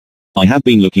I have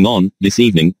been looking on, this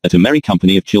evening, at a merry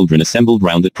company of children assembled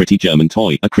round that pretty German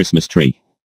toy, a Christmas tree.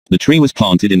 The tree was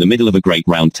planted in the middle of a great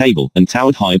round table, and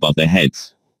towered high above their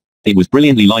heads. It was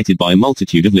brilliantly lighted by a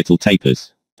multitude of little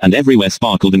tapers, and everywhere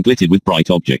sparkled and glittered with bright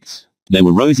objects. There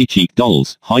were rosy-cheeked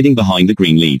dolls, hiding behind the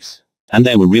green leaves. And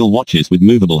there were real watches with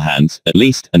movable hands, at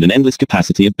least, and an endless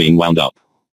capacity of being wound up,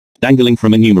 dangling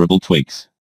from innumerable twigs.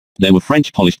 There were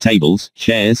French polished tables,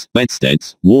 chairs,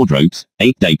 bedsteads, wardrobes,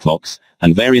 8-day clocks,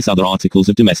 and various other articles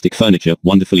of domestic furniture,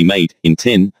 wonderfully made, in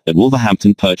tin, at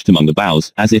Wolverhampton perched among the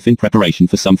boughs, as if in preparation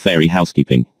for some fairy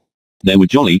housekeeping. There were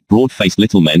jolly, broad-faced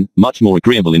little men, much more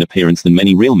agreeable in appearance than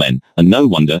many real men, and no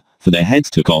wonder, for their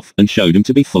heads took off, and showed them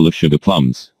to be full of sugar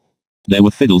plums. There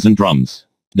were fiddles and drums.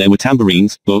 There were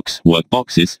tambourines, books, work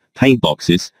boxes, paint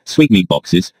boxes, sweetmeat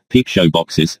boxes, peep show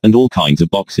boxes, and all kinds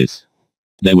of boxes.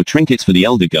 There were trinkets for the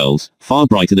elder girls, far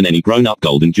brighter than any grown-up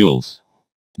gold and jewels.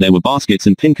 There were baskets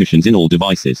and pincushions in all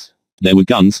devices. There were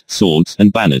guns, swords,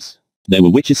 and banners. There were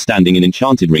witches standing in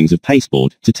enchanted rings of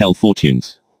pasteboard, to tell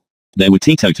fortunes. There were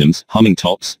teetotums, humming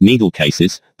tops, needle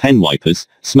cases, pen wipers,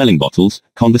 smelling bottles,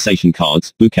 conversation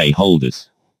cards, bouquet holders.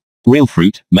 Real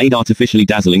fruit, made artificially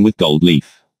dazzling with gold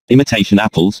leaf. Imitation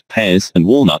apples, pears, and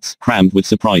walnuts, crammed with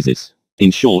surprises. In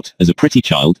short, as a pretty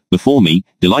child, before me,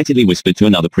 delightedly whispered to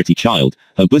another pretty child,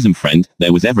 her bosom friend,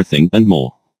 there was everything, and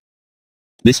more.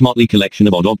 This motley collection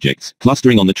of odd objects,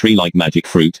 clustering on the tree like magic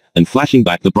fruit, and flashing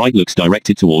back the bright looks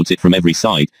directed towards it from every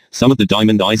side, some of the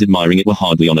diamond eyes admiring it were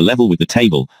hardly on a level with the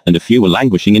table, and a few were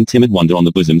languishing in timid wonder on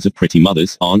the bosoms of pretty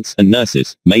mothers, aunts, and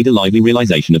nurses, made a lively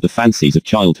realization of the fancies of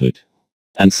childhood.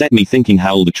 And set me thinking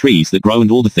how all the trees that grow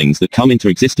and all the things that come into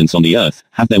existence on the earth,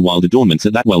 have their wild adornments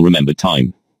at that well-remembered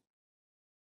time.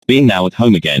 Being now at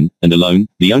home again, and alone,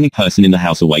 the only person in the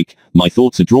house awake, my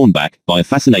thoughts are drawn back, by a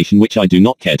fascination which I do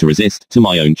not care to resist, to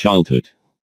my own childhood.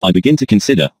 I begin to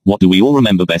consider, what do we all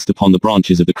remember best upon the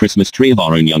branches of the Christmas tree of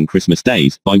our own young Christmas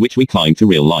days, by which we climb to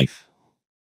real life.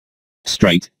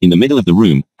 Straight, in the middle of the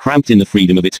room, cramped in the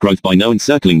freedom of its growth by no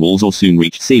encircling walls or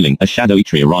soon-reached ceiling, a shadowy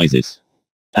tree arises.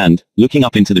 And, looking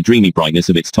up into the dreamy brightness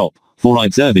of its top, for I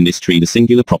observe in this tree the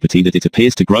singular property that it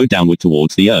appears to grow downward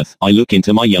towards the earth, I look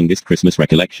into my youngest Christmas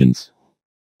recollections.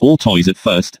 All toys at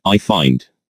first, I find.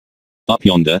 Up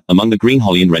yonder, among the green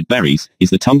holly and red berries, is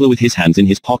the tumbler with his hands in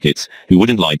his pockets, who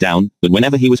wouldn't lie down, but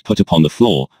whenever he was put upon the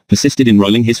floor, persisted in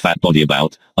rolling his fat body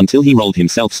about, until he rolled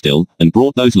himself still, and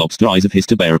brought those lobster eyes of his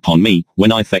to bear upon me,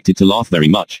 when I affected to laugh very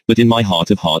much, but in my heart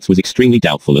of hearts was extremely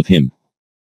doubtful of him.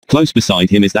 Close beside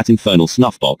him is that infernal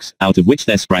snuff-box, out of which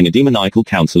there sprang a demoniacal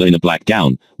counsellor in a black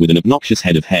gown, with an obnoxious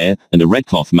head of hair, and a red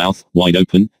cloth mouth, wide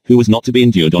open, who was not to be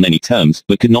endured on any terms,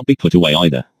 but could not be put away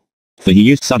either. For he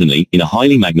used suddenly, in a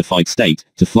highly magnified state,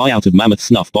 to fly out of mammoth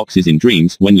snuff-boxes in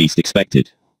dreams, when least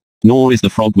expected. Nor is the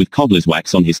frog with cobbler's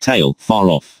wax on his tail, far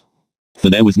off. For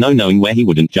there was no knowing where he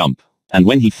wouldn't jump. And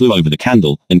when he flew over the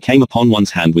candle, and came upon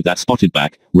one's hand with that spotted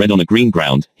back, red on a green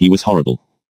ground, he was horrible.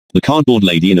 The cardboard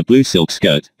lady in a blue silk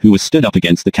skirt, who was stood up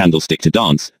against the candlestick to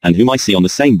dance, and whom I see on the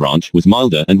same branch, was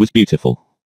milder and was beautiful.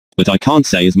 But I can't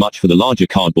say as much for the larger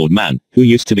cardboard man, who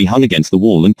used to be hung against the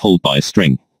wall and pulled by a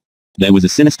string. There was a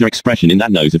sinister expression in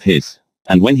that nose of his.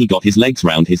 And when he got his legs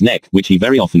round his neck, which he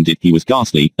very often did, he was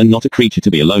ghastly, and not a creature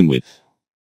to be alone with.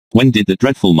 When did that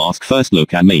dreadful mask first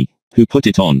look at me? Who put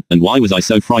it on, and why was I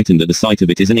so frightened at the sight of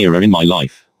it? Is an era in my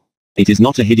life. It is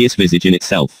not a hideous visage in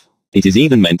itself. It is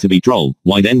even meant to be droll,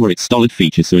 why then were its stolid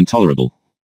features so intolerable?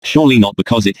 Surely not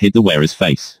because it hid the wearer's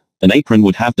face. An apron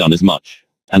would have done as much.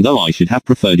 And though I should have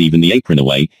preferred even the apron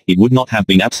away, it would not have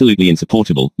been absolutely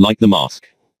insupportable, like the mask.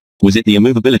 Was it the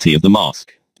immovability of the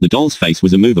mask? The doll's face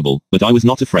was immovable, but I was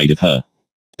not afraid of her.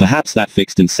 Perhaps that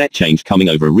fixed and set change coming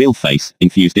over a real face,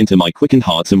 infused into my quickened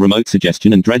heart some remote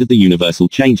suggestion and dread of the universal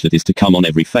change that is to come on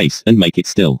every face, and make it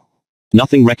still.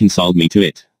 Nothing reconciled me to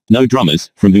it. No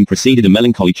drummers, from whom proceeded a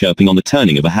melancholy chirping on the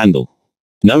turning of a handle.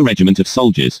 No regiment of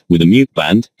soldiers, with a mute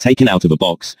band, taken out of a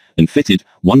box, and fitted,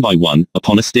 one by one,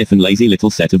 upon a stiff and lazy little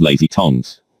set of lazy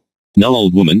tongs. No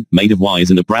old woman, made of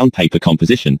wires and a brown paper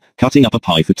composition, cutting up a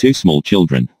pie for two small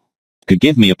children, could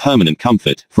give me a permanent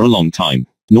comfort, for a long time.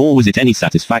 Nor was it any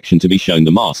satisfaction to be shown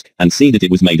the mask, and see that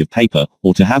it was made of paper,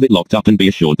 or to have it locked up and be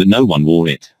assured that no one wore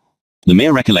it. The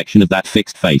mere recollection of that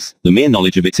fixed face, the mere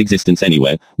knowledge of its existence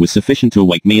anywhere, was sufficient to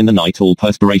awake me in the night all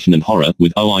perspiration and horror,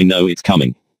 with "Oh, I know it's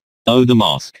coming. Oh, the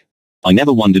mask." I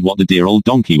never wondered what the dear old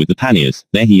donkey with the panniers,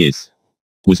 there he is,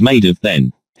 was made of,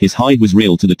 then. His hide was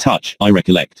real to the touch, I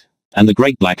recollect. And the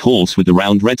great black horse with the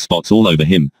round red spots all over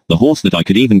him, the horse that I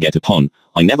could even get upon,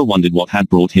 I never wondered what had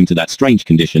brought him to that strange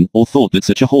condition, or thought that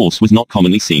such a horse was not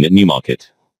commonly seen at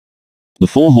Newmarket. The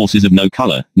 4 horses of no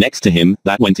color, next to him,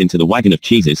 that went into the wagon of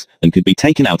cheeses, and could be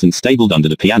taken out and stabled under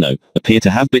the piano, appear to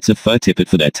have bits of fur tippet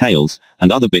for their tails,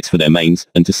 and other bits for their manes,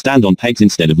 and to stand on pegs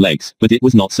instead of legs, but it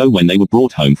was not so when they were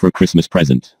brought home for a Christmas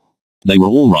present. They were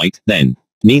all right, then.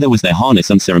 Neither was their harness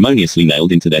unceremoniously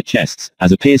nailed into their chests,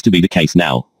 as appears to be the case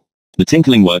now. The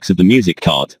tinkling works of the music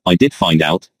cart, I did find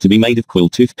out, to be made of quill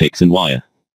toothpicks and wire.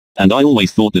 And I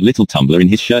always thought that little Tumbler in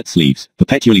his shirt sleeves,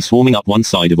 perpetually swarming up one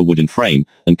side of a wooden frame,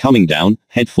 and coming down,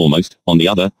 head foremost, on the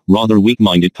other, rather a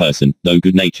weak-minded person, though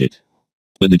good-natured.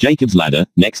 But the Jacob's ladder,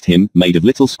 next him, made of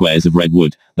little squares of red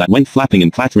wood, that went flapping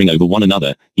and clattering over one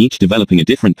another, each developing a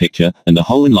different picture, and the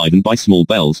whole enlivened by small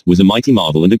bells, was a mighty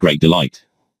marvel and a great delight.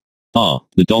 Ah,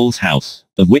 the doll's house,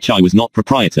 of which I was not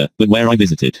proprietor, but where I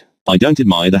visited. I don't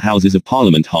admire the Houses of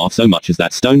Parliament half so much as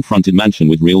that stone-fronted mansion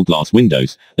with real glass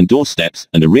windows, and doorsteps,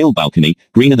 and a real balcony,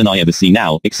 greener than I ever see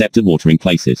now, except at watering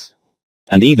places.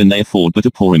 And even they afford but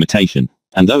a poor imitation.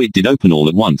 And though it did open all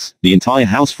at once, the entire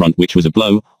house front, which was a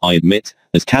blow, I admit,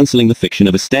 as cancelling the fiction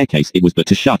of a staircase, it was but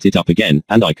to shut it up again,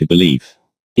 and I could believe.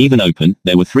 Even open,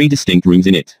 there were 3 distinct rooms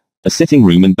in it. A sitting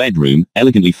room and bedroom,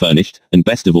 elegantly furnished, and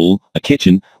best of all, a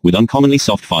kitchen, with uncommonly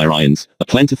soft fire irons, a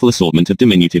plentiful assortment of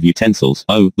diminutive utensils,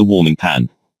 oh, the warming pan.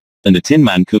 And a tin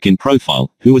man cook in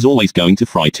profile, who was always going to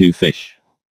fry 2 fish.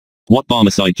 What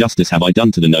Barmecide justice have I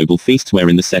done to the noble feasts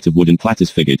wherein the set of wooden platters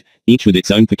figured, each with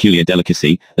its own peculiar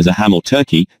delicacy, as a ham or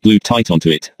turkey, glued tight onto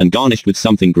it, and garnished with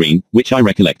something green, which I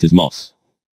recollect as moss.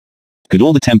 Could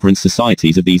all the temperance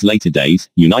societies of these later days,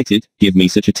 united, give me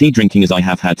such a tea drinking as I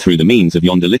have had through the means of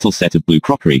yonder little set of blue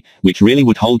crockery, which really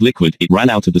would hold liquid, it ran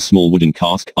out of the small wooden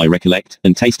cask, I recollect,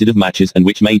 and tasted of matches, and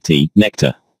which made tea,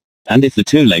 nectar. And if the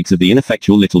 2 legs of the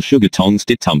ineffectual little sugar tongs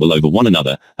did tumble over one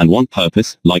another, and want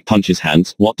purpose, like Punch's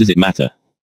hands, what does it matter?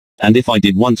 And if I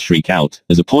did once shriek out,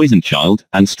 as a poisoned child,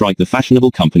 and strike the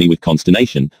fashionable company with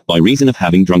consternation, by reason of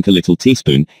having drunk a little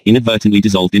teaspoon, inadvertently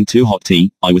dissolved in 2 hot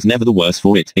tea, I was never the worse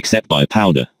for it, except by a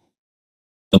powder.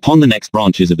 Upon the next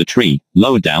branches of the tree,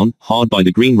 lower down, hard by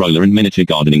the green roller and miniature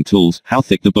gardening tools, how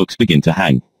thick the books begin to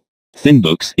hang. Thin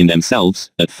books, in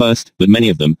themselves, at first, but many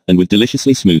of them, and with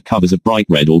deliciously smooth covers of bright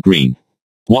red or green.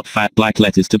 What fat black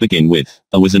letters to begin with.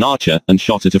 I was an archer, and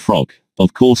shot at a frog.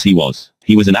 Of course he was.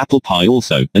 He was an apple pie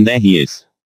also, and there he is.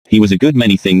 He was a good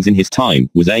many things in his time,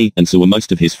 was A, and so were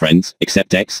most of his friends,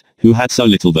 except X, who had so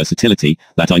little versatility,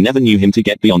 that I never knew him to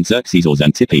get beyond Xerxes or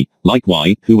Xantippe, like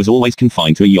Y, who was always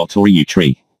confined to a yacht or a yew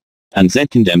tree. And Z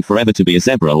condemned forever to be a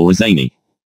zebra or a zany.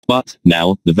 But,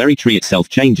 now, the very tree itself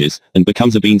changes, and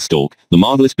becomes a beanstalk, the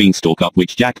marvellous beanstalk up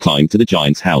which Jack climbed to the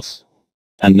giant's house.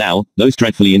 And now, those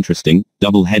dreadfully interesting,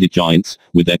 double-headed giants,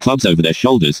 with their clubs over their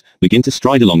shoulders, begin to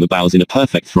stride along the boughs in a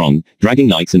perfect throng, dragging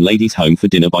knights and ladies home for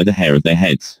dinner by the hair of their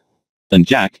heads. And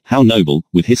Jack, how noble,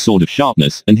 with his sword of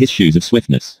sharpness, and his shoes of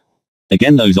swiftness.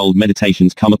 Again those old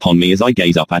meditations come upon me as I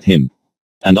gaze up at him.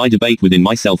 And I debate within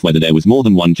myself whether there was more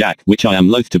than one Jack, which I am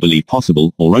loath to believe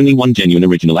possible, or only one genuine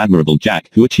original admirable Jack,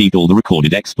 who achieved all the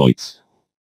recorded exploits.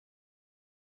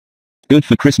 Good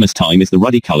for Christmas time is the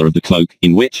ruddy color of the cloak,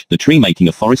 in which, the tree making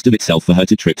a forest of itself for her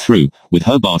to trip through, with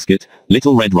her basket,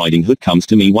 Little Red Riding Hood comes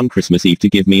to me one Christmas Eve to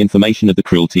give me information of the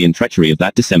cruelty and treachery of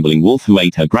that dissembling wolf who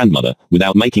ate her grandmother,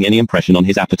 without making any impression on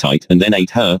his appetite, and then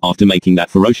ate her, after making that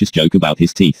ferocious joke about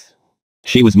his teeth.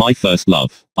 She was my first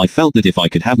love. I felt that if I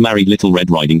could have married Little Red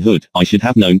Riding Hood, I should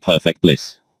have known perfect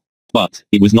bliss. But,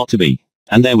 it was not to be.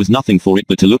 And there was nothing for it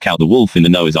but to look out the wolf in the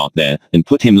Noah's Ark there, and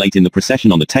put him late in the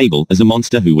procession on the table as a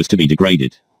monster who was to be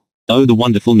degraded. Oh, the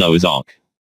wonderful Noah's Ark.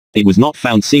 It was not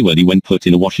found seaworthy when put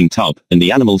in a washing tub, and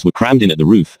the animals were crammed in at the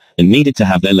roof, and needed to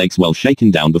have their legs well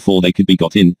shaken down before they could be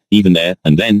got in, even there,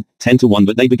 and then, 10 to 1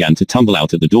 but they began to tumble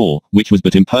out at the door, which was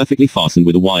but imperfectly fastened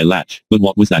with a wire latch, but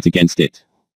what was that against it?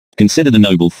 Consider the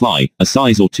noble fly, a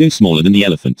size or 2 smaller than the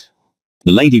elephant.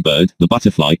 The ladybird, the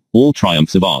butterfly, all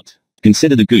triumphs of art.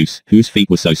 Consider the goose, whose feet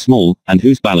were so small, and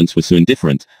whose balance was so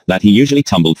indifferent, that he usually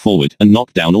tumbled forward and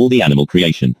knocked down all the animal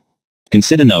creation.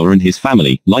 Consider Noah and his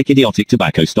family, like idiotic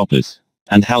tobacco stoppers.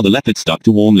 And how the leopard stuck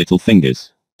to warm little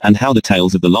fingers. And how the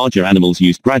tails of the larger animals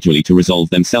used gradually to resolve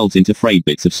themselves into frayed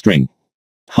bits of string.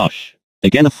 Hush.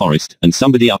 Again a forest, and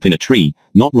somebody up in a tree,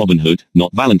 not Robin Hood,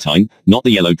 not Valentine, not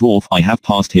the yellow dwarf, I have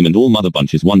passed him and all Mother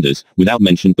Bunch's wonders, without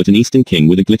mention but an eastern king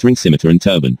with a glittering scimitar and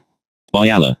turban. By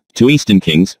Allah, 2 eastern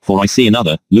kings, for I see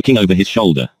another, looking over his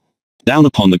shoulder. Down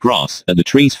upon the grass, at the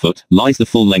tree's foot, lies the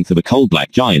full length of a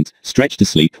coal-black giant, stretched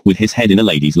asleep, with his head in a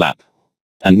lady's lap.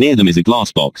 And near them is a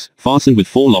glass box, fastened with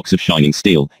 4 locks of shining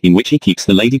steel, in which he keeps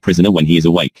the lady prisoner when he is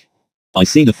awake. I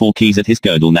see the 4 keys at his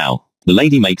girdle now. The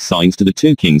lady makes signs to the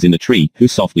 2 kings in the tree, who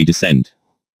softly descend.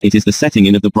 It is the setting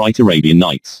in of the bright Arabian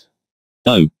Nights.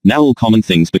 Oh, now all common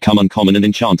things become uncommon and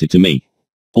enchanted to me.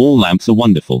 All lamps are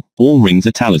wonderful. All rings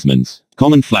are talismans.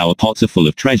 Common flower pots are full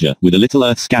of treasure, with a little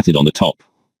earth scattered on the top.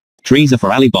 Trees are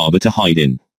for Ali Baba to hide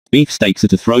in. Beefsteaks are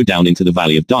to throw down into the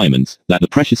Valley of Diamonds, that the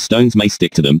precious stones may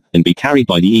stick to them, and be carried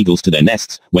by the eagles to their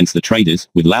nests, whence the traders,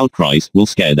 with loud cries, will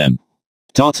scare them.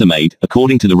 Tarts are made,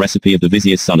 according to the recipe of the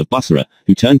vizier's son of Bussorah,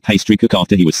 who turned pastry cook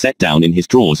after he was set down in his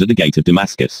drawers at the gate of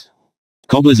Damascus.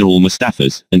 Cobblers are all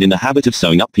Mustafas, and in the habit of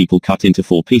sewing up people cut into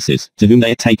 4 pieces, to whom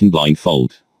they are taken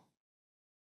blindfold.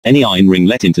 Any iron ring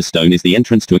let into stone is the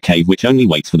entrance to a cave which only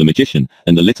waits for the magician,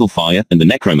 and the little fire, and the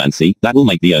necromancy, that will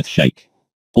make the earth shake.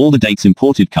 All the dates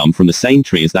imported come from the same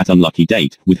tree as that unlucky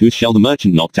date, with whose shell the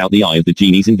merchant knocked out the eye of the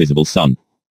genie's invisible son.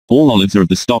 All olives are of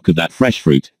the stock of that fresh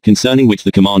fruit, concerning which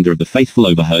the commander of the faithful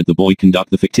overheard the boy conduct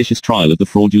the fictitious trial of the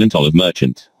fraudulent olive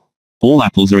merchant. All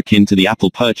apples are akin to the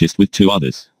apple purchased with 2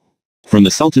 others from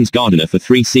the sultan's gardener for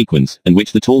 3 sequins, and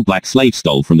which the tall black slave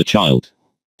stole from the child.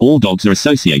 All dogs are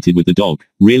associated with the dog,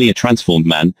 really a transformed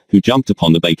man, who jumped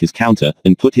upon the baker's counter,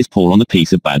 and put his paw on the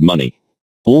piece of bad money.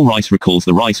 All rice recalls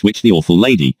the rice which the awful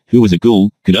lady, who was a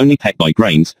ghoul, could only peck by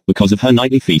grains, because of her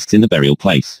nightly feasts in the burial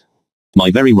place.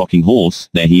 My very rocking horse,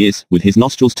 there he is, with his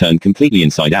nostrils turned completely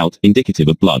inside out, indicative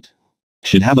of blood.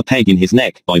 Should have a peg in his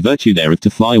neck, by virtue thereof to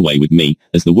fly away with me,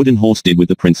 as the wooden horse did with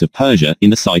the Prince of Persia,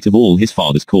 in the sight of all his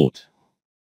father's court.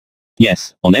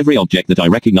 Yes, on every object that I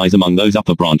recognize among those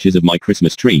upper branches of my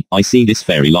Christmas tree, I see this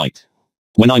fairy light.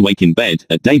 When I wake in bed,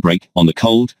 at daybreak, on the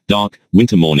cold, dark,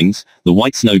 winter mornings, the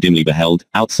white snow dimly beheld,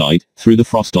 outside, through the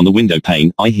frost on the window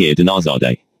pane, I hear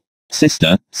Dinazadeh.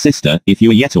 Sister, sister, if you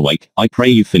are yet awake, I pray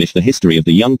you finish the history of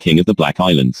the young king of the Black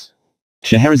Islands.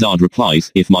 Scheherazade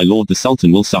replies, if my lord the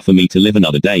Sultan will suffer me to live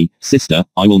another day, sister,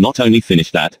 I will not only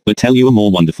finish that, but tell you a more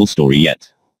wonderful story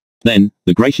yet. Then,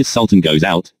 the gracious Sultan goes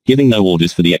out, giving no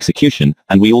orders for the execution,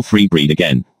 and we all 3 breed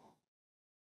again.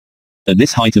 At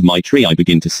this height of my tree I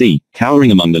begin to see,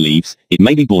 cowering among the leaves, it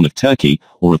may be born of turkey,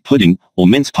 or of pudding, or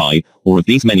mince pie, or of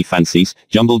these many fancies,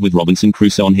 jumbled with Robinson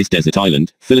Crusoe on his desert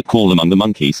island, Philip Call among the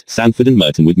monkeys, Sanford and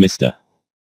Merton with Mr.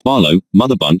 Barlow,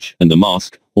 Mother Bunch, and the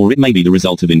Mask, or it may be the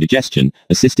result of indigestion,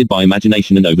 assisted by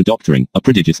imagination and over-doctoring, a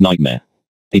prodigious nightmare.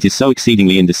 It is so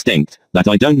exceedingly indistinct, that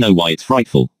I don't know why it's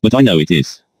frightful, but I know it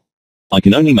is. I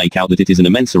can only make out that it is an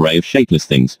immense array of shapeless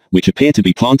things, which appear to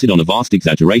be planted on a vast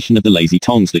exaggeration of the lazy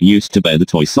tongs that used to bear the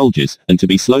toy soldiers, and to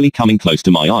be slowly coming close to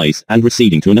my eyes, and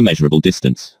receding to an immeasurable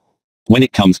distance. When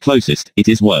it comes closest, it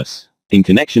is worse. In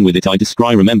connection with it I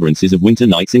descry remembrances of winter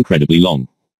nights incredibly long.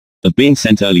 Of being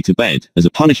sent early to bed, as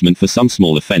a punishment for some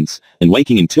small offense, and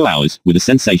waking in 2 hours, with a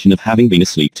sensation of having been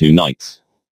asleep 2 nights.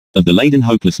 Of the laden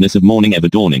hopelessness of morning ever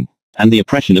dawning, and the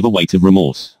oppression of a weight of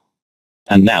remorse.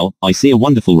 And now, I see a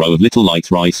wonderful row of little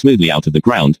lights rise smoothly out of the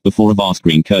ground, before a vast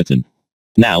green curtain.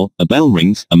 Now, a bell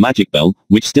rings, a magic bell,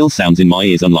 which still sounds in my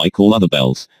ears unlike all other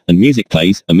bells, and music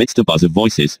plays, amidst a buzz of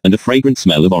voices, and a fragrant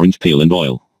smell of orange peel and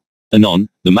oil. Anon,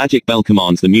 the magic bell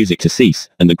commands the music to cease,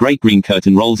 and the great green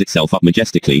curtain rolls itself up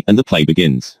majestically, and the play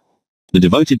begins. The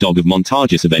devoted dog of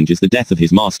Montargis avenges the death of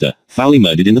his master, foully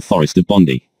murdered in the forest of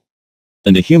Bondi.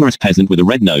 And a humorous peasant with a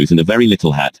red nose and a very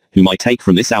little hat, whom I take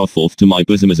from this hour forth to my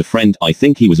bosom as a friend, I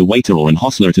think he was a waiter or an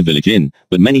hostler at a village inn,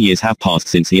 but many years have passed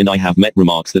since he and I have met,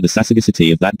 remarks that the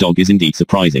sagacity of that dog is indeed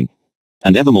surprising.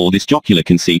 And evermore this jocular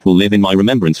conceit will live in my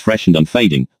remembrance fresh and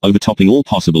unfading, overtopping all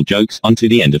possible jokes, unto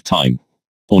the end of time.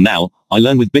 Or now, I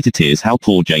learn with bitter tears how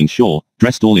poor Jane Shaw,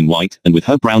 dressed all in white, and with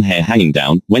her brown hair hanging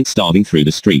down, went starving through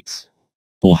the streets.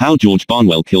 Or how George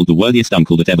Barnwell killed the worthiest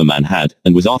uncle that ever man had,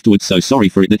 and was afterwards so sorry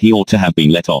for it that he ought to have been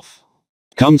let off.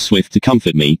 Comes swift to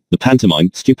comfort me, the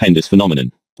pantomime, stupendous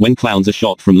phenomenon. When clowns are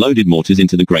shot from loaded mortars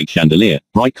into the great chandelier,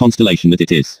 bright constellation that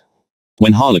it is.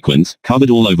 When harlequins, covered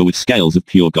all over with scales of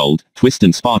pure gold, twist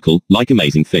and sparkle, like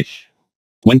amazing fish.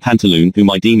 When Pantaloon,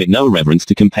 whom I deem it no irreverence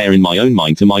to compare in my own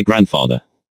mind to my grandfather,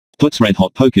 puts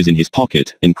red-hot pokers in his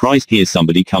pocket, and cries, here's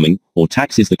somebody coming, or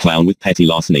taxes the clown with petty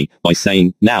larceny, by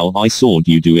saying, now I sawed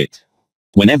you do it.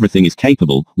 When everything is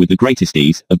capable, with the greatest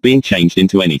ease, of being changed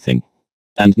into anything.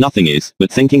 And nothing is,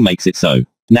 but thinking makes it so.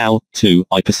 Now, too,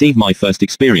 I perceive my first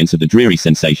experience of the dreary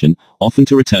sensation, often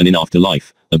to return in after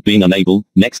life, of being unable,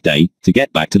 next day, to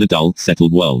get back to the dull,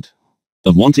 settled world.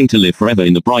 Of wanting to live forever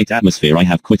in the bright atmosphere I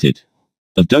have quitted.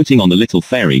 Of doting on the little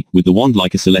fairy, with the wand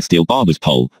like a celestial barber's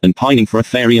pole, and pining for a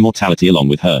fairy immortality along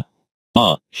with her.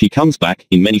 Ah, she comes back,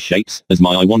 in many shapes, as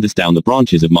my eye wanders down the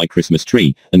branches of my Christmas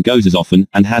tree, and goes as often,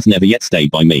 and has never yet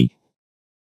stayed by me.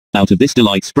 Out of this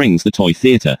delight springs the toy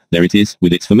theatre, there it is,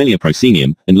 with its familiar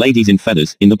proscenium, and ladies in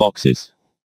feathers, in the boxes.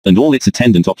 And all its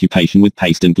attendant occupation with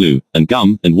paste and glue, and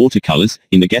gum, and watercolors,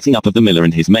 in the getting up of the miller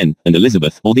and his men, and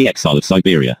Elizabeth, or the exile of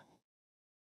Siberia.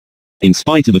 In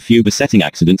spite of a few besetting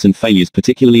accidents and failures,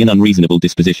 particularly an unreasonable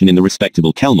disposition in the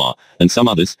respectable Kelmar, and some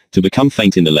others, to become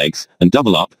faint in the legs, and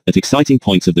double up, at exciting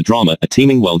points of the drama, a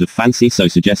teeming world of fancy so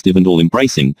suggestive and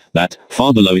all-embracing, that,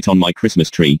 far below it on my Christmas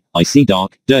tree, I see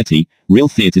dark, dirty, real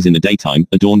theatres in the daytime,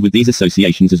 adorned with these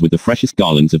associations as with the freshest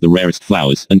garlands of the rarest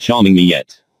flowers, and charming me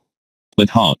yet. But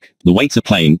hark, the waits are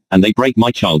playing, and they break my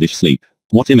childish sleep.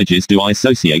 What images do I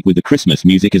associate with the Christmas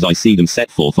music as I see them set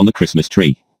forth on the Christmas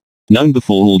tree? Known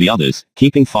before all the others,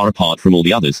 keeping far apart from all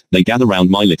the others, they gather round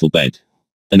my little bed.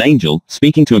 An angel,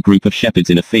 speaking to a group of shepherds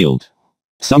in a field.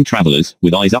 Some travellers,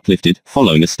 with eyes uplifted,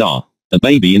 following a star. A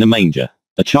baby in a manger.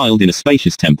 A child in a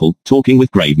spacious temple, talking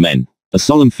with grave men. A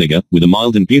solemn figure, with a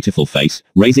mild and beautiful face,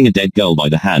 raising a dead girl by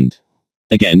the hand.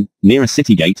 Again, near a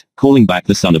city gate, calling back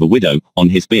the son of a widow, on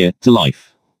his bier, to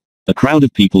life. A crowd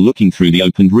of people looking through the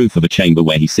opened roof of a chamber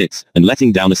where he sits, and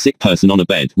letting down a sick person on a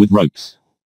bed with ropes.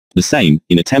 The same,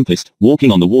 in a tempest,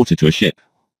 walking on the water to a ship.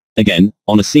 Again,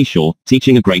 on a seashore,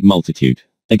 teaching a great multitude.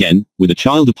 Again, with a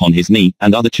child upon his knee,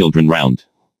 and other children round.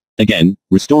 Again,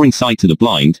 restoring sight to the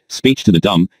blind, speech to the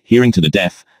dumb, hearing to the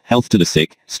deaf, health to the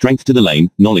sick, strength to the lame,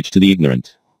 knowledge to the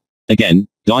ignorant. Again,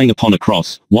 dying upon a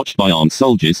cross, watched by armed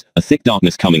soldiers, a thick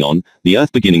darkness coming on, the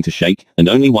earth beginning to shake, and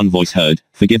only one voice heard,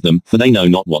 "Forgive them, for they know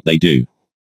not what they do."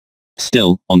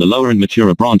 Still, on the lower and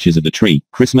maturer branches of the tree,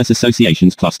 Christmas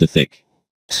associations cluster thick.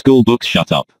 School books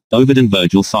shut up. Ovid and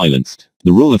Virgil silenced.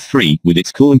 The Rule of Three, with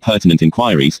its cool impertinent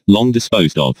inquiries, long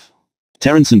disposed of.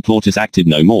 Terence and Plautus acted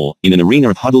no more, in an arena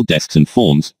of huddled desks and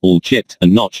forms, all chipped,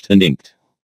 and notched, and inked.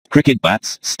 Cricket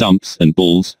bats, stumps, and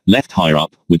balls, left higher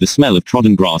up, with the smell of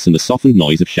trodden grass and the softened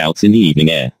noise of shouts in the evening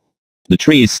air. The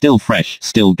tree is still fresh,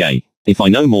 still gay. If I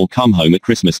no more come home at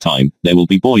Christmas time, there will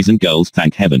be boys and girls,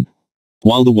 thank heaven.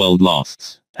 While the world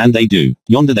lasts. And they do.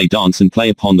 Yonder they dance and play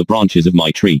upon the branches of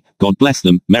my tree, God bless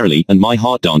them, merrily, and my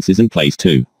heart dances and plays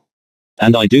too.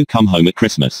 And I do come home at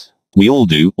Christmas. We all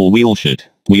do, or we all should.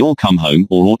 We all come home,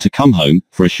 or ought to come home,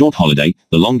 for a short holiday,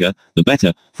 the longer, the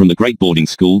better, from the great boarding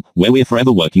school, where we are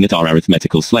forever working at our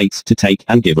arithmetical slates, to take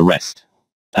and give a rest.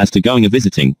 As to going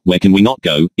a-visiting, where can we not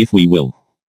go, if we will?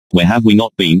 Where have we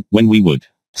not been, when we would?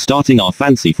 Starting our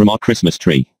fancy from our Christmas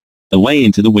tree. Away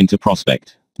into the winter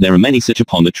prospect. There are many such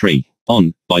upon the tree.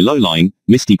 On, by low-lying,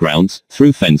 misty grounds,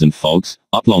 through fens and fogs,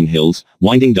 up long hills,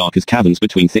 winding dark as caverns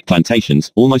between thick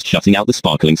plantations, almost shutting out the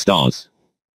sparkling stars.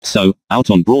 So, out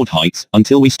on broad heights,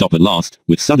 until we stop at last,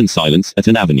 with sudden silence, at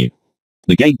an avenue.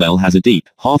 The gate bell has a deep,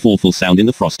 half-awful sound in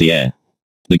the frosty air.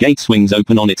 The gate swings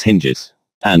open on its hinges.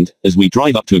 And, as we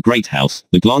drive up to a great house,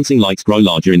 the glancing lights grow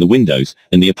larger in the windows,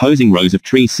 and the opposing rows of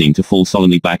trees seem to fall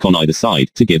solemnly back on either side,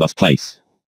 to give us place.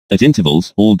 At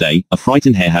intervals, all day, a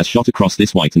frightened hare has shot across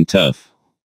this whitened turf.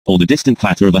 Or the distant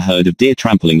clatter of a herd of deer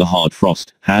trampling the hard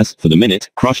frost, has, for the minute,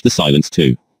 crushed the silence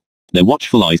too. Their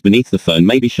watchful eyes beneath the fern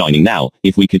may be shining now,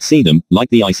 if we could see them, like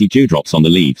the icy dewdrops on the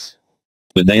leaves.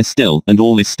 But they are still, and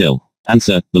all is still.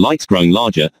 Answer, the lights growing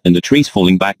larger, and the trees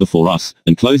falling back before us,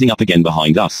 and closing up again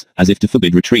behind us, as if to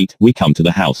forbid retreat, we come to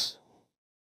the house.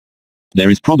 There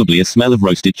is probably a smell of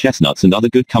roasted chestnuts and other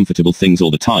good comfortable things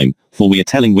all the time, for we are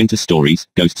telling winter stories,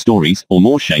 ghost stories, or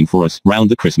more shame for us,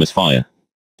 round the Christmas fire.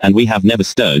 And we have never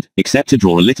stirred, except to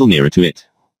draw a little nearer to it.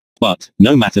 But,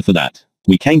 no matter for that.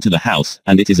 We came to the house,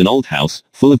 and it is an old house,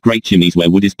 full of great chimneys where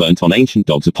wood is burnt on ancient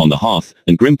dogs upon the hearth,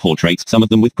 and grim portraits, some of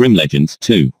them with grim legends,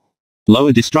 too.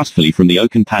 Lower distrustfully from the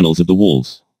oaken panels of the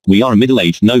walls. We are a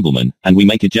middle-aged nobleman, and we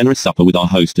make a generous supper with our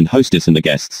host and hostess and the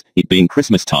guests, it being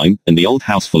Christmas time, and the old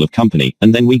house full of company,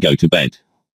 and then we go to bed.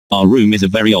 Our room is a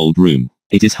very old room.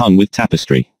 It is hung with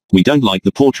tapestry. We don't like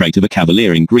the portrait of a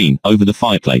cavalier in green, over the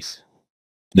fireplace.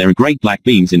 There are great black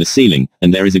beams in the ceiling,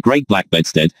 and there is a great black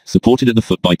bedstead, supported at the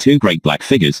foot by two great black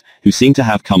figures, who seem to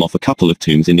have come off a couple of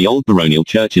tombs in the old baronial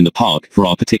church in the park, for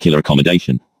our particular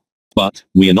accommodation. But,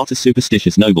 we are not a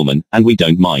superstitious nobleman, and we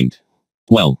don't mind.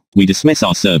 Well, we dismiss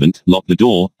our servant, lock the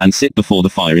door, and sit before the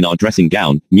fire in our dressing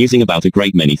gown, musing about a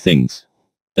great many things.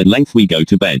 At length we go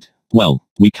to bed. Well,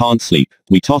 we can't sleep.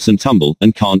 We toss and tumble,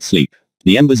 and can't sleep.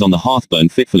 The embers on the hearth burn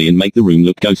fitfully and make the room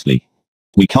look ghostly.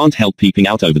 We can't help peeping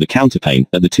out over the counterpane,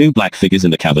 at the two black figures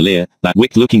and the cavalier, that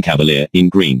wicked-looking cavalier, in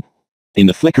green. In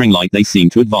the flickering light they seem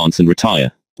to advance and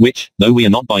retire, which, though we are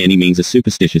not by any means a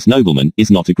superstitious nobleman, is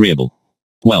not agreeable.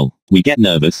 Well, we get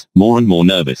nervous, more and more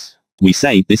nervous. We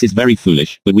say, this is very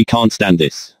foolish, but we can't stand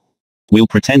this. We'll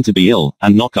pretend to be ill,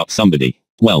 and knock up somebody.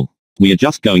 Well, we are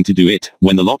just going to do it,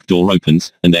 when the locked door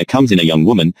opens, and there comes in a young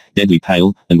woman, deadly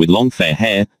pale, and with long fair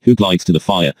hair, who glides to the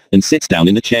fire, and sits down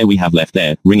in the chair we have left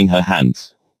there, wringing her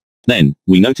hands. Then,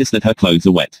 we notice that her clothes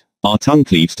are wet. Our tongue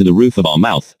cleaves to the roof of our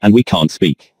mouth, and we can't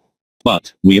speak.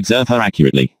 But, we observe her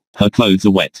accurately. Her clothes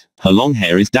are wet. Her long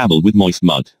hair is dabbled with moist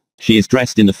mud. She is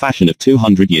dressed in the fashion of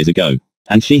 200 years ago.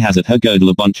 And she has at her girdle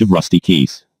a bunch of rusty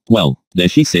keys. Well, there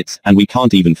she sits, and we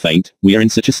can't even faint, we are in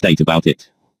such a state about it.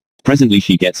 Presently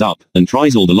she gets up, and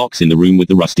tries all the locks in the room with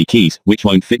the rusty keys, which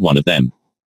won't fit one of them.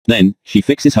 Then, she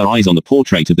fixes her eyes on the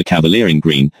portrait of the cavalier in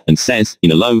green, and says,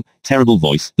 in a low, terrible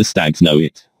voice, the stags know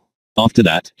it. After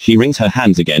that, she wrings her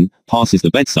hands again, passes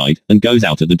the bedside, and goes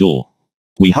out at the door.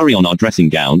 We hurry on our dressing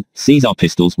gown, seize our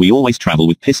pistols, we always travel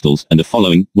with pistols, and are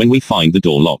following, when we find the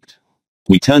door locked.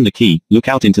 We turn the key, look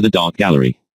out into the dark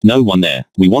gallery. No one there.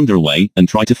 We wander away, and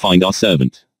try to find our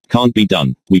servant. Can't be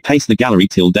done. We pace the gallery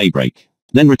till daybreak.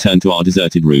 Then return to our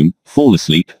deserted room, fall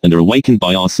asleep, and are awakened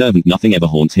by our servant. Nothing ever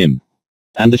haunts him.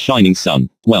 And the shining sun.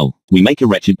 Well, we make a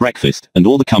wretched breakfast, and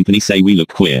all the company say we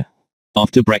look queer.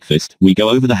 After breakfast, we go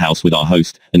over the house with our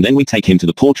host, and then we take him to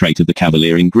the portrait of the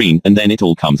cavalier in green, and then it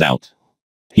all comes out.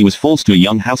 He was false to a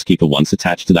young housekeeper once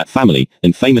attached to that family,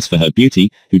 and famous for her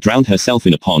beauty, who drowned herself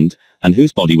in a pond, and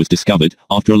whose body was discovered,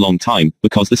 after a long time,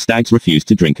 because the stags refused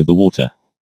to drink of the water.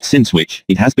 Since which,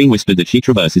 it has been whispered that she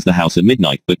traverses the house at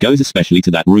midnight, but goes especially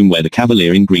to that room where the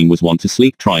cavalier in green was wont to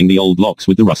sleep, trying the old locks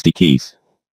with the rusty keys.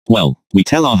 Well, we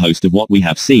tell our host of what we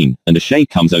have seen, and a shade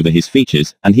comes over his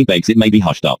features, and he begs it may be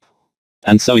hushed up.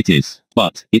 And so it is.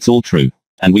 But, it's all true.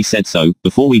 And we said so,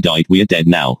 before we died, we are dead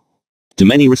now. To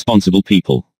many responsible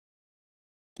people.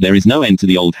 There is no end to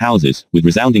the old houses, with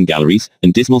resounding galleries,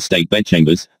 and dismal state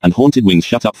bedchambers, and haunted wings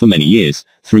shut up for many years,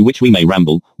 through which we may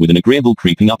ramble, with an agreeable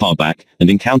creeping up our back, and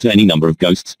encounter any number of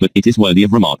ghosts, but it is worthy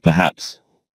of remark perhaps.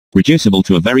 Reducible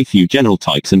to a very few general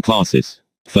types and classes.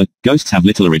 For, ghosts have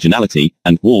little originality,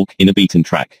 and walk in a beaten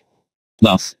track.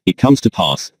 Thus, it comes to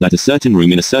pass, that a certain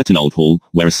room in a certain old hall,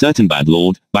 where a certain bad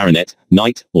lord, baronet,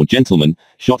 knight, or gentleman,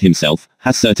 shot himself,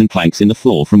 has certain planks in the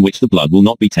floor from which the blood will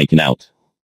not be taken out.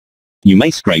 You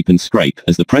may scrape and scrape,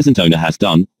 as the present owner has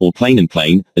done, or plane and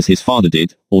plane, as his father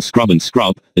did, or scrub and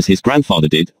scrub, as his grandfather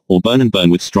did, or burn and burn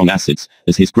with strong acids,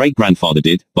 as his great-grandfather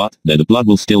did, but, there the blood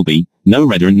will still be, no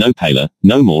redder and no paler,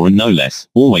 no more and no less,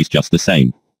 always just the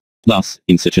same. Thus,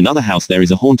 in such another house there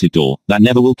is a haunted door, that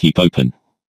never will keep open.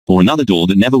 Or another door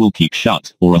that never will keep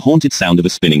shut, or a haunted sound of a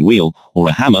spinning wheel, or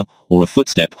a hammer, or a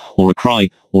footstep, or a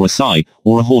cry, or a sigh,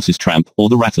 or a horse's tramp, or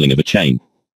the rattling of a chain.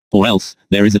 Or else,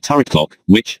 there is a turret clock,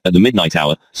 which, at the midnight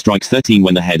hour, strikes 13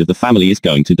 when the head of the family is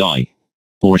going to die.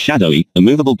 Or a shadowy,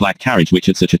 immovable black carriage which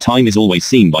at such a time is always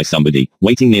seen by somebody,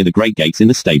 waiting near the great gates in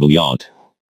the stable yard.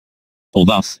 Or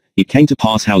thus, it came to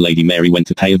pass how Lady Mary went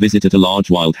to pay a visit at a large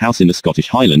wild house in the Scottish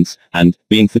Highlands, and,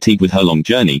 being fatigued with her long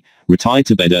journey, retired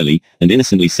to bed early, and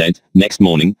innocently said, next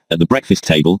morning, at the breakfast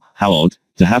table, how odd,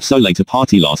 to have so late a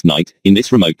party last night, in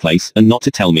this remote place, and not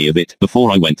to tell me of it,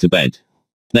 before I went to bed.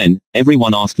 Then,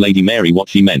 everyone asked Lady Mary what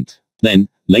she meant. Then,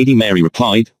 Lady Mary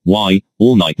replied, why,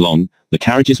 all night long, the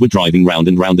carriages were driving round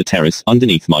and round the terrace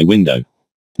underneath my window.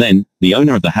 Then, the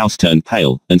owner of the house turned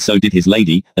pale, and so did his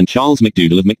lady, and Charles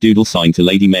MacDoodle of MacDoodle signed to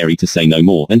Lady Mary to say no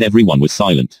more, and everyone was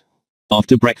silent.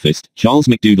 After breakfast, Charles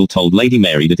MacDoodle told Lady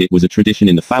Mary that it was a tradition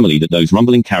in the family that those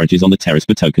rumbling carriages on the terrace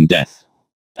betokened death.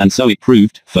 And so it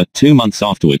proved, for 2 months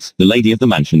afterwards, the lady of the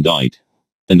mansion died.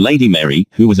 And Lady Mary,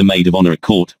 who was a maid of honor at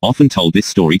court, often told this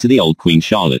story to the old Queen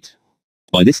Charlotte.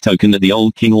 By this token that the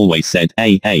old king always said,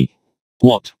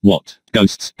 what,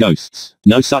 ghosts, ghosts,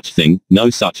 no such thing,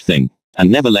 and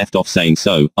never left off saying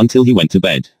so, until he went to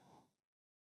bed.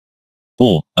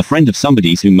 Or, a friend of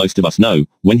somebody's whom most of us know,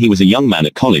 when he was a young man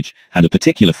at college, had a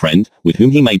particular friend, with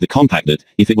whom he made the compact that,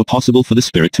 if it were possible for the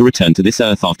spirit to return to this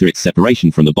earth after its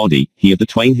separation from the body, he of the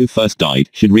twain who first died,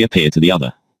 should reappear to the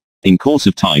other. In course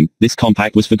of time, this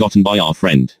compact was forgotten by our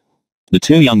friend. The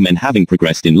two young men having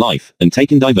progressed in life, and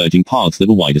taken diverging paths that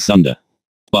were wide asunder.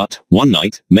 But, one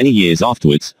night, many years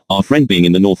afterwards, our friend being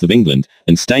in the north of England,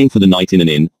 and staying for the night in an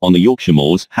inn, on the Yorkshire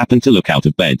moors, happened to look out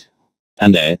of bed.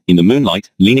 And there, in the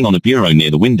moonlight, leaning on a bureau near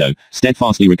the window,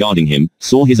 steadfastly regarding him,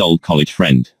 saw his old college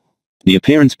friend. The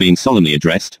appearance being solemnly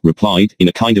addressed, replied, in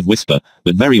a kind of whisper,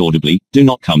 but very audibly, do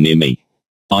not come near me.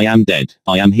 I am dead.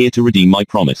 I am here to redeem my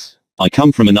promise. I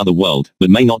come from another world, but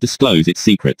may not disclose its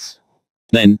secrets.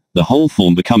 Then, the whole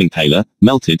form becoming paler,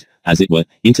 melted, as it were,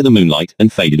 into the moonlight,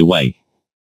 and faded away.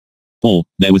 Or,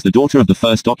 there was the daughter of the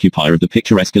first occupier of the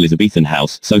picturesque Elizabethan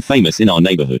house, so famous in our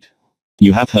neighborhood.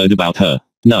 You have heard about her?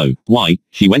 No. Why,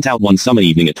 she went out one summer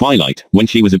evening at twilight, when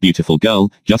she was a beautiful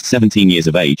girl, just 17 years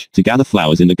of age, to gather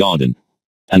flowers in the garden.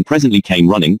 And presently came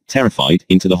running, terrified,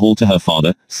 into the hall to her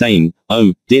father, saying,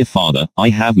 oh, dear father, I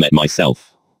have met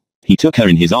myself. He took her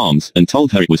in his arms, and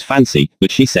told her it was fancy,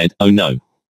 but she said, oh no.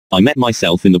 I met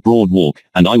myself in the broad walk,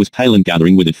 and I was pale and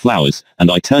gathering withered flowers, and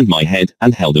I turned my head,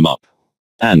 and held them up.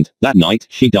 And, that night,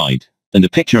 she died. And a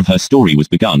picture of her story was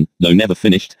begun, though never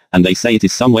finished, and they say it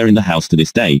is somewhere in the house to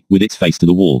this day, with its face to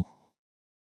the wall.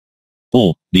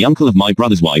 Or, the uncle of my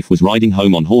brother's wife was riding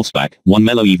home on horseback, one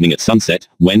mellow evening at sunset,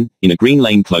 when, in a green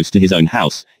lane close to his own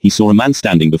house, he saw a man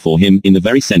standing before him in the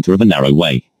very center of a narrow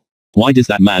way. Why does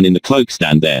that man in the cloak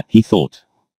stand there, he thought.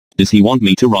 Does he want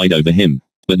me to ride over him?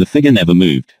 But the figure never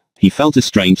moved. He felt a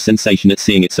strange sensation at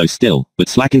seeing it so still, but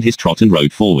slackened his trot and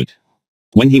rode forward.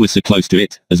 When he was so close to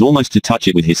it, as almost to touch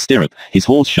it with his stirrup, his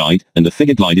horse shied, and the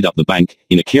figure glided up the bank,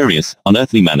 in a curious,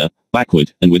 unearthly manner,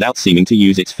 backward, and without seeming to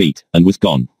use its feet, and was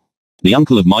gone. The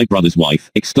uncle of my brother's wife,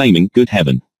 exclaiming, "Good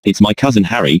heaven! It's my cousin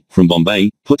Harry, from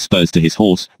Bombay," put spurs to his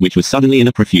horse, which was suddenly in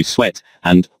a profuse sweat,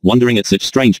 and, wondering at such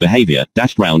strange behavior,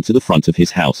 dashed round to the front of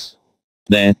his house.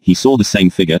 There, he saw the same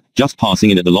figure, just passing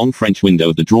in at the long French window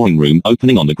of the drawing-room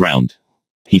opening on the ground.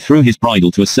 He threw his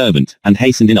bridle to a servant, and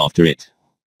hastened in after it.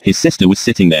 His sister was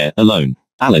sitting there, alone.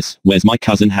 "Alice, where's my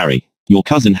cousin Harry?" "Your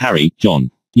cousin Harry,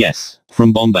 John?" "Yes,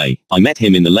 from Bombay. I met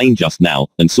him in the lane just now,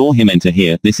 and saw him enter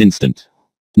here, this instant."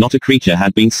 Not a creature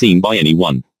had been seen by any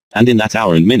one. And in that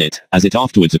hour and minute, as it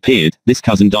afterwards appeared, this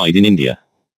cousin died in India.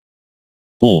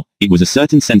 Or, it was a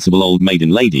certain sensible old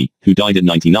maiden lady, who died at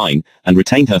 99, and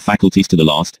retained her faculties to the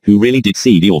last, who really did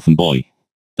see the orphan boy.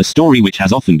 A story which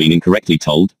has often been incorrectly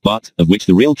told, but, of which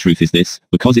the real truth is this,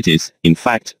 because it is, in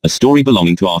fact, a story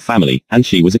belonging to our family, and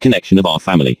she was a connection of our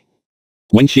family.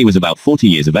 When she was about 40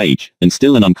 years of age, and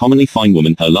still an uncommonly fine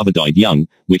woman, her lover died young,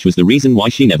 which was the reason why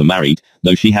she never married,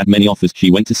 though she had many offers. She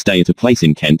went to stay at a place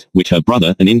in Kent, which her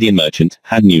brother, an Indian merchant,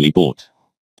 had newly bought.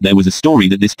 There was a story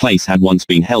that this place had once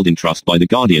been held in trust by the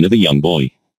guardian of a young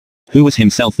boy, who was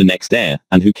himself the next heir,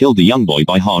 and who killed the young boy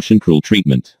by harsh and cruel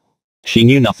treatment. She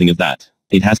knew nothing of that.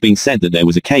 It has been said that there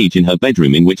was a cage in her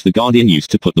bedroom in which the guardian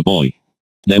used to put the boy.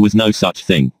 There was no such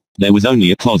thing. There was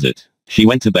only a closet. She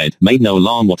went to bed, made no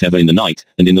alarm whatever in the night,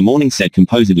 and in the morning said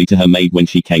composedly to her maid when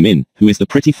she came in, "Who is the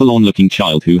pretty forlorn-looking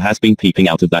child who has been peeping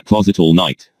out of that closet all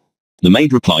night?" The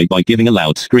maid replied by giving a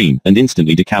loud scream, and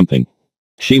instantly decamping.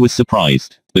 She was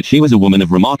surprised, but she was a woman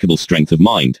of remarkable strength of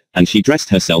mind, and she dressed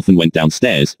herself and went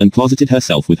downstairs, and closeted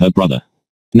herself with her brother.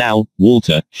 "Now,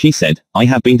 Walter," she said, "I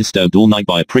have been disturbed all night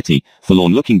by a pretty,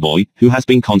 forlorn-looking boy, who has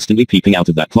been constantly peeping out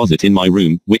of that closet in my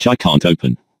room, which I can't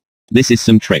open. This is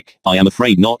some trick." "I am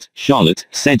afraid not, Charlotte,"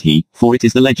 said he, "for it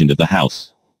is the legend of the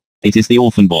house. It is the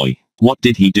orphan boy." "What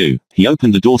did he do?" "He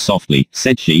opened the door softly,"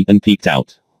 said she, "and peeked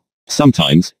out.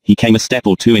 Sometimes, he came a step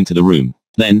or two into the room.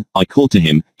 Then, I called to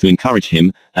him, to encourage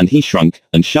him, and he shrunk,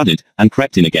 and shuddered, and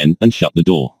crept in again, and shut the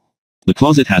door. The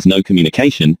closet has no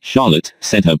communication, Charlotte,"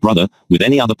 said her brother, "with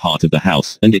any other part of the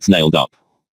house, and it's nailed up."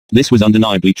 This was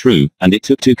undeniably true, and it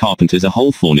took 2 carpenters a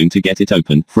whole forenoon to get it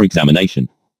open, for examination.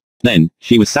 Then,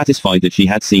 she was satisfied that she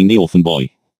had seen the orphan boy.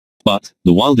 But,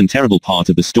 the wild and terrible part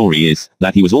of the story is,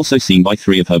 that he was also seen by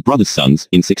 3 of her brother's sons,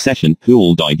 in succession, who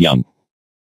all died young.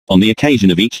 On the occasion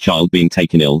of each child being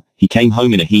taken ill, he came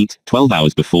home in a heat, 12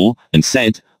 hours before, and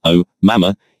said, "Oh,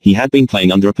 Mamma," he had been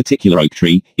playing under a particular oak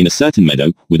tree, in a certain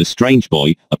meadow, with a strange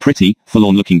boy, a pretty,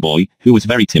 forlorn-looking boy, who was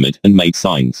very timid, and made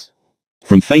signs.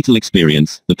 From fatal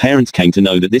experience, the parents came to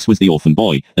know that this was the orphan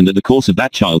boy, and that the course of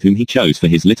that child whom he chose for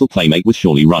his little playmate was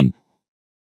surely run.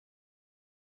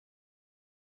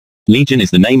 Legion is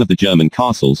the name of the German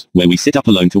castles, where we sit up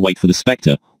alone to wait for the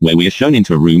spectre, where we are shown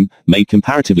into a room, made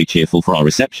comparatively cheerful for our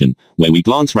reception, where we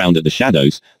glance round at the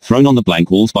shadows, thrown on the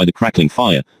blank walls by the crackling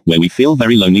fire, where we feel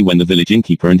very lonely when the village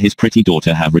innkeeper and his pretty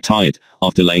daughter have retired,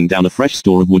 after laying down a fresh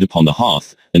store of wood upon the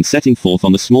hearth, and setting forth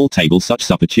on the small table such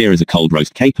supper cheer as a cold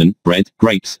roast capon, bread,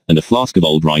 grapes, and a flask of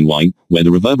old Rhine wine, where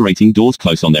the reverberating doors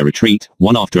close on their retreat,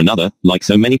 one after another, like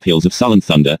so many peals of sullen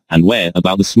thunder, and where,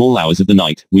 about the small hours of the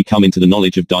night, we come into the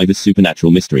knowledge of divers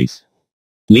supernatural mysteries.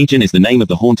 Legion is the name of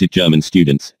the haunted German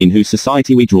students, in whose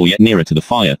society we draw yet nearer to the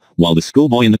fire, while the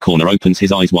schoolboy in the corner opens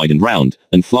his eyes wide and round,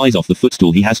 and flies off the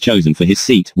footstool he has chosen for his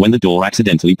seat when the door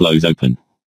accidentally blows open.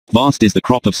 Vast is the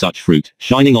crop of such fruit,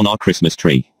 shining on our Christmas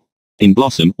tree. In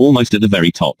blossom, almost at the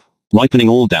very top, ripening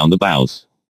all down the boughs.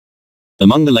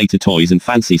 Among the later toys and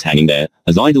fancies hanging there,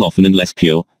 as idle often and less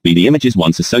pure, be the images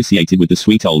once associated with the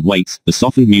sweet old waits, the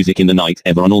softened music in the night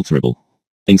ever unalterable.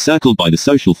 Encircled by the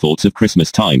social thoughts of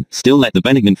Christmas time, still let the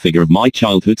benignant figure of my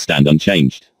childhood stand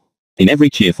unchanged. In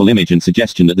every cheerful image and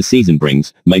suggestion that the season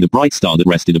brings, may the bright star that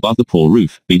rested above the poor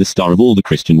roof, be the star of all the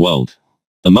Christian world.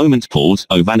 A moment's pause,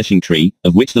 O vanishing tree,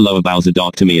 of which the lower boughs are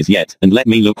dark to me as yet, and let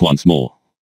me look once more.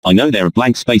 I know there are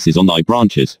blank spaces on thy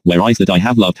branches, where eyes that I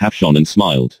have loved have shone and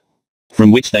smiled,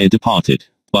 from which they are departed.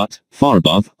 But, far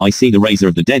above, I see the razor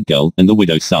of the dead girl, and the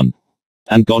widow's son.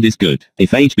 And God is good.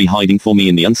 If age be hiding for me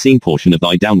in the unseen portion of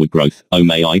thy downward growth, O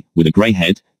may I, with a grey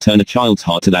head, turn a child's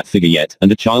heart to that figure yet,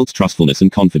 and a child's trustfulness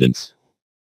and confidence.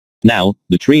 Now,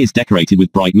 the tree is decorated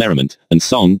with bright merriment, and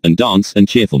song, and dance, and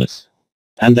cheerfulness.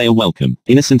 And they are welcome,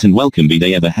 innocent and welcome be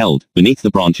they ever held, beneath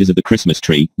the branches of the Christmas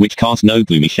tree, which cast no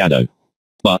gloomy shadow.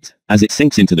 But, as it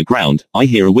sinks into the ground, I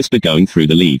hear a whisper going through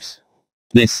the leaves.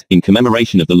 This, in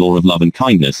commemoration of the law of love and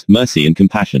kindness, mercy and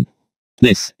compassion.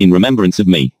 This, in remembrance of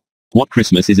me. What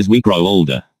Christmas is as we grow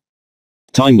older.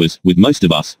 Time was, with most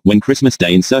of us, when Christmas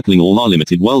Day encircling all our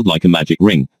limited world like a magic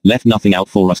ring, left nothing out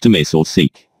for us to miss or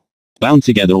seek. Bound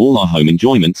together all our home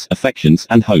enjoyments, affections,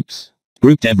 and hopes.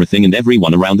 Grouped everything and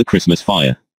everyone around the Christmas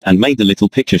fire, and made the little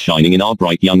picture shining in our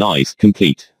bright young eyes,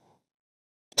 complete.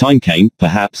 Time came,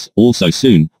 perhaps, all so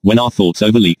soon, when our thoughts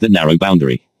overleaped that narrow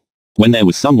boundary. When there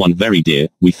was someone very dear,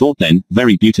 we thought then,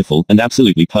 very beautiful, and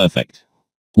absolutely perfect.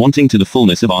 Wanting to the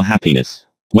fullness of our happiness.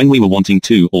 When we were wanting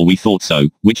to, or we thought so,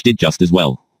 which did just as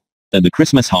well. At the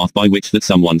Christmas hearth by which that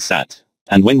someone sat.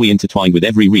 And when we intertwined with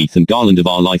every wreath and garland of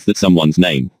our life that someone's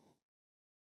name.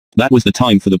 That was the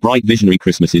time for the bright visionary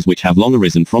Christmases which have long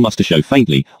arisen from us to show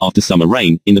faintly, after summer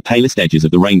rain, in the palest edges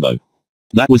of the rainbow.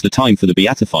 That was the time for the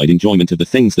beatified enjoyment of the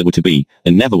things that were to be,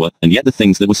 and never were, and yet the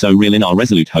things that were so real in our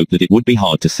resolute hope that it would be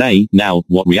hard to say, now,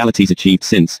 what realities achieved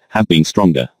since, have been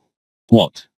stronger.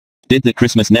 What? Did that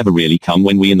Christmas never really come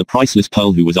when we and the priceless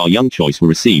pearl who was our young choice were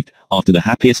received, after the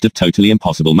happiest of totally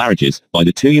impossible marriages, by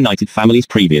the two united families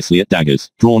previously at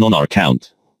daggers, drawn on our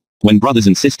account? When brothers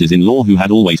and sisters-in-law who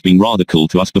had always been rather cool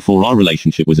to us before our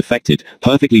relationship was affected,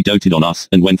 perfectly doted on us,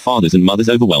 and when fathers and mothers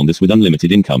overwhelmed us with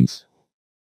unlimited incomes?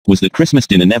 Was that Christmas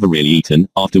dinner never really eaten,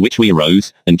 after which we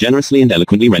arose, and generously and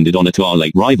eloquently rendered honor to our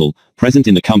late rival, present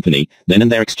in the company, then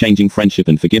and there exchanging friendship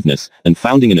and forgiveness, and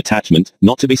founding an attachment,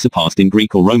 not to be surpassed in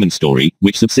Greek or Roman story,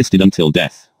 which subsisted until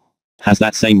death? Has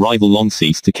that same rival long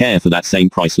ceased to care for that same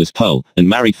priceless pearl, and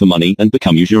married for money, and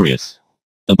become usurious?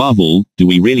 Above all, do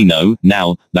we really know,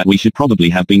 now, that we should probably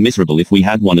have been miserable if we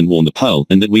had won and worn the pearl,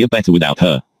 and that we are better without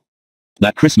her?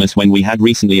 That Christmas when we had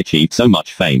recently achieved so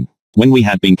much fame. When we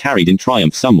had been carried in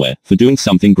triumph somewhere, for doing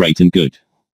something great and good.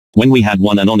 When we had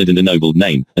won an honored and ennobled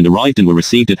name, and arrived and were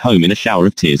received at home in a shower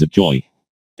of tears of joy.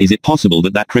 Is it possible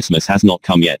that that Christmas has not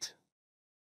come yet?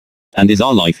 And is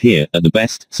our life here, at the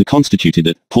best, so constituted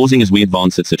that, pausing as we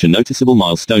advance at such a noticeable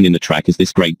milestone in the track as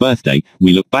this great birthday,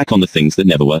 we look back on the things that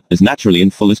never were, as naturally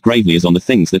and full as gravely as on the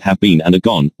things that have been and are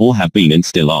gone, or have been and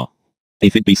still are?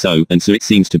 If it be so, and so it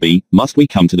seems to be, must we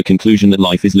come to the conclusion that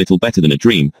life is little better than a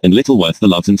dream, and little worth the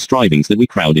loves and strivings that we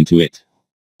crowd into it?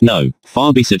 No,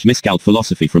 far be such miscalled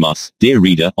philosophy from us, dear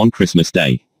reader, on Christmas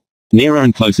Day. Nearer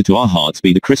and closer to our hearts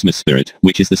be the Christmas spirit,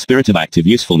 which is the spirit of active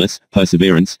usefulness,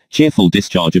 perseverance, cheerful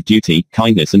discharge of duty,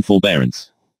 kindness and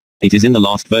forbearance. It is in the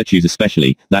last virtues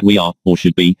especially, that we are, or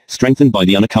should be, strengthened by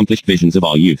the unaccomplished visions of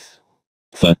our youth.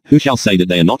 For, who shall say that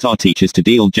they are not our teachers to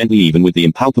deal gently even with the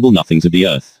impalpable nothings of the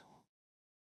earth?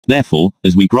 Therefore,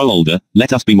 as we grow older,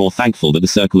 let us be more thankful that the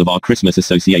circle of our Christmas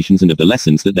associations and of the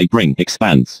lessons that they bring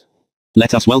expands.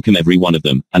 Let us welcome every one of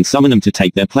them, and summon them to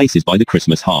take their places by the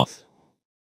Christmas hearth.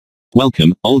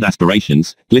 Welcome, old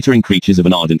aspirations, glittering creatures of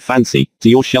an ardent fancy, to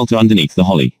your shelter underneath the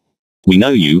holly. We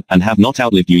know you, and have not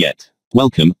outlived you yet.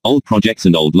 Welcome, old projects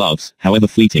and old loves, however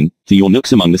fleeting, to your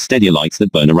nooks among the steadier lights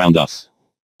that burn around us.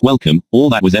 Welcome, all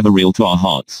that was ever real to our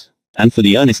hearts. And for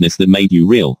the earnestness that made you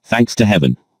real, thanks to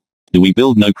heaven. Do we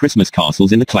build no Christmas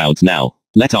castles in the clouds now?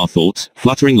 Let our thoughts,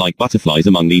 fluttering like butterflies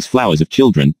among these flowers of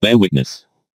children, bear witness.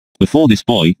 Before this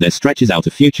boy, there stretches out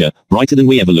a future, brighter than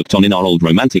we ever looked on in our old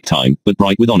romantic time, but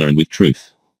bright with honor and with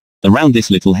truth. Around this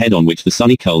little head on which the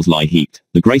sunny curls lie heaped,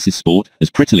 the graces sport,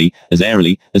 as prettily, as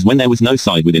airily, as when there was no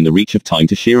side within the reach of time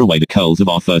to shear away the curls of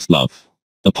our first love.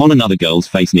 Upon another girl's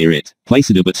face near it,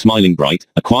 placider but smiling bright,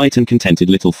 a quiet and contented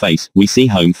little face, we see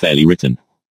home fairly written.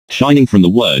 Shining from the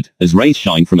word, as rays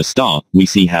shine from a star, we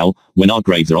see how, when our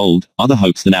graves are old, other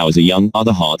hopes than ours are young,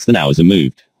 other hearts than ours are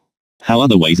moved. How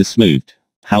other ways are smoothed.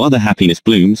 How other happiness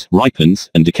blooms, ripens,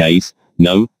 and decays.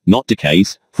 No, not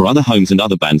decays, for other homes and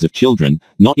other bands of children,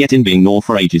 not yet in being nor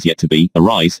for ages yet to be,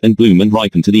 arise and bloom and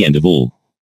ripen to the end of all.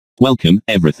 Welcome,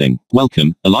 everything.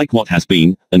 Welcome, alike what has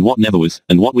been, and what never was,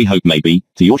 and what we hope may be,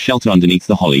 to your shelter underneath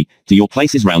the holly, to your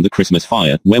places round the Christmas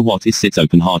fire, where what is sits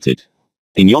open-hearted.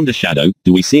 In yonder shadow,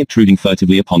 do we see obtruding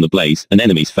furtively upon the blaze, an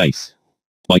enemy's face?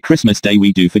 By Christmas Day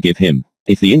we do forgive him.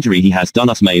 If the injury he has done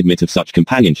us may admit of such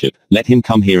companionship, let him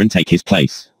come here and take his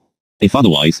place. If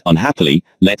otherwise, unhappily,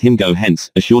 let him go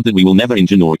hence, assured that we will never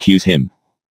injure nor accuse him.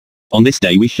 On this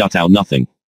day we shut out nothing.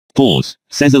 Pause,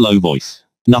 says a low voice.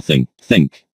 Nothing,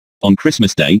 think. On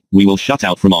Christmas Day, we will shut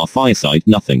out from our fireside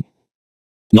nothing.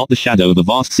 Not the shadow of a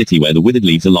vast city where the withered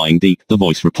leaves are lying deep, the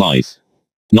voice replies.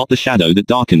 Not the shadow that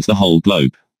darkens the whole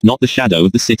globe. Not the shadow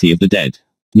of the city of the dead.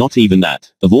 Not even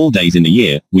that. Of all days in the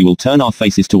year, we will turn our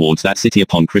faces towards that city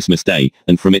upon Christmas Day,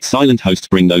 and from its silent hosts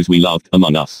bring those we loved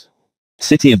among us.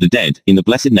 City of the dead, in the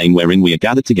blessed name wherein we are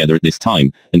gathered together at this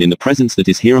time, and in the presence that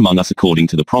is here among us according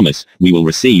to the promise, we will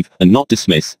receive, and not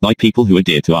dismiss, thy people who are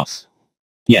dear to us.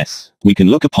 Yes, we can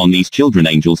look upon these children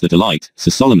angels that alight, so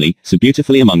solemnly, so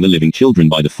beautifully among the living children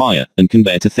by the fire, and can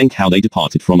bear to think how they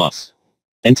departed from us.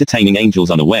 Entertaining angels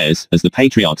unawares, as the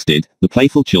patriarchs did, the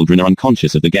playful children are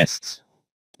unconscious of the guests.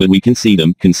 But we can see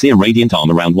them, can see a radiant arm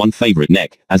around one favorite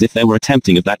neck, as if they were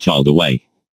attempting of that child away.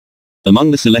 Among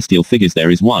the celestial figures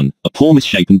there is one, a poor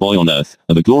misshapen boy on earth,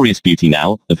 of a glorious beauty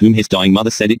now, of whom his dying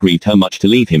mother said it grieved her much to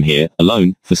leave him here,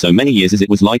 alone, for so many years as it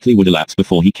was likely would elapse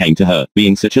before he came to her,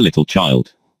 being such a little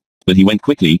child. But he went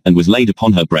quickly, and was laid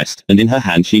upon her breast, and in her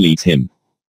hand she leads him.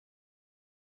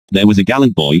 There was a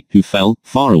gallant boy, who fell,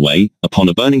 far away, upon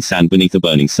a burning sand beneath a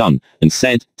burning sun, and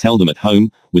said, tell them at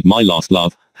home, with my last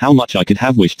love, how much I could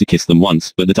have wished to kiss them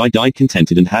once, but that I died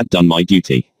contented and had done my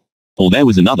duty. Or there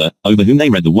was another, over whom they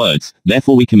read the words,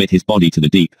 therefore we commit his body to the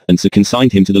deep, and so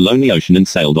consigned him to the lonely ocean and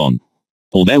sailed on.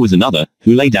 Or there was another,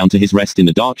 who lay down to his rest in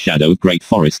the dark shadow of great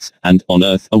forests, and, on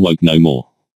earth, awoke no more.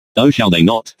 Oh, shall they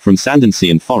not, from sand and sea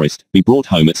and forest, be brought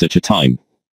home at such a time?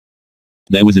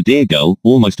 There was a dear girl,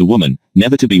 almost a woman,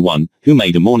 never to be won, who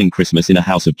made a morning Christmas in a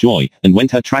house of joy, and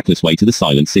went her trackless way to the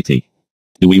silent city.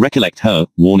 Do we recollect her,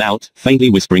 worn out, faintly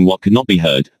whispering what could not be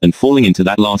heard, and falling into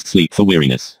that last sleep for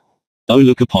weariness? Oh,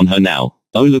 look upon her now.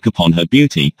 Oh, look upon her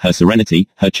beauty, her serenity,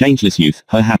 her changeless youth,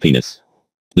 her happiness.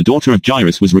 The daughter of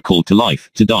Jairus was recalled to life,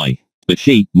 to die. But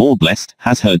she, more blessed,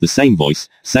 has heard the same voice,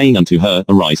 saying unto her,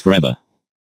 arise forever.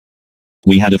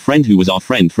 We had a friend who was our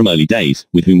friend from early days,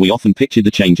 with whom we often pictured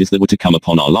the changes that were to come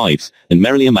upon our lives, and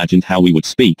merrily imagined how we would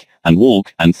speak, and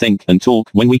walk, and think, and talk,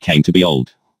 when we came to be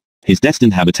old. His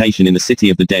destined habitation in the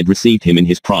city of the dead received him in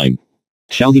his prime.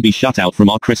 Shall he be shut out from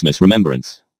our Christmas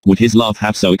remembrance? Would his love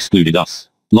have so excluded us?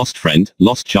 Lost friend,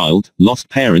 lost child, lost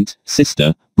parent,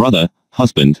 sister, brother,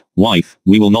 husband, wife,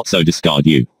 we will not so discard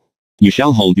you. You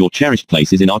shall hold your cherished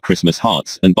places in our Christmas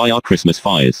hearts, and by our Christmas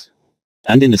fires.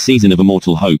 And in the season of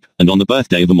immortal hope, and on the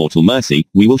birthday of immortal mercy,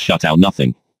 we will shut out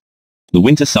nothing. The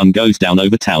winter sun goes down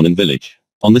over town and village.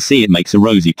 On the sea it makes a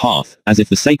rosy path, as if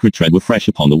the sacred tread were fresh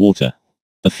upon the water.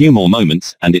 A few more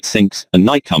moments, and it sinks, and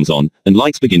night comes on, and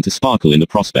lights begin to sparkle in the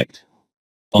prospect.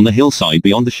 On the hillside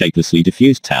beyond the shapelessly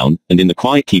diffused town, and in the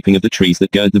quiet keeping of the trees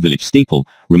that gird the village steeple,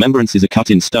 remembrances are cut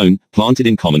in stone, planted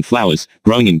in common flowers,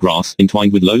 growing in grass,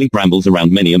 entwined with lowly brambles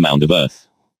around many a mound of earth.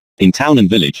 In town and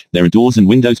village, there are doors and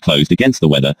windows closed against the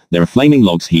weather, there are flaming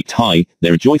logs heaped high,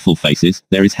 there are joyful faces,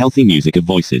 there is healthy music of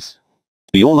voices.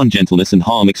 Be all ungentleness and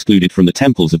harm excluded from the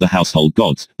temples of the household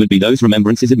gods, but be those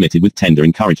remembrances admitted with tender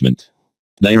encouragement.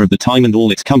 They are of the time and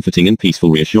all its comforting and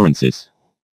peaceful reassurances.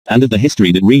 And of the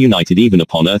history that reunited even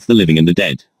upon earth the living and the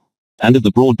dead. And of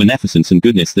the broad beneficence and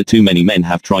goodness that too many men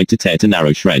have tried to tear to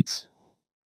narrow shreds.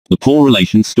 The poor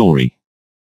relation's story.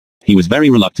 He was very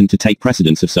reluctant to take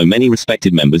precedence of so many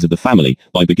respected members of the family,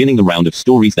 by beginning the round of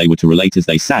stories they were to relate as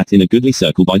they sat in a goodly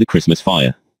circle by the Christmas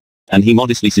fire. And he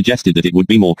modestly suggested that it would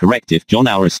be more correct if John,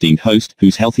 our esteemed host,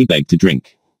 whose health he begged to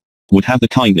drink, would have the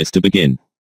kindness to begin.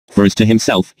 For as to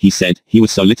himself, he said, he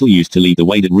was so little used to lead the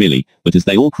way that really, but as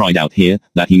they all cried out here,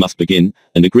 that he must begin,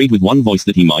 and agreed with one voice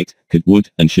that he might, could, would,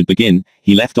 and should begin,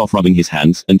 he left off rubbing his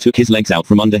hands, and took his legs out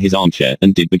from under his armchair,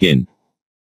 and did begin.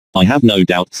 I have no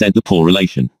doubt, said the poor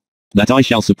relation, that I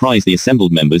shall surprise the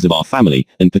assembled members of our family,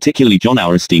 and particularly John,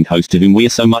 our esteemed host, to whom we are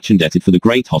so much indebted for the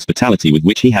great hospitality with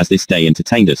which he has this day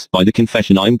entertained us, by the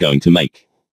confession I am going to make.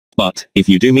 But, if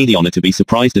you do me the honor to be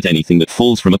surprised at anything that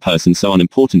falls from a person so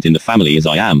unimportant in the family as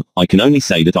I am, I can only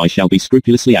say that I shall be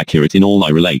scrupulously accurate in all I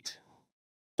relate.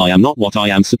 I am not what I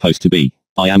am supposed to be.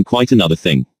 I am quite another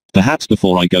thing. Perhaps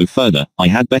before I go further, I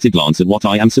had better glance at what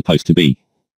I am supposed to be.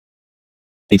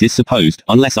 It is supposed,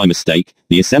 unless I mistake,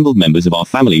 the assembled members of our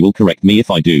family will correct me if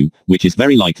I do, which is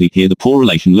very likely. Here the poor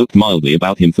relation looked mildly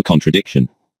about him for contradiction.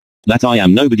 That I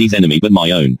am nobody's enemy but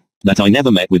my own. That I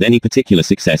never met with any particular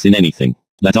success in anything.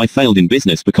 That I failed in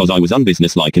business because I was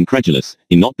unbusinesslike and credulous,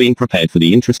 in not being prepared for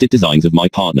the interested designs of my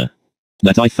partner.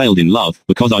 That I failed in love,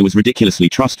 because I was ridiculously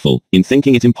trustful, in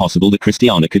thinking it impossible that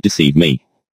Christiana could deceive me.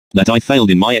 That I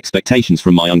failed in my expectations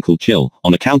from my Uncle Chill,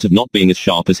 on account of not being as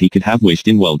sharp as he could have wished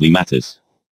in worldly matters.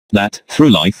 That, through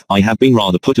life, I have been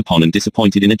rather put upon and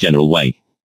disappointed in a general way.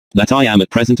 That I am at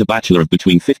present a bachelor of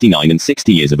between 59 and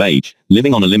 60 years of age,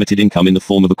 living on a limited income in the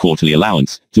form of a quarterly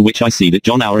allowance, to which I see that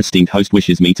John, our esteemed host,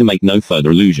 wishes me to make no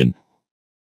further allusion.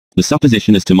 The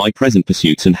supposition as to my present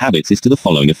pursuits and habits is to the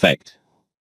following effect.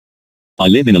 I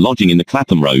live in a lodging in the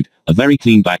Clapham Road, a very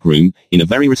clean back room, in a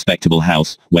very respectable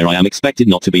house, where I am expected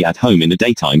not to be at home in the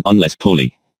daytime unless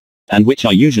poorly, and which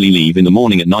I usually leave in the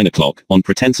morning at 9 o'clock, on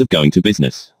pretence of going to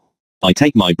business. I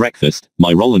take my breakfast,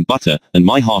 my roll and butter, and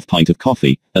my half pint of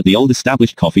coffee, at the old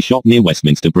established coffee shop near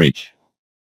Westminster Bridge.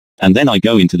 And then I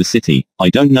go into the city,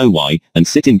 I don't know why, and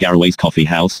sit in Garraway's coffee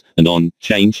house, and on,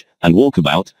 change, and walk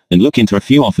about, and look into a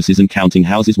few offices and counting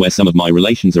houses where some of my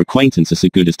relations or acquaintance are so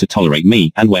good as to tolerate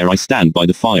me, and where I stand by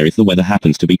the fire if the weather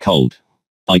happens to be cold.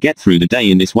 I get through the day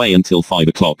in this way until 5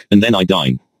 o'clock, and then I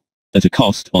dine. At a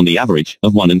cost, on the average,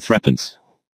 of 1 and 3d.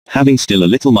 Having still a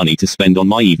little money to spend on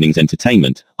my evening's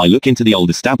entertainment, I look into the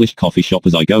old established coffee shop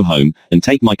as I go home, and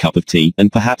take my cup of tea,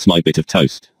 and perhaps my bit of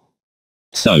toast.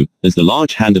 So, as the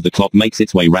large hand of the clock makes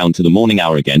its way round to the morning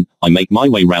hour again, I make my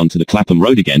way round to the Clapham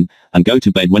Road again, and go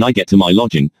to bed when I get to my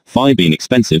lodging, fire being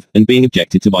expensive, and being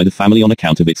objected to by the family on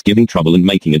account of its giving trouble and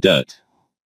making a dirt.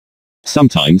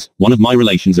 Sometimes, one of my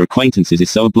relations or acquaintances is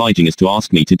so obliging as to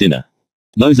ask me to dinner.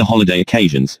 Those are holiday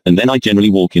occasions, and then I generally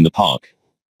walk in the park.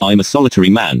 I am a solitary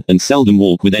man, and seldom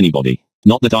walk with anybody.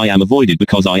 Not that I am avoided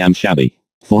because I am shabby.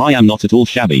 For I am not at all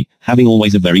shabby, having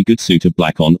always a very good suit of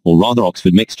black on, or rather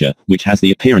Oxford mixture, which has the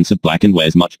appearance of black and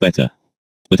wears much better.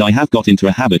 But I have got into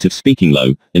a habit of speaking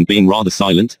low, and being rather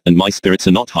silent, and my spirits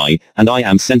are not high, and I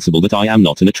am sensible that I am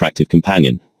not an attractive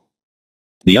companion.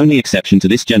 The only exception to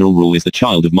this general rule is the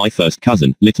child of my first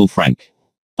cousin, little Frank.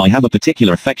 I have a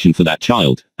particular affection for that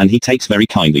child, and he takes very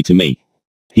kindly to me.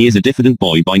 He is a diffident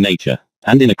boy by nature,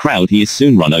 and in a crowd he is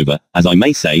soon run over, as I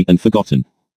may say, and forgotten.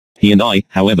 He and I,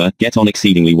 however, get on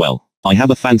exceedingly well. I have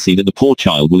a fancy that the poor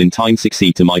child will in time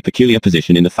succeed to my peculiar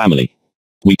position in the family.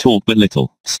 We talk but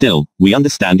little. Still, we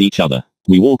understand each other.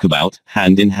 We walk about,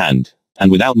 hand in hand.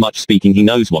 And without much speaking he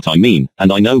knows what I mean,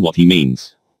 and I know what he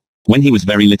means. When he was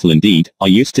very little indeed, I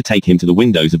used to take him to the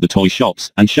windows of the toy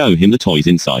shops, and show him the toys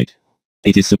inside.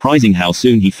 It is surprising how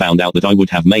soon he found out that I would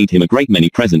have made him a great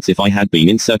many presents if I had been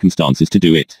in circumstances to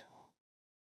do it.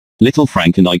 Little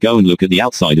Frank and I go and look at the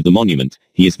outside of the monument.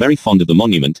 He is very fond of the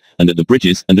monument, and at the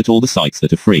bridges, and at all the sights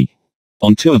that are free.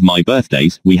 On 2 of my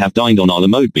birthdays, we have dined on a la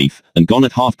mode beef, and gone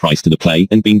at half price to the play,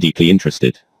 and been deeply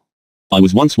interested. I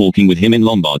was once walking with him in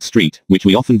Lombard Street, which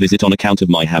we often visit on account of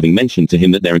my having mentioned to him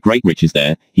that there are great riches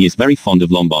there. He is very fond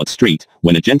of Lombard Street,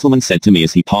 when a gentleman said to me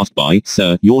as he passed by,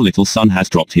 "Sir, your little son has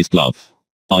dropped his glove."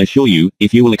 I assure you,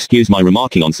 if you will excuse my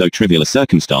remarking on so trivial a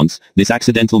circumstance, this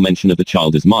accidental mention of the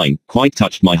child as mine, quite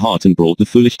touched my heart and brought the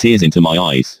foolish tears into my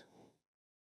eyes.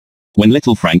 When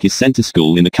little Frank is sent to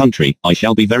school in the country, I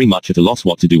shall be very much at a loss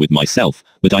what to do with myself,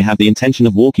 but I have the intention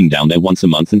of walking down there once a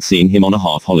month and seeing him on a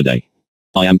half holiday.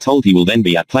 I am told he will then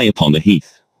be at play upon the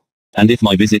heath. And if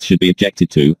my visit should be objected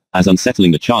to, as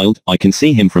unsettling the child, I can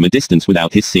see him from a distance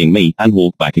without his seeing me, and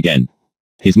walk back again.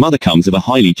 His mother comes of a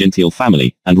highly genteel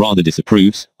family, and rather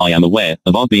disapproves, I am aware,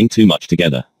 of our being too much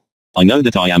together. I know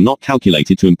that I am not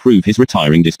calculated to improve his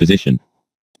retiring disposition.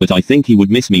 But I think he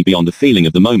would miss me beyond the feeling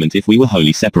of the moment if we were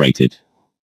wholly separated.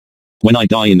 When I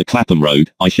die in the Clapham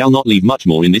Road, I shall not leave much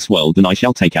more in this world than I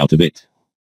shall take out of it.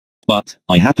 But,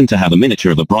 I happen to have a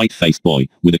miniature of a bright-faced boy,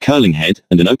 with a curling head,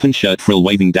 and an open shirt frill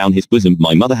waving down his bosom.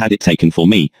 My mother had it taken for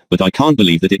me, but I can't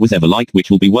believe that it was ever liked, which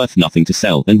will be worth nothing to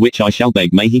sell, and which I shall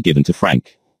beg may he given to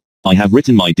Frank. I have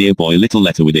written my dear boy a little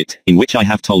letter with it, in which I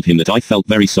have told him that I felt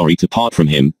very sorry to part from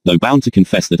him, though bound to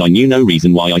confess that I knew no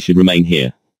reason why I should remain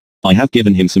here. I have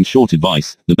given him some short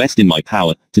advice, the best in my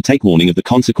power, to take warning of the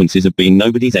consequences of being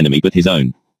nobody's enemy but his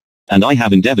own. And I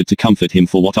have endeavored to comfort him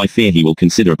for what I fear he will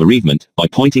consider a bereavement, by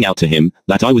pointing out to him,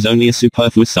 that I was only a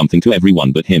superfluous something to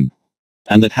everyone but him.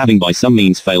 And that having by some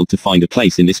means failed to find a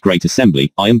place in this great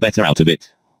assembly, I am better out of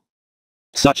it.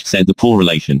 Such, said the poor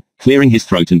relation, clearing his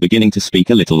throat and beginning to speak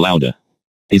a little louder,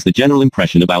 is the general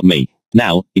impression about me.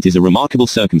 Now, it is a remarkable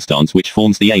circumstance which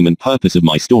forms the aim and purpose of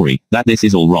my story, that this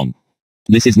is all wrong.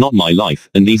 This is not my life,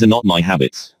 and these are not my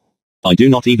habits. I do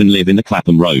not even live in the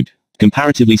Clapham Road.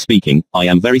 Comparatively speaking, I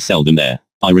am very seldom there.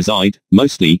 I reside,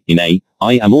 mostly, I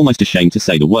am almost ashamed to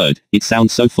say the word, it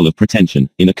sounds so full of pretension,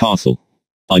 in a castle.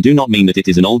 I do not mean that it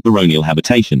is an old baronial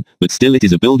habitation, but still it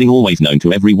is a building always known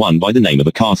to every one by the name of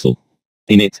a castle.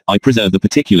 In it, I preserve the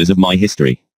particulars of my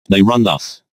history. They run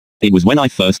thus. It was when I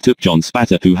first took John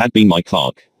Spatter, who had been my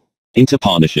clerk, into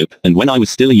partnership, and when I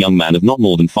was still a young man of not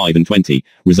more than 25,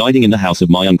 residing in the house of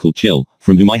my uncle Chill,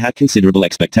 from whom I had considerable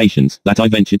expectations, that I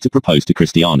ventured to propose to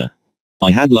Christiana. I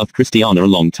had loved Christiana a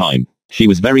long time. She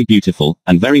was very beautiful,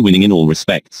 and very winning in all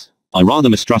respects. I rather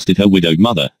mistrusted her widowed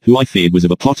mother, who I feared was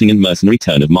of a plotting and mercenary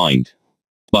turn of mind.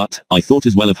 But, I thought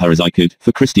as well of her as I could,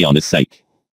 for Christiana's sake.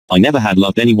 I never had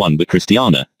loved anyone but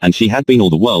Christiana, and she had been all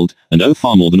the world, and oh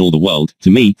far more than all the world, to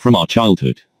me, from our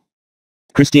childhood.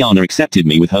 Christiana accepted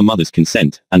me with her mother's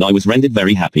consent, and I was rendered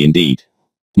very happy indeed.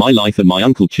 My life at my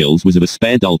Uncle Chill's was of a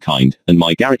spare dull kind, and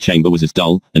my garret chamber was as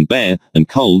dull, and bare, and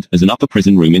cold, as an upper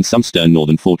prison room in some stern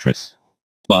northern fortress.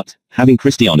 But, having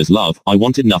Christiana's love, I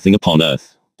wanted nothing upon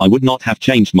earth. I would not have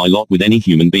changed my lot with any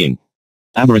human being.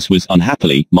 Avarice was,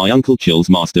 unhappily, my Uncle Chill's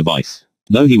master vice.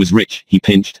 Though he was rich, he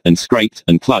pinched, and scraped,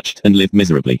 and clutched, and lived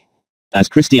miserably. As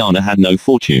Christiana had no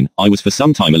fortune, I was for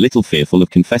some time a little fearful of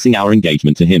confessing our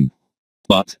engagement to him.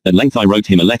 But, at length I wrote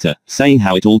him a letter, saying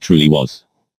how it all truly was.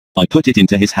 I put it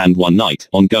into his hand one night,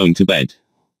 on going to bed.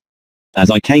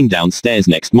 As I came downstairs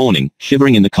next morning,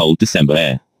 shivering in the cold December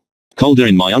air. Colder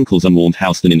in my uncle's unwarmed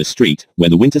house than in the street, where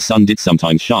the winter sun did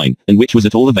sometimes shine, and which was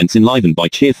at all events enlivened by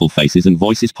cheerful faces and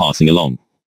voices passing along.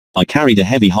 I carried a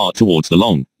heavy heart towards the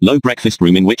long, low breakfast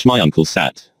room in which my uncle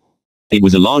sat. It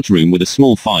was a large room with a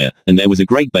small fire, and there was a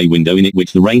great bay window in it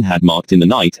which the rain had marked in the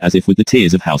night as if with the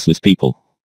tears of houseless people.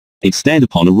 It stared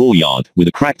upon a raw yard, with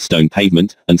a cracked stone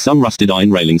pavement, and some rusted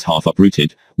iron railings half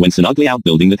uprooted, whence an ugly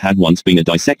outbuilding that had once been a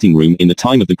dissecting room in the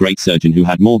time of the great surgeon who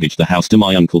had mortgaged the house to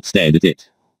my uncle stared at it.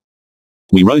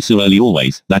 We rose so early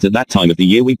always, that at that time of the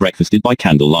year we breakfasted by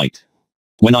candlelight.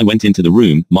 When I went into the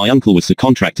room, my uncle was so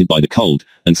contracted by the cold,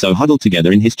 and so huddled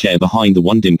together in his chair behind the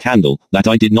one dim candle, that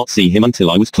I did not see him until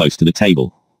I was close to the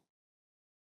table.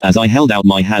 As I held out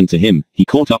my hand to him, he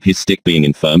caught up his stick being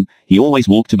infirm, he always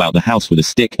walked about the house with a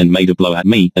stick and made a blow at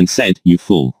me, and said, "You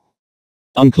fool."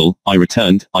 "Uncle," I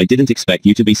returned, "I didn't expect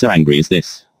you to be so angry as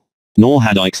this." Nor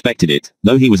had I expected it,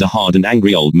 though he was a hard and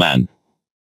angry old man.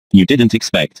 "You didn't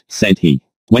expect," said he.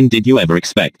 "When did you ever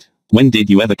expect? When did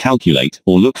you ever calculate,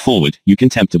 or look forward, you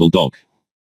contemptible dog?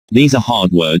 These are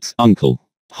hard words, uncle.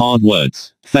 Hard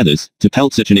words. Feathers, to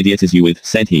pelt such an idiot as you with,"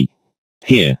 said he.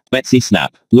 "Here, Betsy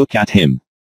Snap, look at him."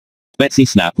 Betsy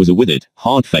Snap was a withered,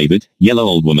 hard-favoured, yellow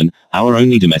old woman, our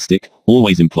only domestic,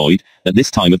 always employed, at this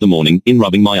time of the morning, in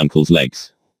rubbing my uncle's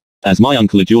legs. As my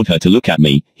uncle adjured her to look at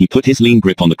me, he put his lean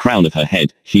grip on the crown of her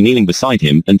head, she kneeling beside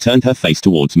him, and turned her face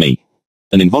towards me.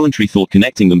 An involuntary thought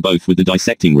connecting them both with the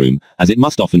dissecting room, as it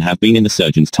must often have been in the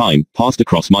surgeon's time, passed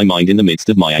across my mind in the midst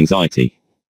of my anxiety.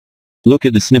 "Look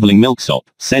at the snivelling milksop,"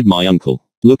 said my uncle.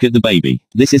 "Look at the baby.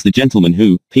 This is the gentleman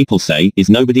who, people say, is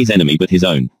nobody's enemy but his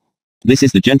own. This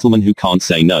is the gentleman who can't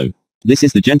say no. This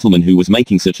is the gentleman who was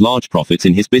making such large profits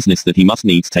in his business that he must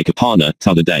needs take a partner,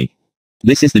 t'other day.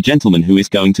 This is the gentleman who is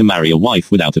going to marry a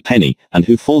wife without a penny, and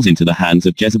who falls into the hands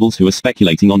of Jezebels who are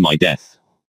speculating on my death."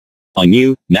 I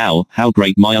knew, now, how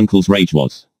great my uncle's rage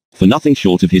was. For nothing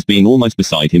short of his being almost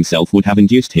beside himself would have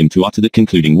induced him to utter the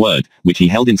concluding word, which he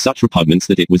held in such repugnance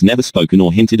that it was never spoken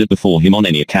or hinted at before him on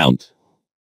any account.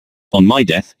 "On my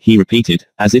death," he repeated,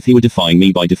 as if he were defying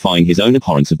me by defying his own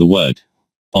abhorrence of the word.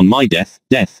 "On my death,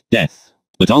 death, death.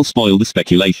 But I'll spoil the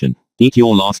speculation. Eat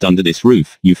your last under this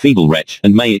roof, you feeble wretch,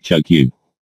 and may it choke you."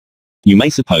 You may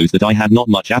suppose that I had not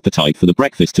much appetite for the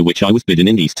breakfast to which I was bidden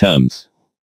in these terms.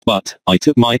 But, I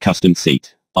took my accustomed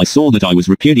seat. I saw that I was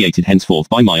repudiated henceforth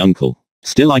by my uncle.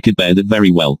 Still I could bear that very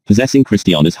well, possessing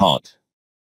Christiana's heart.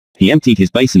 He emptied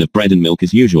his basin of bread and milk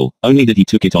as usual, only that he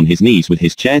took it on his knees with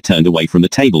his chair turned away from the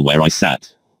table where I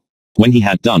sat. When he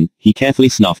had done, he carefully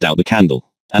snuffed out the candle,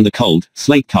 and the cold,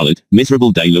 slate-colored,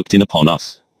 miserable day looked in upon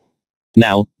us.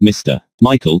 "Now, Mr.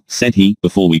 Michael," said he,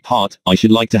 "before we part, I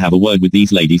should like to have a word with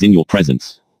these ladies in your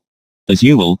presence." "As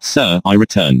you will, sir," I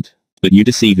returned. "But you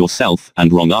deceive yourself,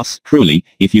 and wrong us, cruelly,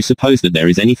 if you suppose that there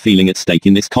is any feeling at stake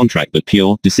in this contract but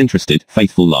pure, disinterested,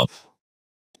 faithful love."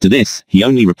 To this, he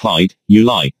only replied, "You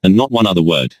lie," and not one other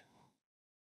word.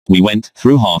 We went,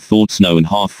 through half-thawed snow and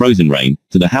half-frozen rain,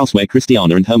 to the house where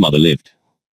Christiana and her mother lived.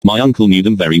 My uncle knew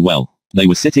them very well. They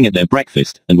were sitting at their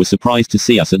breakfast, and were surprised to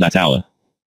see us at that hour.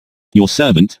 "Your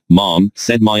servant, ma'am,"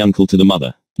 said my uncle to the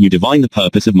mother. "You divine the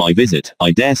purpose of my visit,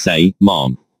 I dare say,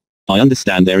 ma'am. I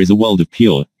understand there is a world of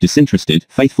pure, disinterested,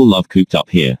 faithful love cooped up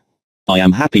here. I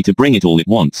am happy to bring it all at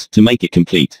once, to make it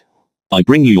complete. I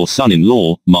bring you your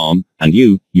son-in-law, ma'am, and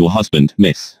you, your husband,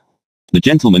 miss. The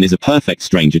gentleman is a perfect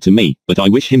stranger to me, but I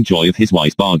wish him joy of his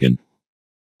wise bargain."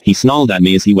 He snarled at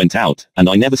me as he went out, and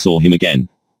I never saw him again.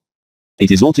 "It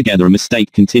is altogether a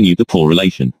mistake," continued the poor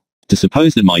relation, "to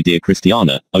suppose that my dear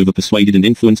Christiana, over-persuaded and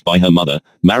influenced by her mother,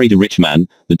 married a rich man,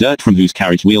 the dirt from whose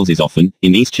carriage wheels is often,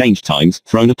 in these changed times,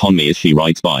 thrown upon me as she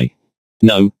rides by.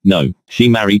 No, no, she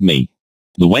married me.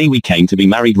 The way we came to be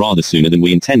married rather sooner than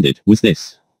we intended, was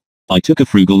this. I took a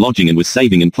frugal lodging and was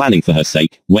saving and planning for her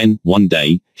sake, when, one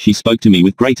day, she spoke to me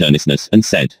with great earnestness, and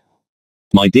said,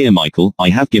 'My dear Michael, I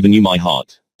have given you my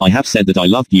heart. I have said that I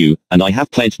loved you, and I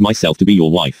have pledged myself to be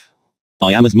your wife.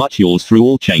 I am as much yours through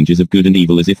all changes of good and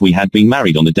evil as if we had been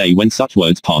married on the day when such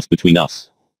words passed between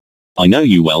us. I know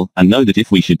you well, and know that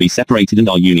if we should be separated and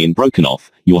our union broken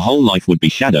off, your whole life would be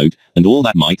shadowed, and all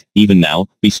that might, even now,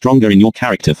 be stronger in your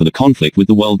character for the conflict with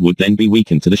the world would then be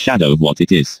weakened to the shadow of what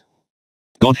it is.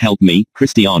 God help me,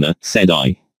 Christiana, said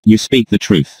I. You speak the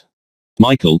truth.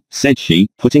 Michael, said she,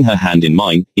 putting her hand in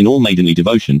mine, in all maidenly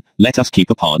devotion, let us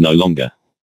keep apart no longer.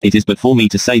 It is but for me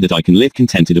to say that I can live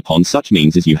contented upon such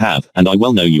means as you have, and I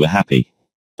well know you are happy.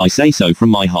 I say so from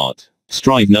my heart.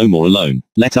 Strive no more alone.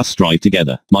 Let us strive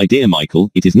together. My dear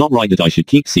Michael, it is not right that I should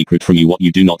keep secret from you what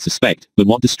you do not suspect, but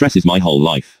what distresses my whole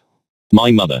life.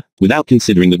 My mother, without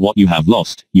considering that what you have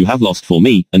lost for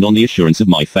me, and on the assurance of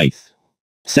my faith,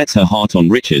 sets her heart on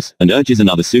riches, and urges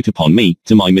another suit upon me,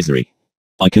 to my misery.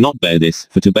 I cannot bear this,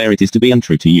 for to bear it is to be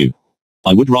untrue to you.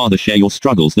 I would rather share your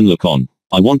struggles than look on.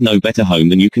 I want no better home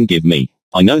than you can give me.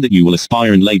 I know that you will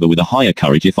aspire and labor with a higher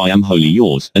courage if I am wholly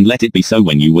yours, and let it be so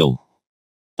when you will.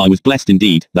 I was blessed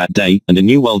indeed, that day, and a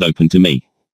new world opened to me.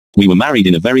 We were married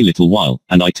in a very little while,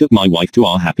 and I took my wife to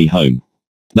our happy home.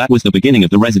 That was the beginning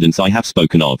of the residence I have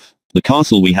spoken of. The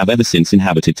castle we have ever since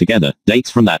inhabited together, dates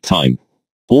from that time.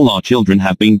 All our children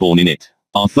have been born in it.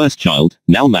 Our first child,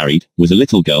 now married, was a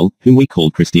little girl, whom we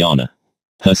called Christiana.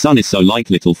 Her son is so like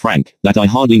little Frank, that I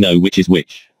hardly know which is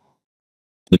which.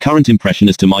 The current impression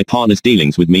as to my partner's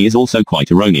dealings with me is also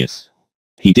quite erroneous.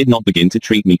 He did not begin to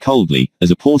treat me coldly,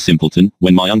 as a poor simpleton,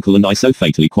 when my uncle and I so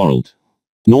fatally quarrelled.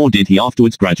 Nor did he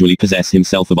afterwards gradually possess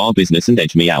himself of our business and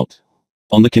edge me out.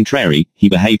 On the contrary, he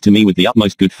behaved to me with the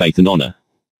utmost good faith and honour.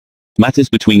 Matters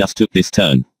between us took this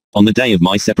turn. On the day of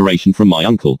my separation from my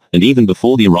uncle, and even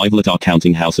before the arrival at our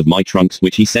counting house of my trunks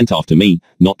which he sent after me,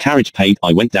 not carriage paid,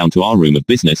 I went down to our room of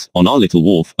business, on our little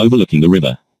wharf, overlooking the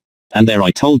river. And there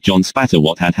I told John Spatter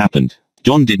what had happened.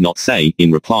 John did not say,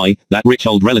 in reply, that rich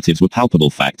old relatives were palpable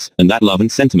facts, and that love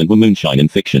and sentiment were moonshine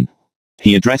and fiction.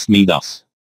 He addressed me thus.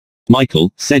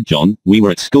 Michael, said John, we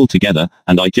were at school together,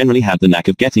 and I generally had the knack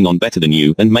of getting on better than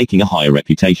you and making a higher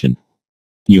reputation.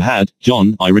 You had,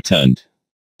 John, I returned.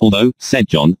 Although, said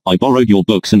John, I borrowed your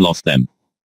books and lost them.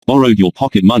 Borrowed your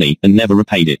pocket money, and never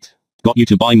repaid it. Got you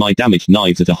to buy my damaged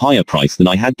knives at a higher price than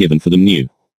I had given for them new.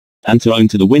 And to own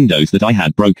to the windows that I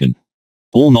had broken.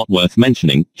 All not worth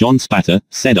mentioning, John Spatter,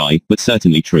 said I, but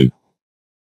certainly true.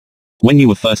 When you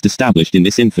were first established in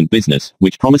this infant business,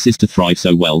 which promises to thrive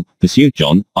so well, pursued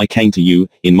John, I came to you,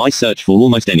 in my search for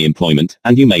almost any employment,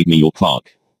 and you made me your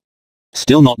clerk.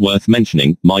 Still not worth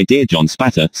mentioning, my dear John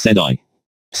Spatter, said I.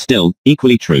 Still,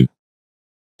 equally true.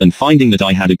 And finding that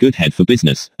I had a good head for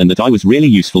business, and that I was really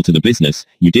useful to the business,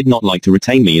 you did not like to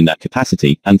retain me in that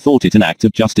capacity, and thought it an act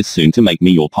of justice soon to make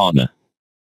me your partner.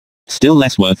 Still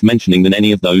less worth mentioning than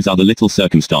any of those other little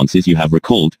circumstances you have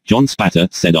recalled, John Spatter,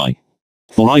 said I.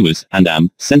 For I was, and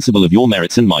am, sensible of your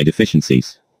merits and my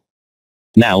deficiencies.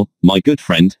 Now, my good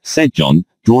friend, said John,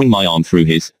 drawing my arm through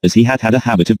his, as he had had a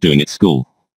habit of doing at school.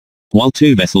 While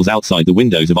two vessels outside the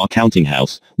windows of our counting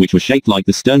house, which were shaped like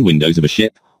the stern windows of a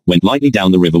ship, went lightly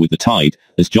down the river with the tide,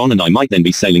 as John and I might then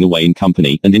be sailing away in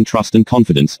company and in trust and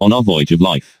confidence on our voyage of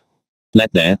life.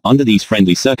 Let there, under these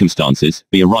friendly circumstances,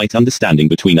 be a right understanding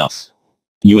between us.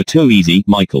 You are too easy,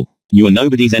 Michael. You are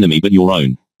nobody's enemy but your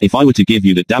own. If I were to give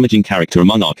you that damaging character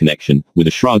among our connection, with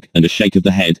a shrug, and a shake of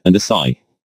the head, and a sigh.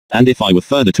 And if I were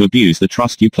further to abuse the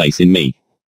trust you place in me.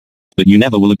 But you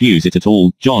never will abuse it at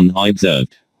all, John, I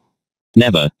observed.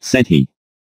 Never, said he.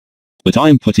 But I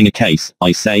am putting a case,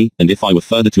 I say, and if I were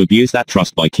further to abuse that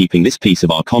trust by keeping this piece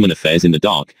of our common affairs in the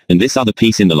dark, and this other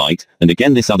piece in the light, and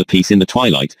again this other piece in the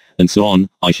twilight, and so on,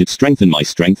 I should strengthen my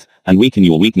strength, and weaken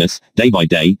your weakness, day by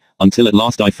day, until at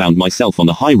last I found myself on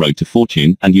the high road to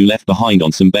fortune, and you left behind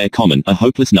on some bare common, a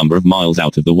hopeless number of miles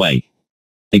out of the way.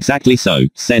 Exactly so,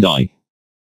 said I.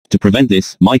 To prevent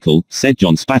this, Michael, said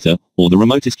John Spatter, or the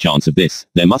remotest chance of this,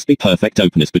 there must be perfect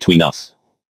openness between us.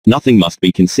 Nothing must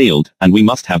be concealed, and we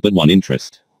must have but one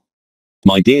interest.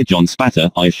 My dear John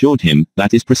Spatter, I assured him,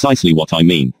 that is precisely what I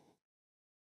mean.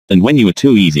 And when you are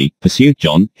too easy, pursued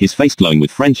John, his face glowing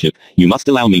with friendship, you must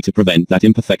allow me to prevent that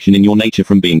imperfection in your nature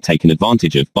from being taken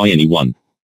advantage of by any one.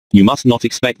 You must not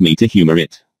expect me to humor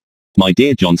it. My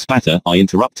dear John Spatter, I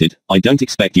interrupted, I don't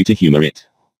expect you to humor it.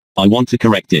 I want to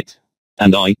correct it.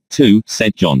 And I, too,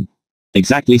 said John.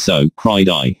 Exactly so, cried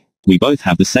I. We both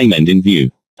have the same end in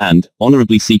view. And,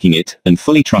 honorably seeking it, and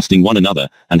fully trusting one another,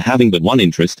 and having but one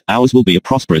interest, ours will be a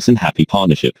prosperous and happy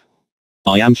partnership.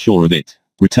 I am sure of it,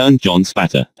 returned John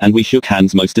Spatter, and we shook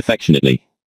hands most affectionately.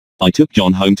 I took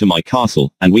John home to my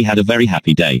castle, and we had a very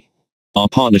happy day. Our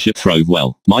partnership throve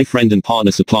well. My friend and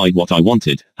partner supplied what I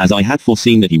wanted, as I had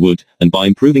foreseen that he would, and by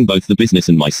improving both the business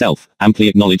and myself, amply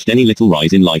acknowledged any little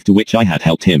rise in life to which I had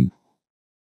helped him.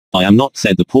 I am not,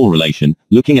 said the poor relation,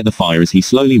 looking at the fire as he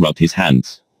slowly rubbed his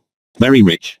hands. Very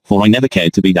rich, for I never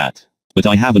cared to be that. But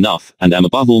I have enough, and am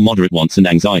above all moderate wants and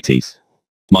anxieties.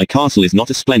 My castle is not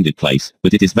a splendid place,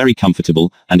 but it is very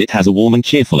comfortable, and it has a warm and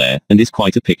cheerful air, and is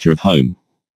quite a picture of home.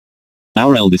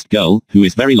 Our eldest girl, who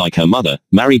is very like her mother,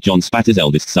 married John Spatter's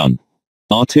eldest son.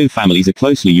 Our two families are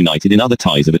closely united in other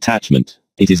ties of attachment.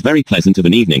 It is very pleasant of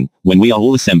an evening, when we are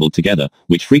all assembled together,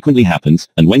 which frequently happens,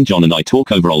 and when John and I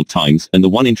talk over old times, and the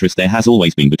one interest there has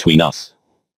always been between us.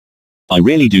 I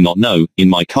really do not know, in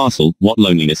my castle, what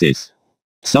loneliness is.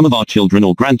 Some of our children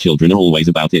or grandchildren are always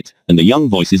about it, and the young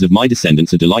voices of my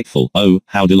descendants are delightful, oh,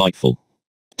 how delightful.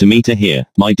 To me to hear,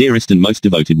 my dearest and most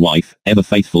devoted wife, ever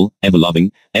faithful, ever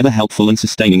loving, ever helpful and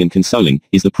sustaining and consoling,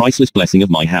 is the priceless blessing of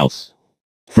my house,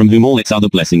 from whom all its other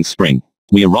blessings spring.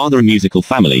 We are rather a musical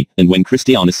family, and when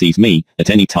Christiana sees me, at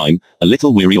any time, a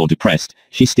little weary or depressed,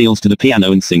 she steals to the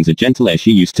piano and sings a gentle air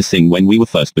she used to sing when we were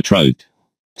first betrothed.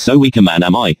 So weak a man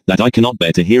am I, that I cannot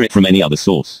bear to hear it from any other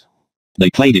source. They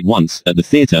played it once, at the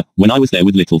theatre, when I was there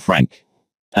with little Frank.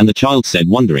 And the child said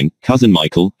wondering, Cousin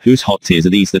Michael, whose hot tears are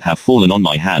these that have fallen on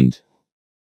my hand?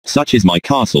 Such is my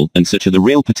castle, and such are the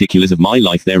real particulars of my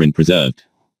life therein preserved.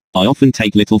 I often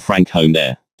take little Frank home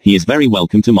there. He is very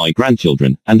welcome to my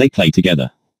grandchildren, and they play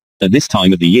together. At this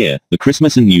time of the year, the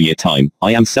Christmas and New Year time,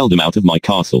 I am seldom out of my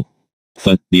castle.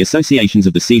 For, the associations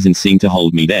of the season seem to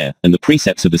hold me there, and the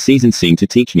precepts of the season seem to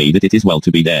teach me that it is well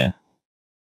to be there.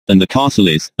 And the castle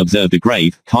is, observed a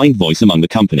grave, kind voice among the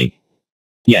company.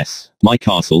 Yes, my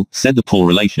castle, said the poor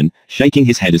relation, shaking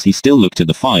his head as he still looked at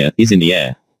the fire, is in the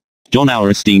air. John, our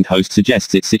esteemed host,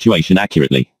 suggests its situation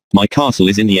accurately. My castle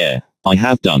is in the air. I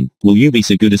have done. Will you be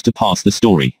so good as to pass the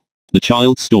story? The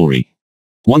child's story.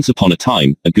 Once upon a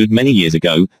time, a good many years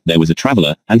ago, there was a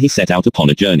traveler, and he set out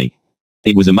upon a journey.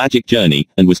 It was a magic journey,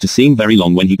 and was to seem very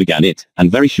long when he began it,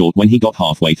 and very short when he got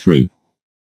halfway through.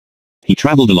 He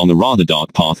travelled along a rather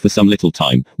dark path for some little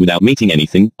time, without meeting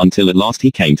anything, until at last he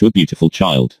came to a beautiful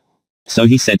child. So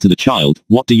he said to the child,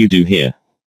 What do you do here?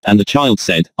 And the child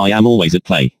said, I am always at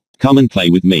play. Come and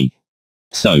play with me.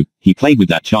 So, he played with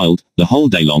that child, the whole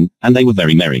day long, and they were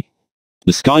very merry.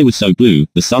 The sky was so blue,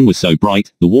 the sun was so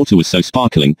bright, the water was so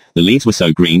sparkling, the leaves were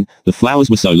so green, the flowers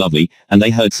were so lovely, and they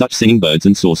heard such singing birds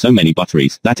and saw so many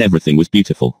butterflies, that everything was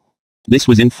beautiful. This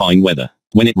was in fine weather.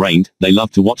 When it rained, they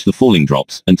loved to watch the falling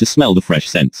drops, and to smell the fresh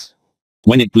scents.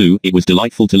 When it blew, it was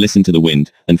delightful to listen to the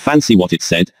wind, and fancy what it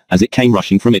said, as it came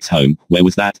rushing from its home. Where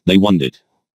was that, they wondered.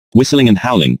 Whistling and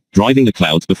howling, driving the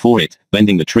clouds before it,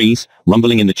 bending the trees,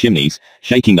 rumbling in the chimneys,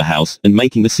 shaking the house, and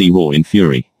making the sea roar in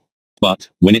fury. But,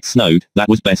 when it snowed, that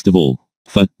was best of all.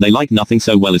 For, they liked nothing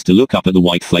so well as to look up at the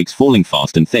white flakes falling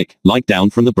fast and thick, like down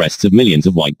from the breasts of millions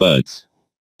of white birds.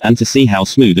 And to see how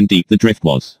smooth and deep the drift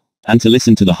was. And to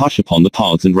listen to the hush upon the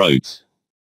paths and roads.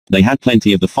 They had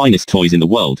plenty of the finest toys in the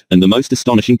world, and the most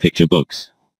astonishing picture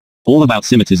books. All about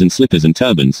scimitars and slippers and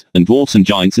turbans, and dwarfs and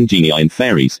giants and genii and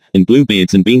fairies, and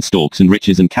bluebeards and beanstalks and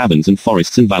riches and caverns and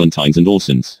forests and valentines and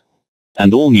orsons.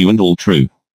 And all new and all true.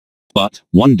 But,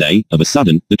 one day, of a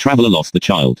sudden, the traveller lost the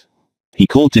child. He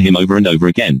called to him over and over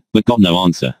again, but got no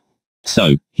answer.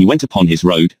 So, he went upon his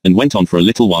road, and went on for a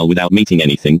little while without meeting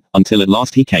anything, until at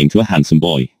last he came to a handsome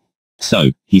boy.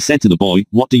 So, he said to the boy,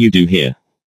 What do you do here?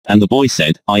 And the boy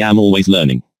said, I am always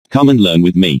learning. Come and learn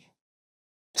with me.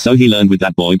 So he learned with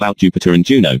that boy about Jupiter and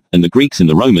Juno, and the Greeks and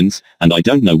the Romans, and I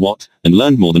don't know what, and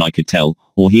learned more than I could tell,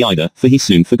 or he either, for he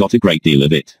soon forgot a great deal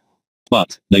of it.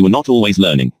 But, they were not always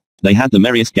learning. They had the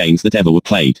merriest games that ever were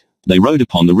played. They rode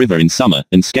upon the river in summer,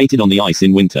 and skated on the ice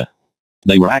in winter.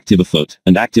 They were active afoot,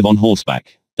 and active on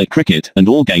horseback. At cricket, and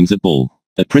all games at ball.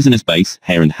 At prisoners' base,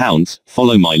 hare and hounds,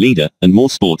 follow my leader, and more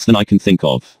sports than I can think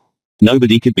of.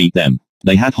 Nobody could beat them.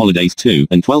 They had holidays too,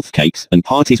 and 12th cakes, and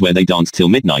parties where they danced till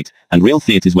midnight, and real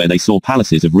theatres where they saw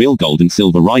palaces of real gold and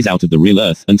silver rise out of the real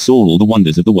earth, and saw all the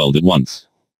wonders of the world at once.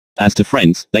 As to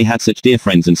friends, they had such dear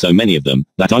friends and so many of them,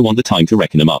 that I want the time to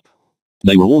reckon them up.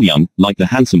 They were all young, like the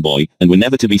handsome boy, and were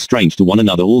never to be strange to one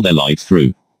another all their lives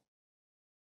through.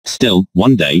 Still,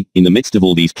 one day, in the midst of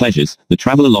all these pleasures, the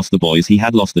traveller lost the boy as he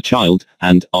had lost the child,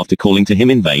 and, after calling to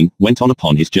him in vain, went on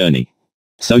upon his journey.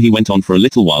 So he went on for a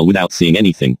little while without seeing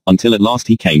anything, until at last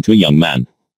he came to a young man.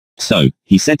 So,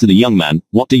 he said to the young man,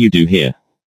 What do you do here?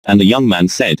 And the young man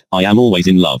said, I am always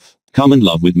in love. Come and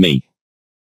love with me.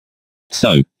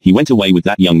 So, he went away with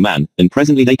that young man, and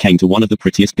presently they came to one of the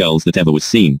prettiest girls that ever was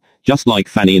seen, just like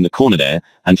Fanny in the corner there,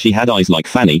 and she had eyes like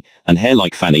Fanny, and hair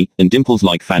like Fanny, and dimples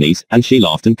like Fanny's, and she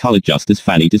laughed and colored just as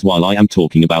Fanny does while I am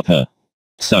talking about her.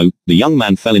 So, the young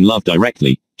man fell in love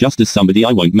directly, just as somebody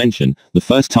I won't mention, the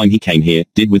first time he came here,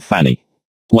 did with Fanny.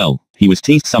 Well, he was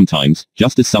teased sometimes,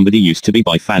 just as somebody used to be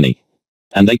by Fanny.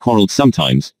 And they quarreled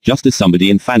sometimes, just as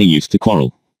somebody and Fanny used to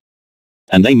quarrel.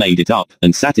 And they made it up,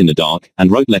 and sat in the dark,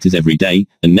 and wrote letters every day,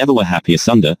 and never were happy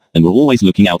asunder, and were always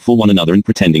looking out for one another and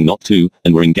pretending not to,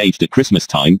 and were engaged at Christmas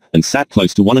time, and sat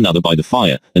close to one another by the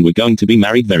fire, and were going to be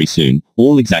married very soon,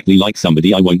 all exactly like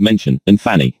somebody I won't mention, and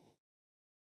Fanny.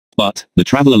 But, the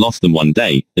traveller lost them one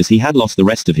day, as he had lost the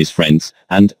rest of his friends,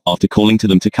 and, after calling to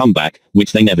them to come back,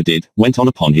 which they never did, went on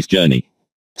upon his journey.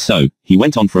 So, he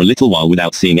went on for a little while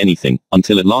without seeing anything,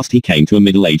 until at last he came to a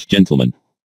middle-aged gentleman.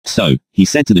 So, he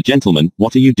said to the gentleman,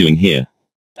 "What are you doing here?"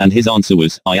 And his answer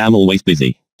was, "I am always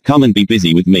busy. Come and be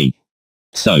busy with me."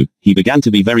 So, he began to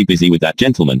be very busy with that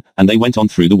gentleman, and they went on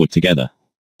through the wood together.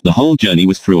 The whole journey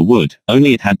was through a wood,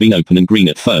 only it had been open and green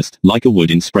at first, like a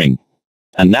wood in spring.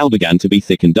 And now began to be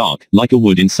thick and dark, like a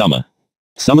wood in summer.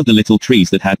 Some of the little trees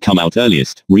that had come out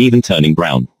earliest, were even turning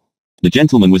brown. The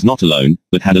gentleman was not alone,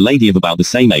 but had a lady of about the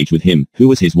same age with him, who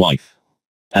was his wife.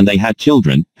 And they had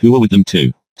children, who were with them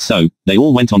too. So, they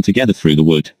all went on together through the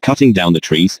wood, cutting down the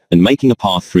trees, and making a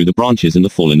path through the branches and the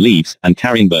fallen leaves, and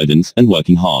carrying burdens, and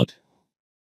working hard.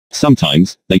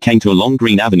 Sometimes, they came to a long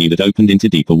green avenue that opened into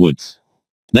deeper woods.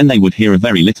 Then they would hear a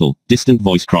very little, distant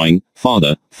voice crying,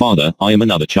 "Father, Father, I am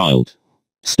another child.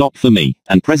 Stop for me,"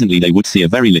 and presently they would see a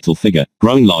very little figure,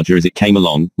 growing larger as it came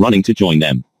along, running to join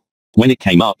them. When it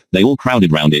came up, they all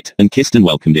crowded round it, and kissed and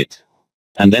welcomed it.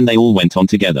 And then they all went on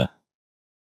together.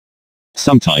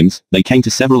 Sometimes, they came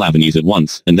to several avenues at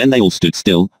once, and then they all stood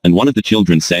still, and one of the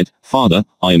children said, "Father,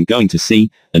 I am going to sea,"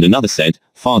 and another said,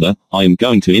 "Father, I am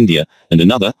going to India," and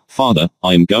another, "Father,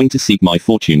 I am going to seek my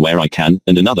fortune where I can,"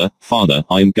 and another, "Father,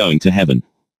 I am going to heaven."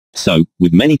 So,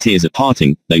 with many tears at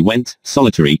parting, they went,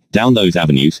 solitary, down those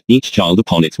avenues, each child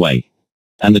upon its way.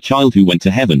 And the child who went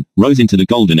to heaven, rose into the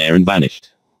golden air and vanished.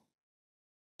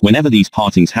 Whenever these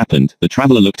partings happened, the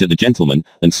traveller looked at the gentleman,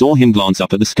 and saw him glance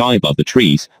up at the sky above the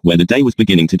trees, where the day was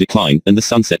beginning to decline, and the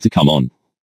sunset to come on.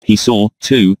 He saw,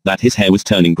 too, that his hair was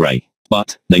turning grey.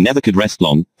 But, they never could rest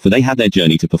long, for they had their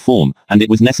journey to perform, and it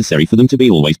was necessary for them to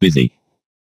be always busy.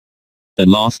 At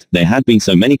last, there had been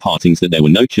so many partings that there were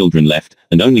no children left,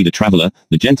 and only the traveller,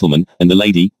 the gentleman, and the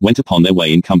lady, went upon their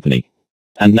way in company.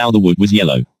 And now the wood was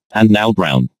yellow, and now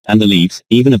brown, and the leaves,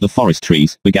 even of the forest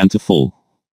trees, began to fall.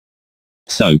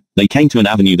 So, they came to an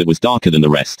avenue that was darker than the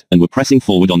rest, and were pressing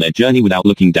forward on their journey without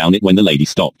looking down it when the lady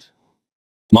stopped.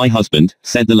 "My husband,"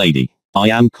 said the lady, "I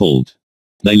am called."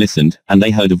 They listened, and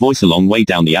they heard a voice a long way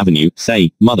down the avenue,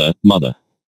 say, "Mother, mother."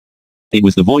 It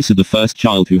was the voice of the first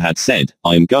child who had said,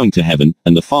 "I am going to heaven,"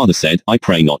 and the father said, "I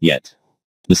pray not yet.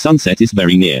 The sunset is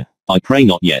very near. I pray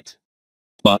not yet."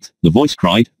 But, the voice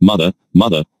cried, "Mother,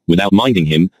 mother," without minding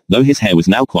him, though his hair was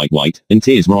now quite white, and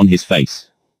tears were on his face.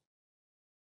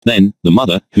 Then, the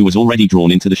mother, who was already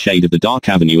drawn into the shade of the dark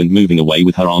avenue and moving away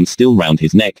with her arms still round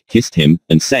his neck, kissed him,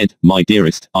 and said, "My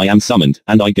dearest, I am summoned,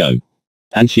 and I go."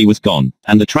 And she was gone,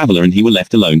 and the traveller and he were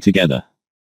left alone together.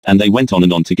 And they went on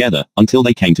and on together, until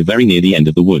they came to very near the end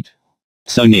of the wood.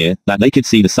 So near, that they could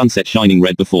see the sunset shining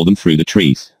red before them through the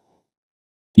trees.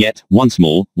 Yet, once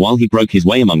more, while he broke his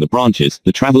way among the branches,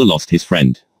 the traveller lost his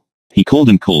friend. He called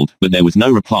and called, but there was no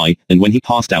reply, and when he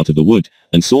passed out of the wood,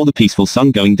 and saw the peaceful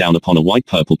sun going down upon a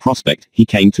white-purple prospect, he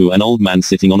came to an old man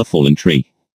sitting on a fallen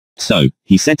tree. So,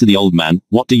 he said to the old man,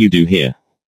 "What do you do here?"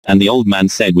 And the old man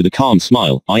said with a calm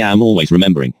smile, "I am always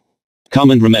remembering. Come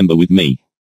and remember with me."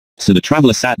 So the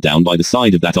traveller sat down by the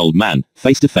side of that old man,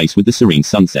 face to face with the serene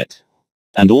sunset.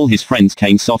 And all his friends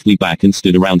came softly back and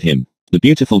stood around him. The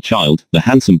beautiful child, the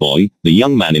handsome boy, the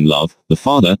young man in love, the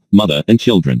father, mother, and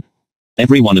children.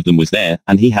 Every one of them was there,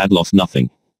 and he had lost nothing.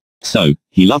 So,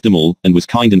 he loved them all, and was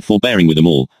kind and forbearing with them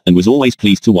all, and was always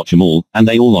pleased to watch them all, and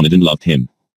they all honored and loved him.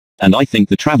 And I think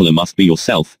the traveller must be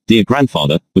yourself, dear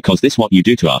grandfather, because this what you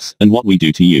do to us, and what we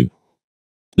do to you.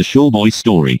 The Shore Boy's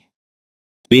Story.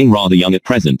 Being rather young at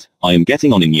present, I am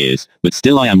getting on in years, but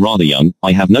still I am rather young,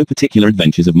 I have no particular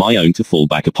adventures of my own to fall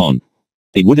back upon.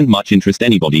 It wouldn't much interest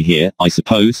anybody here, I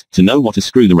suppose, to know what a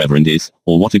screw the reverend is,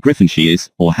 or what a griffin she is,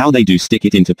 or how they do stick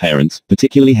it into parents,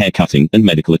 particularly hair-cutting and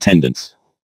medical attendance.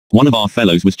 One of our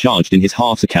fellows was charged in his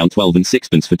half's account 12 and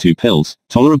 6pence for 2 pills,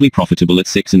 tolerably profitable at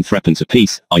 6 and 3pence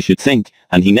apiece, I should think,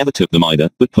 and he never took them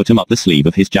either, but put 'em up the sleeve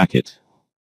of his jacket.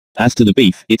 As to the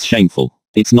beef, it's shameful.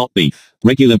 It's not beef.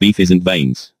 Regular beef isn't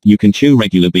veins. You can chew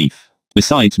regular beef.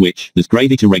 Besides which, there's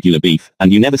gravy to regular beef,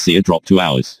 and you never see a drop to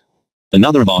ours.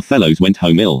 Another of our fellows went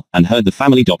home ill, and heard the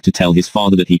family doctor tell his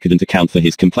father that he couldn't account for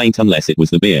his complaint unless it was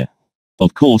the beer.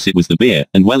 Of course it was the beer,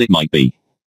 and well it might be.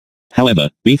 However,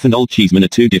 beef and Old Cheeseman are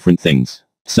two different things.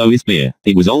 So is beer.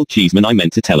 It was Old Cheeseman I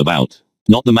meant to tell about.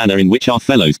 Not the manner in which our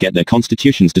fellows get their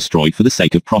constitutions destroyed for the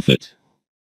sake of profit.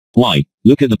 Why,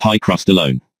 look at the pie crust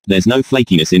alone. There's no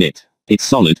flakiness in it. It's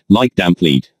solid, like damp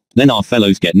lead. Then our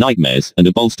fellows get nightmares, and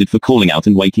are bolstered for calling out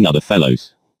and waking other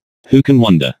fellows. Who can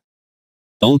wonder?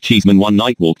 Old Cheeseman one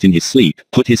night walked in his sleep,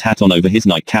 put his hat on over his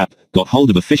nightcap, got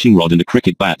hold of a fishing rod and a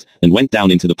cricket bat, and went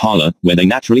down into the parlor, where they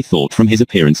naturally thought from his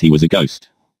appearance he was a ghost.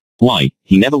 Why,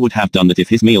 he never would have done that if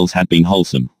his meals had been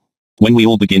wholesome. When we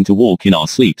all begin to walk in our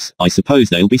sleeps, I suppose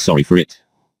they'll be sorry for it.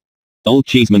 Old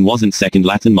Cheeseman wasn't second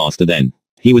Latin master then.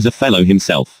 He was a fellow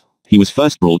himself. He was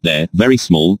first brought there, very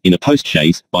small, in a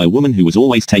post-chaise, by a woman who was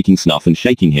always taking snuff and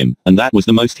shaking him, and that was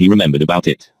the most he remembered about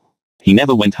it. He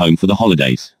never went home for the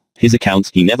holidays. His accounts,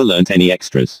 he never learnt any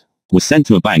extras. Was sent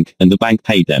to a bank, and the bank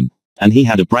paid them. And he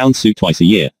had a brown suit twice a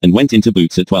year, and went into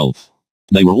boots at 12.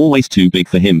 They were always too big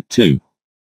for him, too.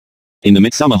 In the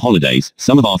midsummer holidays,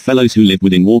 some of our fellows who lived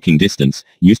within walking distance,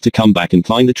 used to come back and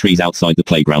climb the trees outside the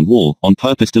playground wall, on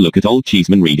purpose to look at Old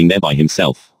Cheeseman reading there by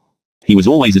himself. He was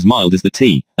always as mild as the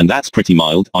tea, and that's pretty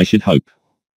mild, I should hope.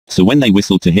 So when they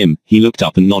whistled to him, he looked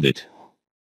up and nodded.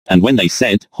 And when they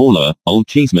said, "Holla, Old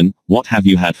Cheeseman, what have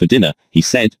you had for dinner?" he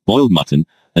said, "Boiled mutton."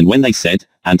 And when they said,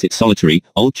 "An't it solitary,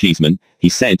 Old Cheeseman?" he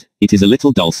said, "It is a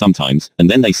little dull sometimes." And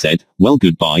then they said, "Well,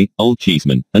 goodbye, Old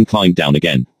Cheeseman," and climbed down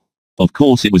again. Of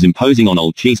course it was imposing on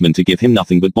Old Cheeseman to give him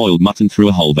nothing but boiled mutton through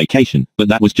a whole vacation, but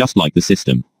that was just like the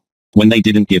system. When they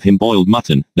didn't give him boiled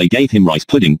mutton, they gave him rice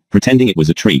pudding, pretending it was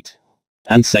a treat.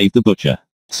 And saved the butcher.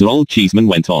 So Old Cheeseman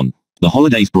went on. The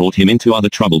holidays brought him into other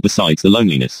trouble besides the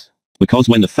loneliness. Because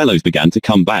when the fellows began to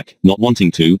come back, not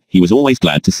wanting to, he was always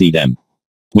glad to see them.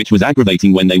 Which was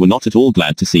aggravating when they were not at all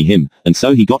glad to see him, and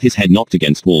so he got his head knocked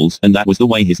against walls, and that was the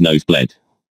way his nose bled.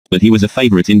 But he was a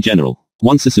favorite in general.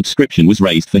 Once a subscription was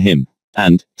raised for him.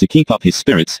 And, to keep up his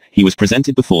spirits, he was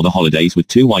presented before the holidays with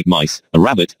 2 white mice, a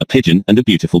rabbit, a pigeon, and a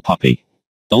beautiful puppy.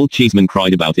 Old Cheeseman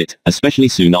cried about it, especially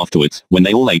soon afterwards, when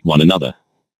they all ate one another.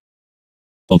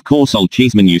 Of course Old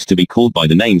Cheeseman used to be called by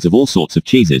the names of all sorts of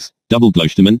cheeses, Double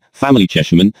Gloucesterman, Family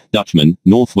Cheshireman, Dutchman,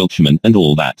 North Wiltshireman, and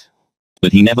all that.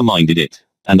 But he never minded it.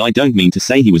 And I don't mean to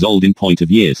say he was old in point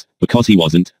of years, because he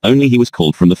wasn't, only he was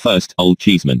called from the first, Old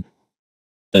Cheeseman.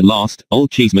 At last,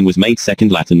 Old Cheeseman was made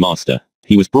second Latin master.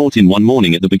 He was brought in one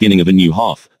morning at the beginning of a new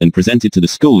half, and presented to the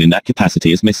school in that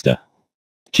capacity as Mr.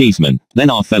 Cheeseman. Then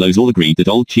our fellows all agreed that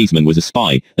Old Cheeseman was a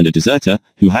spy, and a deserter,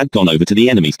 who had gone over to the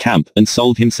enemy's camp, and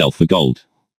sold himself for gold.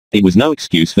 It was no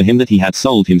excuse for him that he had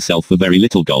sold himself for very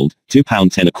little gold,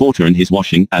 £2.10 a quarter and his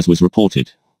washing, as was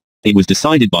reported. It was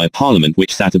decided by a parliament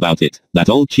which sat about it, that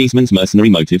Old Cheeseman's mercenary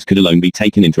motives could alone be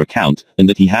taken into account, and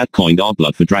that he had coined our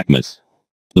blood for drachmas.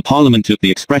 The parliament took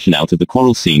the expression out of the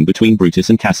quarrel scene between Brutus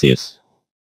and Cassius.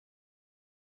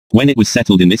 When it was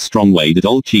settled in this strong way that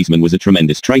Old Cheeseman was a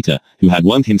tremendous traitor, who had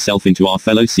wormed himself into our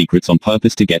fellows' secrets on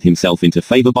purpose to get himself into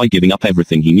favor by giving up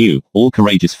everything he knew, all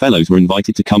courageous fellows were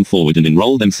invited to come forward and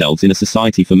enroll themselves in a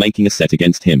society for making a set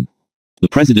against him. The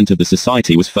president of the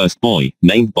society was first boy,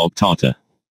 named Bob Tarter.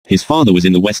 His father was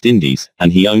in the West Indies,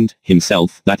 and he owned,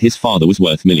 himself, that his father was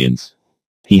worth millions.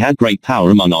 He had great power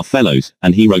among our fellows,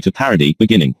 and he wrote a parody,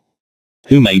 beginning,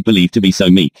 "Who made believe to be so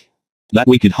meek, that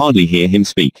we could hardly hear him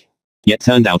speak, yet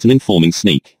turned out an informing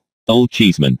sneak, Old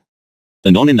Cheeseman."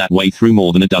 And on in that way through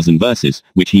more than a dozen verses,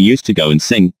 which he used to go and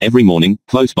sing, every morning,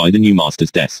 close by the new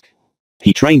master's desk.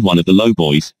 He trained one of the low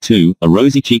boys, too, a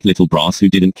rosy-cheeked little brass who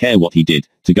didn't care what he did,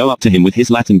 to go up to him with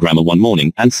his Latin grammar one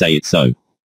morning, and say it so.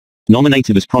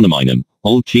 Nominativus pronominum,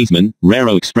 Old Cheeseman,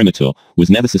 raro exprimatur,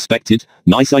 was never suspected,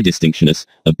 nisi distinctionis,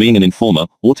 of being an informer,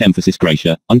 aut emphasis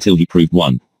gratia, until he proved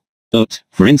one. Ut,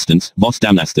 for instance, vos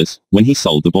damnastus, when he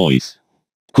sold the boys.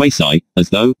 Quasi, as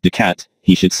though, decat,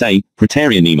 he should say,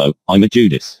 praeterea nemo, I'm a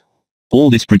Judas. All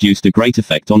this produced a great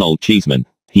effect on Old Cheeseman.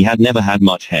 He had never had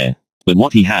much hair. But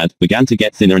what he had, began to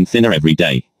get thinner and thinner every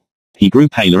day. He grew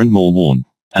paler and more worn.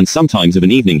 And sometimes of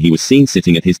an evening he was seen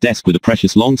sitting at his desk with a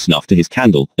precious long snuff to his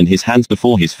candle, and his hands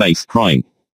before his face, crying.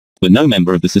 But no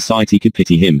member of the society could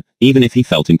pity him, even if he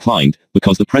felt inclined,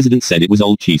 because the president said it was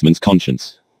Old Cheeseman's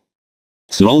conscience.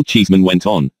 So Old Cheeseman went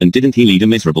on, and didn't he lead a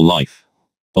miserable life?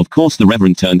 Of course the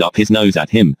Reverend turned up his nose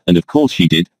at him, and of course she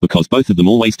did, because both of them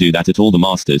always do that at all the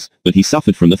masters, but he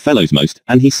suffered from the fellows most,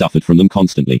 and he suffered from them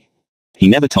constantly. He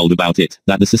never told about it,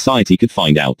 that the society could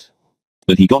find out.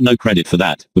 But he got no credit for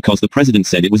that, because the president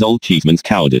said it was Old Cheeseman's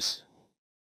cowardice.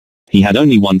 He had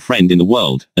only one friend in the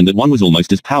world, and that one was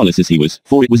almost as powerless as he was,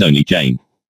 for it was only Jane.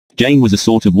 Jane was a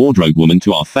sort of wardrobe woman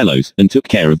to our fellows, and took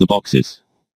care of the boxes.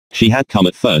 She had come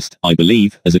at first, I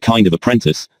believe, as a kind of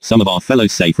apprentice, some of our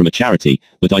fellows say from a charity,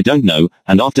 but I don't know,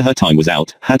 and after her time was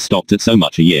out, had stopped at so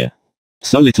much a year.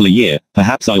 So little a year,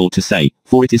 perhaps I ought to say,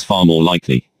 for it is far more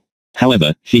likely.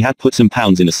 However, she had put some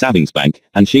pounds in a savings bank,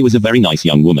 and she was a very nice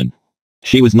young woman.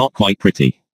 She was not quite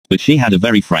pretty, but she had a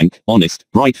very frank, honest,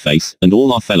 bright face, and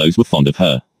all our fellows were fond of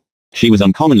her. She was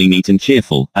uncommonly neat and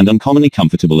cheerful, and uncommonly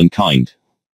comfortable and kind.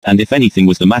 And if anything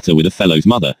was the matter with a fellow's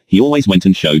mother, he always went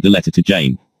and showed the letter to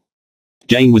Jane.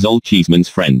 Jane was Old Cheeseman's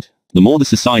friend. The more the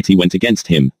society went against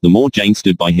him, the more Jane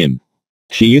stood by him.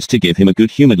 She used to give him a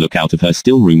good-humoured look out of her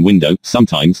still-room window,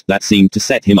 sometimes, that seemed to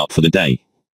set him up for the day.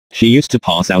 She used to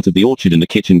pass out of the orchard, and the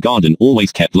kitchen garden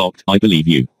always kept locked, I believe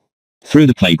you. Through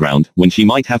the playground, when she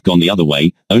might have gone the other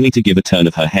way, only to give a turn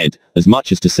of her head, as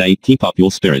much as to say, keep up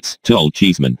your spirits, to Old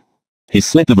Cheeseman. His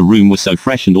slip of a room was so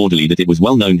fresh and orderly that it was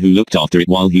well known who looked after it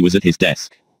while he was at his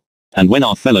desk. And when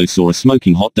our fellows saw a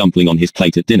smoking hot dumpling on his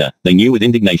plate at dinner, they knew with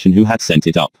indignation who had sent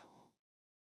it up.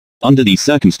 Under these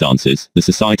circumstances, the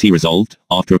society resolved,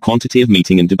 after a quantity of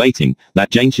meeting and debating,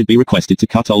 that Jane should be requested to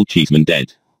cut Old Cheeseman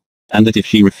dead. And that if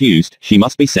she refused, she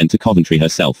must be sent to Coventry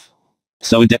herself.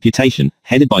 So a deputation,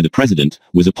 headed by the president,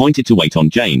 was appointed to wait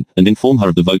on Jane, and inform her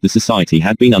of the vote the society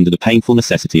had been under the painful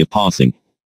necessity of passing.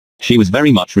 She was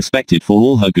very much respected for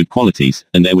all her good qualities,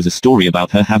 and there was a story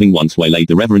about her having once waylaid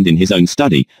the Reverend in his own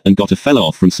study, and got a fellow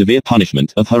off from severe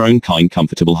punishment of her own kind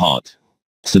comfortable heart.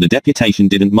 So the deputation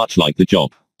didn't much like the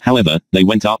job. However, they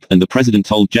went up, and the president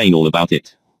told Jane all about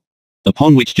it.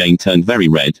 Upon which Jane turned very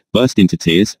red, burst into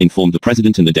tears, informed the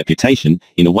president and the deputation,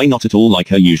 in a way not at all like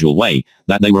her usual way,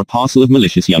 that they were a parcel of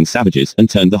malicious young savages, and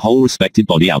turned the whole respected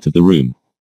body out of the room.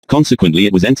 Consequently,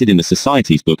 it was entered in the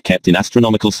society's book kept in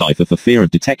astronomical cipher for fear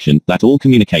of detection, that all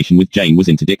communication with Jane was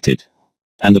interdicted.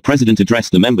 And the president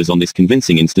addressed the members on this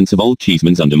convincing instance of Old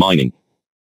Cheeseman's undermining.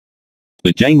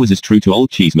 But Jane was as true to Old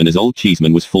Cheeseman as Old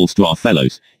Cheeseman was false to our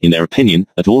fellows, in their opinion,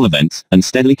 at all events, and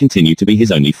steadily continued to be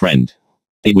his only friend.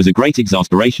 It was a great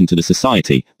exasperation to the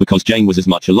society, because Jane was as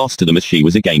much a loss to them as she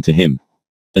was a gain to him.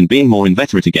 And being more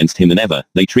inveterate against him than ever,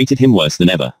 they treated him worse than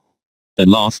ever. At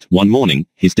last, one morning,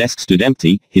 his desk stood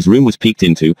empty, his room was peeked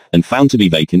into, and found to be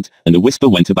vacant, and a whisper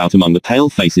went about among the pale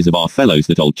faces of our fellows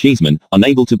that Old Cheeseman,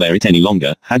 unable to bear it any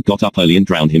longer, had got up early and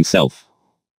drowned himself.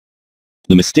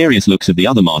 The mysterious looks of the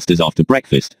other masters after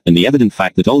breakfast, and the evident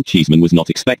fact that Old Cheeseman was not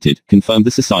expected, confirmed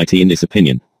the society in this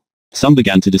opinion. Some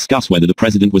began to discuss whether the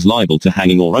president was liable to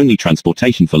hanging or only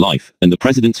transportation for life, and the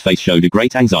president's face showed a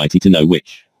great anxiety to know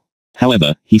which.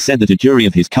 However, he said that a jury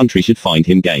of his country should find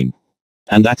him game.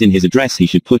 And that in his address he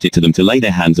should put it to them to lay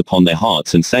their hands upon their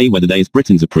hearts and say whether they as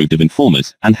Britons approved of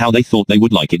informers, and how they thought they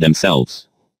would like it themselves.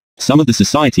 Some of the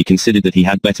society considered that he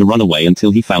had better run away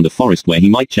until he found a forest where he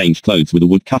might change clothes with a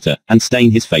woodcutter, and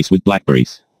stain his face with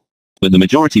blackberries. But the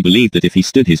majority believed that if he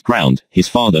stood his ground, his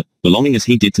father, belonging as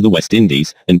he did to the West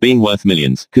Indies, and being worth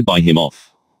millions, could buy him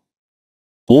off.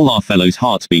 All our fellows'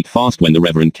 hearts beat fast when the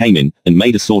Reverend came in, and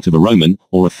made a sort of a Roman,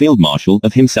 or a field marshal,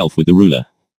 of himself with the ruler,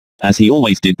 as he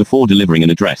always did before delivering an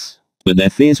address. But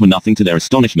their fears were nothing to their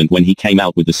astonishment when he came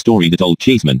out with the story that Old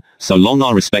Cheeseman, so long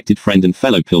our respected friend and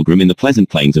fellow pilgrim in the pleasant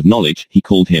plains of knowledge, he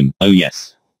called him, oh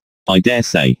yes, I dare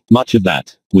say, much of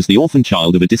that, was the orphan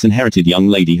child of a disinherited young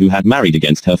lady who had married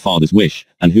against her father's wish,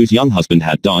 and whose young husband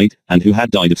had died, and who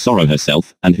had died of sorrow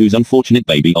herself, and whose unfortunate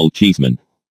baby Old Cheeseman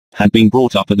had been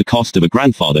brought up at the cost of a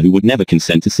grandfather who would never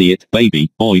consent to see it,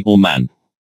 baby, boy or man.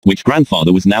 Which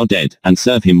grandfather was now dead, and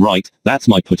serve him right, that's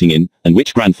my putting in, and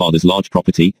which grandfather's large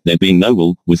property, there being no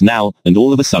will, was now, and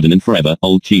all of a sudden and forever,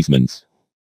 Old Cheeseman's.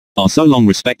 Our so long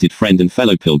respected friend and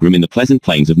fellow pilgrim in the pleasant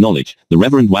plains of knowledge, the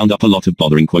Reverend wound up a lot of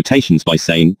bothering quotations by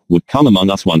saying, would come among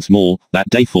us once more, that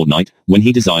day fortnight, when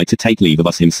he desired to take leave of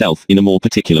us himself in a more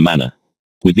particular manner.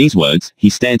 With these words, he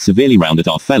stared severely round at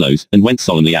our fellows, and went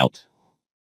solemnly out.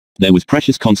 There was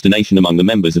precious consternation among the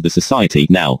members of the society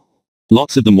now.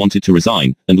 Lots of them wanted to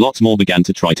resign, and lots more began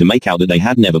to try to make out that they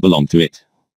had never belonged to it.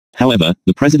 However,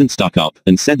 the president stuck up,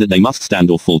 and said that they must stand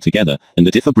or fall together, and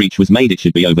that if a breach was made it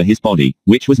should be over his body,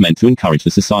 which was meant to encourage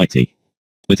the society.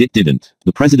 But it didn't.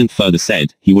 The president further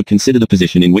said, he would consider the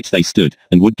position in which they stood,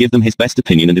 and would give them his best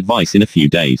opinion and advice in a few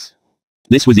days.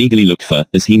 This was eagerly looked for,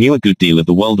 as he knew a good deal of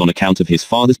the world on account of his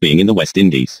father's being in the West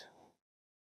Indies.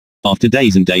 After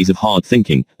days and days of hard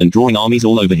thinking, and drawing armies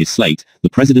all over his slate,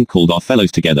 the president called our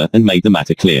fellows together and made the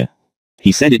matter clear.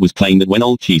 He said it was plain that when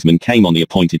Old Cheeseman came on the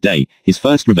appointed day, his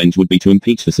first revenge would be to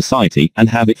impeach the society, and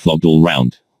have it flogged all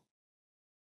round.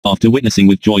 After witnessing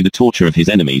with joy the torture of his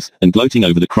enemies, and gloating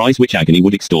over the cries which agony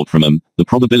would extort from them, the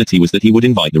probability was that he would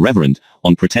invite the Reverend,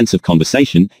 on pretense of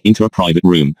conversation, into a private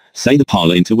room, say the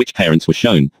parlor into which parents were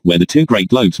shown, where the 2 great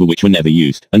globes were which were never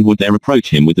used, and would there reproach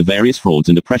him with the various frauds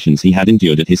and oppressions he had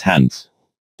endured at his hands.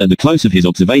 At the close of his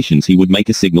observations he would make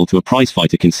a signal to a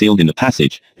prize-fighter concealed in the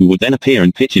passage, who would then appear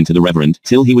and pitch into the Reverend,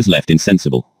 till he was left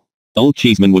insensible. Old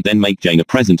Cheeseman would then make Jane a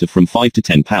present of from £5 to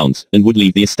 £10, and would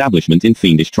leave the establishment in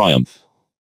fiendish triumph.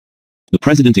 The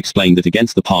President explained that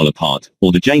against the parlor part,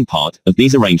 or the Jane part, of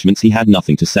these arrangements he had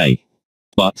nothing to say.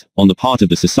 But, on the part of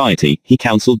the society, he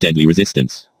counselled deadly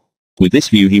resistance. With this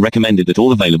view he recommended that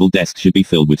all available desks should be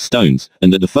filled with stones,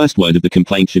 and that the first word of the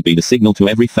complaint should be the signal to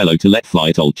every fellow to let fly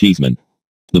at Old Cheeseman.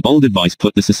 The bold advice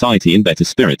put the society in better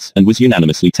spirits, and was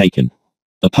unanimously taken.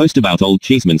 A post about Old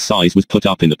Cheeseman's size was put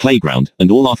up in the playground,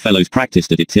 and all our fellows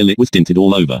practised at it till it was dinted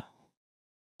all over.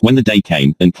 When the day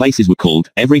came, and places were called,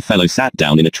 every fellow sat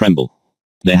down in a tremble.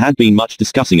 There had been much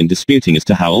discussing and disputing as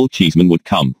to how Old Cheeseman would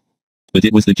come. But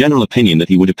it was the general opinion that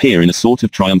he would appear in a sort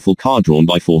of triumphal car drawn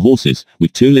by 4 horses,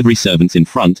 with 2 livery servants in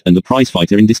front and the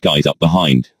prize-fighter in disguise up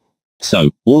behind.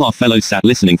 So, all our fellows sat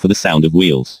listening for the sound of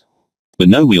wheels. But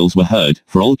no wheels were heard,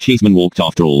 for Old Cheeseman walked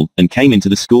after all, and came into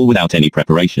the school without any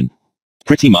preparation.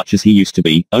 Pretty much as he used to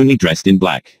be, only dressed in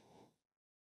black.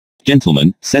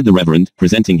 "Gentlemen," said the Reverend,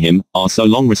 presenting him, "our so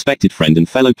long respected friend and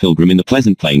fellow pilgrim in the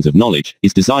pleasant plains of knowledge,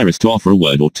 is desirous to offer a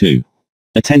word or two.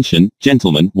 Attention,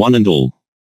 gentlemen, one and all."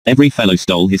 Every fellow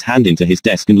stole his hand into his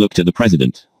desk and looked at the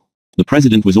President. The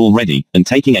President was all ready, and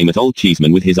taking aim at Old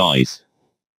Cheeseman with his eyes.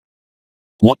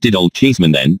 What did Old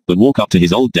Cheeseman then, but walk up to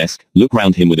his old desk, look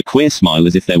round him with a queer smile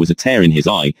as if there was a tear in his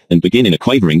eye, and begin in a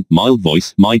quavering, mild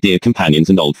voice, "My dear companions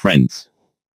and old friends."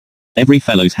 Every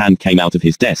fellow's hand came out of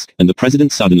his desk, and the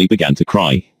President suddenly began to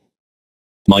cry.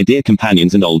 "My dear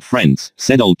companions and old friends,"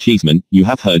 said Old Cheeseman, "you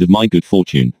have heard of my good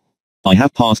fortune. I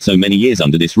have passed so many years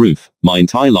under this roof, my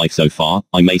entire life so far,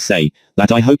 I may say,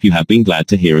 that I hope you have been glad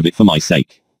to hear of it for my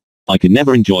sake. I could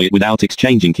never enjoy it without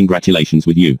exchanging congratulations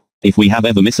with you. If we have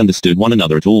ever misunderstood one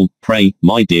another at all, pray,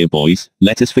 my dear boys,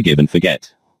 let us forgive and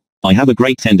forget. I have a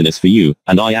great tenderness for you,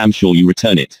 and I am sure you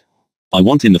return it. I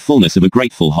want in the fullness of a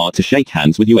grateful heart to shake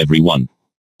hands with you every one.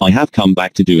 I have come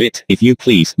back to do it, if you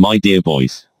please, my dear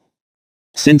boys."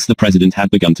 Since the President had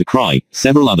begun to cry,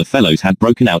 several other fellows had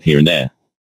broken out here and there.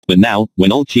 But now,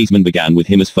 when Old Cheeseman began with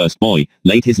him as first boy,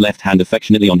 laid his left hand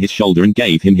affectionately on his shoulder and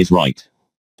gave him his right.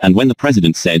 And when the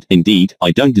President said, "Indeed,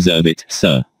 I don't deserve it,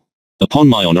 sir. Upon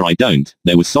my honor I don't,"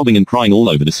 there was sobbing and crying all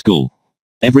over the school.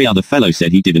 Every other fellow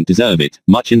said he didn't deserve it,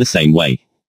 much in the same way.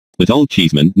 But Old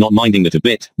Cheeseman, not minding that a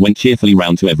bit, went cheerfully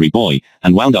round to every boy,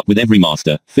 and wound up with every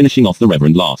master, finishing off the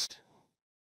Reverend last.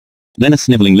 Then a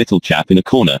snivelling little chap in a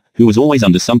corner, who was always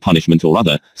under some punishment or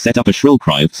other, set up a shrill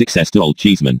cry of success to Old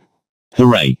Cheeseman.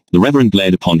 "Hooray!" The Reverend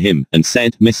glared upon him, and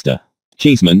said, "Mr.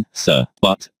 Cheeseman, sir."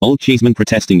 But, Old Cheeseman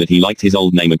protesting that he liked his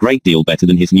old name a great deal better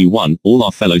than his new one, all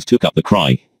our fellows took up the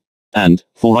cry. And,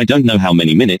 for I don't know how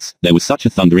many minutes, there was such a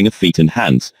thundering of feet and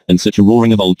hands, and such a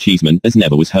roaring of Old Cheeseman as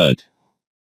never was heard.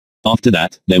 After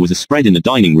that, there was a spread in the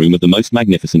dining room of the most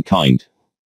magnificent kind.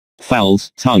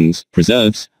 Fowls, tongues,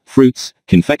 preserves, fruits,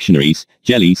 confectionaries,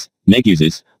 jellies,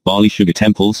 neguses, barley sugar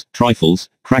temples, trifles,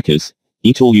 crackers,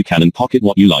 eat all you can and pocket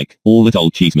what you like, all at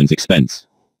Old Cheeseman's expense.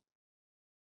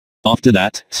 After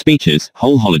that, speeches,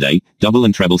 whole holiday, double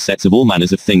and treble sets of all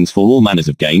manners of things for all manners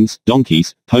of games,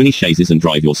 donkeys, pony chaises and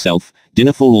drive yourself,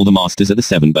 dinner for all the masters at the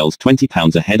 7 Bells,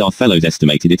 £20 a head. Our fellows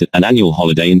estimated it at an annual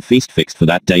holiday and feast fixed for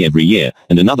that day every year,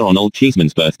 and another on Old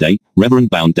Cheeseman's birthday,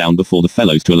 Reverend bound down before the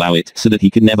fellows to allow it, so that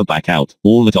he could never back out,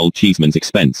 all at Old Cheeseman's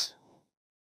expense.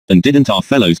 And didn't our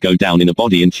fellows go down in a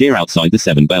body and cheer outside the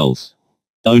 7 Bells?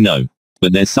 Oh no.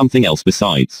 But there's something else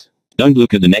besides. Don't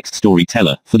look at the next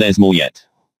storyteller, for there's more yet.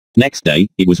 Next day,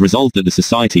 it was resolved that the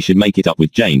society should make it up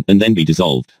with Jane, and then be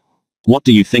dissolved. What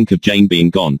do you think of Jane being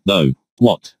gone, though?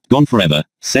 What? Gone forever?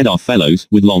 Said our fellows,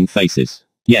 with long faces.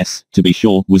 Yes, to be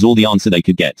sure, was all the answer they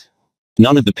could get.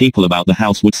 None of the people about the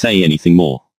house would say anything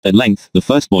more. At length, the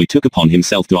first boy took upon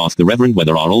himself to ask the Reverend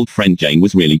whether our old friend Jane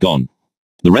was really gone.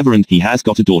 The Reverend, he has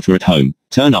got a daughter at home,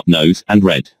 turn up nose, and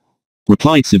red.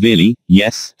 Replied severely,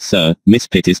 "Yes, sir, Miss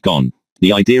Pitt is gone."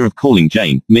 The idea of calling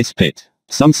Jane, Miss Pitt.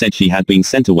 Some said she had been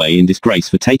sent away in disgrace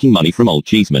for taking money from Old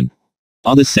Cheeseman.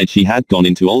 Others said she had gone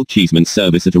into Old Cheeseman's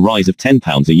service at a rise of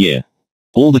 £10 a year.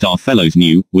 All that our fellows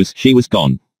knew, was, she was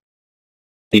gone.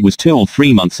 It was 2 or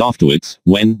 3 months afterwards,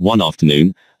 when, one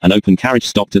afternoon, an open carriage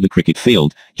stopped at the cricket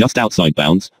field, just outside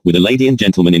bounds, with a lady and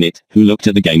gentleman in it, who looked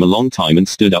at the game a long time and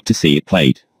stood up to see it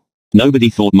played. Nobody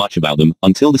thought much about them,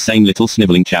 until the same little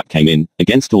snivelling chap came in,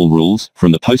 against all rules,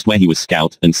 from the post where he was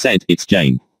scout, and said, "It's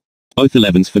Jane." Both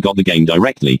 11s forgot the game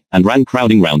directly, and ran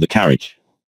crowding round the carriage.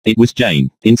 It was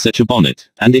Jane, in such a bonnet,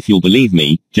 and if you'll believe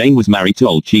me, Jane was married to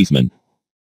Old Cheeseman.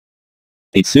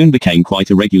 It soon became quite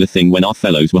a regular thing when our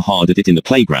fellows were hard at it in the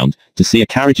playground, to see a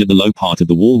carriage at the low part of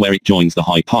the wall where it joins the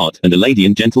high part, and a lady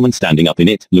and gentleman standing up in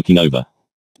it, looking over.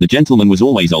 The gentleman was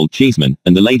always Old Cheeseman,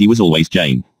 and the lady was always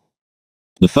Jane.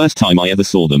 The first time I ever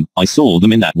saw them, I saw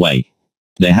them in that way.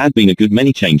 There had been a good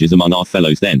many changes among our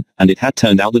fellows then, and it had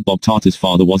turned out that Bob Tarter's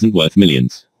father wasn't worth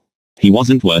millions. He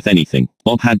wasn't worth anything.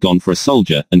 Bob had gone for a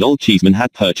soldier, and Old Cheeseman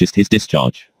had purchased his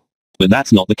discharge. But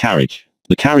that's not the carriage.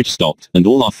 The carriage stopped, and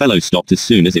all our fellows stopped as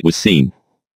soon as it was seen.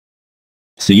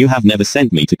 "So you have never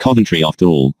sent me to Coventry after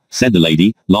all," said the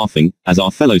lady, laughing, as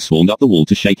our fellows swarmed up the wall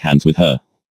to shake hands with her.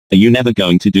 "Are you never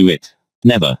going to do it?"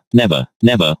 "Never, never,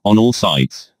 never," on all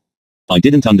sides. I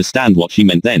didn't understand what she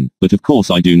meant then, but of course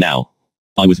I do now.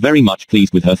 I was very much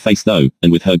pleased with her face though,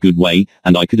 and with her good way,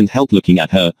 and I couldn't help looking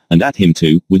at her, and at him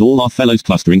too, with all our fellows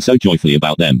clustering so joyfully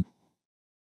about them.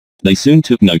 They soon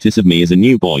took notice of me as a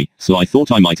new boy, so I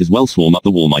thought I might as well swarm up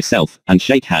the wall myself, and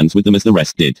shake hands with them as the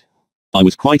rest did. I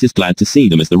was quite as glad to see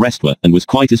them as the rest were, and was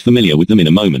quite as familiar with them in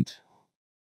a moment.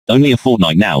 "Only a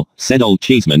fortnight now," said Old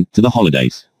Cheeseman, "to the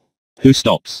holidays. Who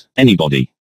stops?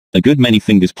 Anybody?" A good many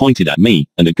fingers pointed at me,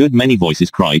 and a good many voices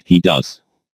cried, "He does."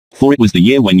 For it was the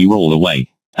year when you were all away.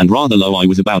 And rather low I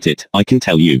was about it, I can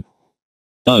tell you.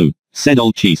 "Oh," said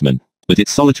Old Cheeseman, "but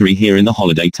it's solitary here in the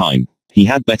holiday time. He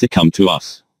had better come to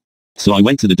us." So I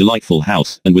went to the delightful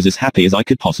house, and was as happy as I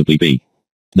could possibly be.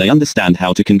 They understand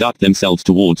how to conduct themselves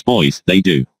towards boys, they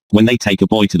do. When they take a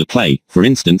boy to the play, for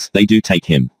instance, they do take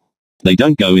him. They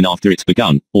don't go in after it's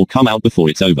begun, or come out before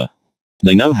it's over.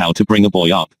 They know how to bring a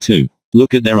boy up, too.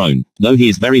 Look at their own. Though he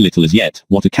is very little as yet,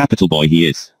 what a capital boy he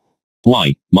is.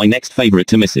 Why, my next favourite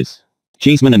to Mrs.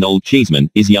 Cheeseman and Old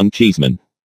Cheeseman is young Cheeseman.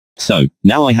 So,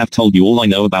 now I have told you all I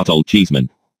know about Old Cheeseman.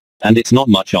 And it's not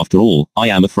much after all, I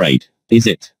am afraid. Is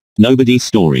it? Nobody's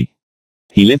story.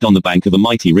 He lived on the bank of a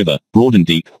mighty river, broad and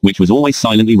deep, which was always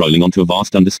silently rolling onto a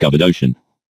vast undiscovered ocean.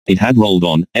 It had rolled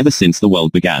on, ever since the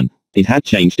world began. It had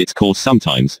changed its course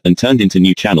sometimes, and turned into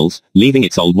new channels, leaving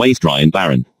its old ways dry and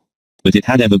barren. But it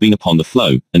had ever been upon the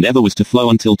flow, and ever was to flow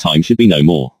until time should be no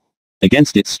more.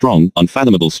 Against its strong,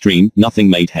 unfathomable stream, nothing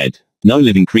made head. No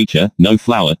living creature, no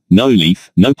flower, no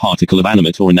leaf, no particle of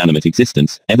animate or inanimate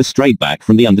existence, ever strayed back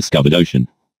from the undiscovered ocean.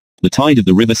 The tide of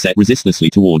the river set resistlessly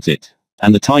towards it.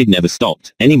 And the tide never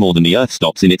stopped, any more than the earth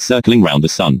stops in its circling round the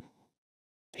sun.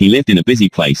 He lived in a busy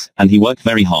place, and he worked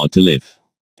very hard to live.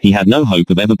 He had no hope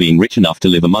of ever being rich enough to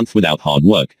live a month without hard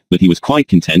work, but he was quite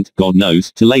content, God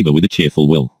knows, to labor with a cheerful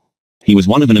will. He was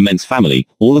one of an immense family,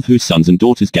 all of whose sons and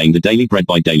daughters gained the daily bread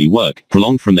by daily work,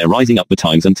 prolonged from their rising up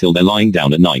betimes until their lying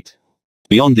down at night.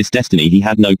 Beyond this destiny he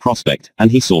had no prospect,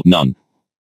 and he sought none.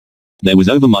 There was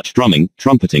overmuch drumming,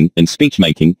 trumpeting, and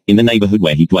speech-making, in the neighborhood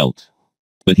where he dwelt.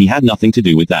 But he had nothing to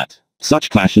do with that. Such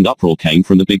clash and uproar came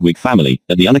from the bigwig family,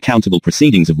 at the unaccountable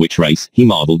proceedings of which race, he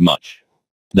marveled much.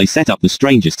 They set up the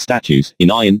strangest statues, in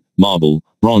iron, marble,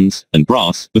 bronze, and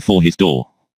brass, before his door.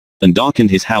 And darkened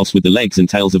his house with the legs and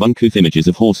tails of uncouth images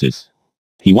of horses.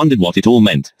 He wondered what it all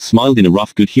meant, smiled in a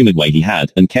rough good-humoured way he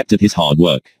had, and kept at his hard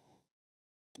work.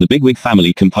 The bigwig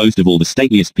family, composed of all the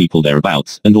stateliest people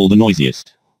thereabouts, and all the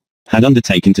noisiest, had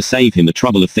undertaken to save him the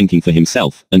trouble of thinking for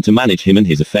himself, and to manage him and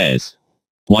his affairs.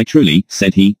 "Why truly,"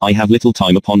 said he, "I have little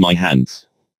time upon my hands.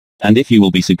 And if you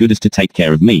will be so good as to take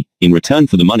care of me, in return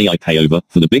for the money I pay over,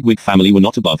 for the bigwig family were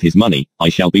not above his money, I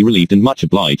shall be relieved and much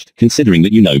obliged, considering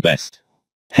that you know best."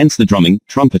 Hence the drumming,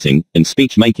 trumpeting, and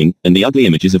speech-making, and the ugly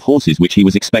images of horses which he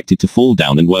was expected to fall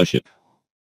down and worship.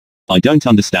 "I don't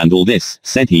understand all this,"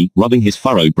 said he, rubbing his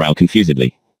furrowed brow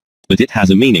confusedly. "But it has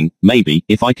a meaning, maybe,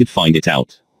 if I could find it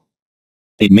out."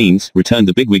 "It means," returned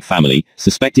the bigwig family,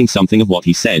 suspecting something of what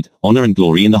he said, "honor and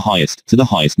glory in the highest, to the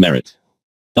highest merit."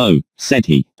 "Oh," said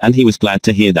he, and he was glad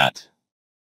to hear that.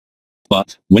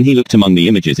 But, when he looked among the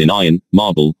images in iron,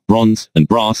 marble, bronze, and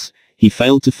brass, he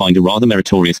failed to find a rather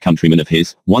meritorious countryman of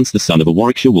his, once the son of a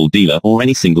Warwickshire wool dealer, or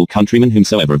any single countryman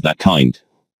whomsoever of that kind.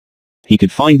 He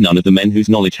could find none of the men whose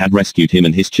knowledge had rescued him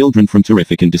and his children from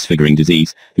terrific and disfiguring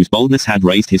disease, whose boldness had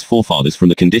raised his forefathers from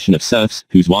the condition of serfs,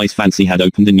 whose wise fancy had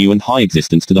opened a new and high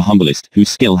existence to the humblest, whose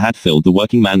skill had filled the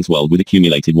working man's world with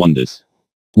accumulated wonders.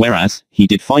 Whereas, he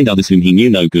did find others whom he knew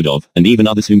no good of, and even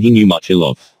others whom he knew much ill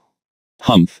of.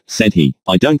 "Humph," said he,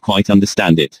 "I don't quite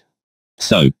understand it."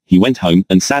 So, he went home,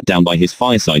 and sat down by his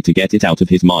fireside to get it out of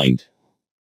his mind.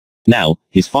 Now,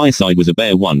 his fireside was a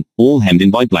bare one, all hemmed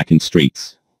in by blackened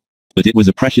streets. But it was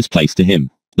a precious place to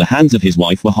him. The hands of his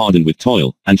wife were hardened with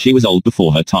toil, and she was old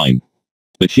before her time.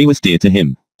 But she was dear to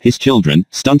him. His children,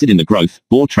 stunted in the growth,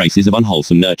 bore traces of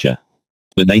unwholesome nurture.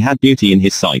 But they had beauty in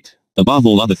his sight. Above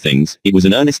all other things, it was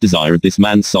an earnest desire of this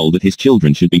man's soul that his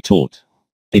children should be taught.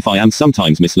 If I am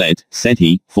sometimes misled, said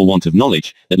he, for want of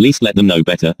knowledge, at least let them know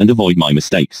better and avoid my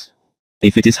mistakes.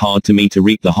 If it is hard to me to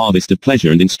reap the harvest of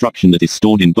pleasure and instruction that is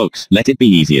stored in books, let it be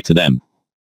easier to them.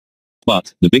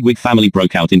 But, the bigwig family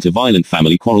broke out into violent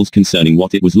family quarrels concerning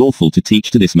what it was lawful to teach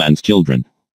to this man's children.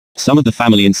 Some of the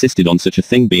family insisted on such a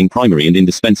thing being primary and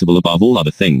indispensable above all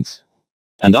other things.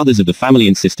 And others of the family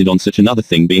insisted on such another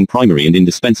thing being primary and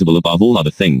indispensable above all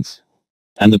other things.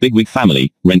 And the bigwig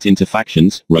family rent into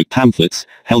factions, wrote pamphlets,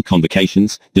 held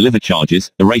convocations, delivered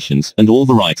charges, orations, and all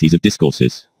varieties of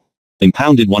discourses.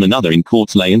 Impounded one another in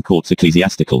courts lay and courts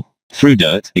ecclesiastical. Threw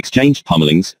dirt, exchanged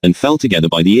pummelings, and fell together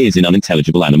by the ears in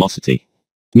unintelligible animosity.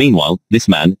 Meanwhile, this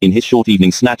man, in his short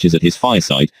evening snatches at his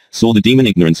fireside, saw the demon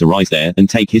ignorance arise there and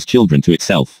take his children to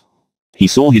itself. He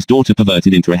saw his daughter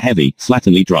perverted into a heavy,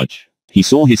 slatternly drudge. He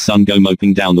saw his son go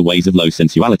moping down the ways of low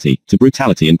sensuality, to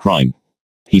brutality and crime.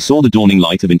 He saw the dawning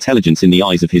light of intelligence in the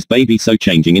eyes of his baby so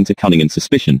changing into cunning and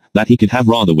suspicion, that he could have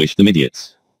rather wished them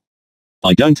idiots.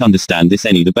 I don't understand this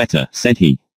any the better, said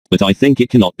he. But I think it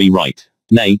cannot be right.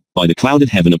 Nay, by the clouded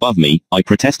heaven above me, I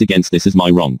protest against this as my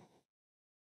wrong.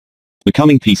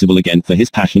 Becoming peaceable again, for his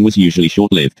passion was usually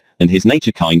short-lived, and his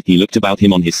nature kind, he looked about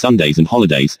him on his Sundays and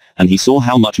holidays, and he saw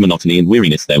how much monotony and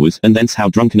weariness there was, and thence how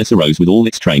drunkenness arose with all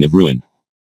its train of ruin.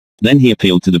 Then he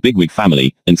appealed to the bigwig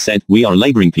family, and said, we are a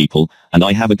labouring people, and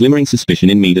I have a glimmering suspicion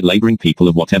in me that labouring people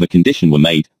of whatever condition were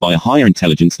made, by a higher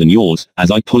intelligence than yours, as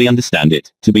I fully understand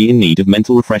it, to be in need of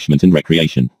mental refreshment and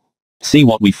recreation. See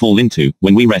what we fall into,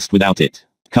 when we rest without it.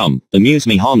 Come, amuse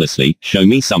me harmlessly, show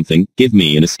me something, give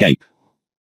me an escape.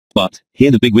 But,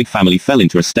 here the bigwig family fell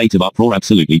into a state of uproar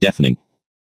absolutely deafening.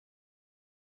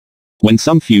 When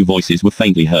some few voices were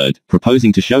faintly heard,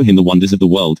 proposing to show him the wonders of the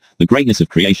world, the greatness of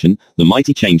creation, the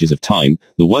mighty changes of time,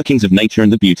 the workings of nature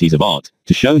and the beauties of art,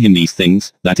 to show him these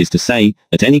things, that is to say,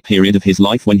 at any period of his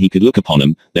life when he could look upon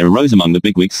them, there arose among the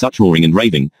bigwigs such roaring and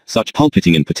raving, such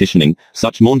pulpiting and petitioning,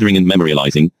 such maundering and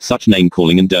memorializing, such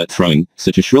name-calling and dirt-throwing,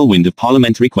 such a shrill wind of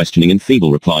parliamentary questioning and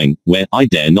feeble replying, where, I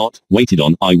dare not, waited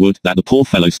on, I would, that the poor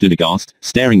fellow stood aghast,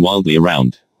 staring wildly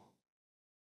around.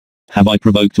 Have I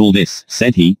provoked all this,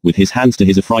 said he, with his hands to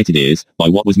his affrighted ears, by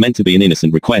what was meant to be an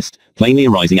innocent request, plainly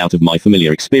arising out of my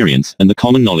familiar experience, and the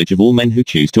common knowledge of all men who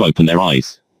choose to open their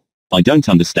eyes? I don't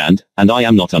understand, and I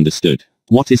am not understood.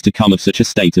 What is to come of such a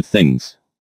state of things?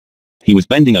 He was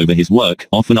bending over his work,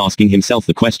 often asking himself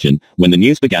the question, when the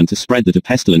news began to spread that a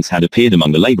pestilence had appeared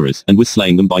among the labourers, and was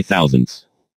slaying them by thousands.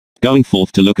 Going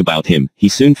forth to look about him, he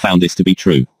soon found this to be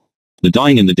true. The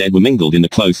dying and the dead were mingled in the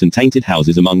close and tainted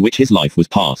houses among which his life was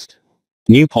passed.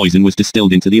 New poison was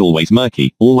distilled into the always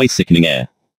murky, always sickening air.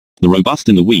 The robust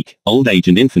and the weak, old age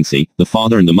and infancy, the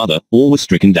father and the mother, all were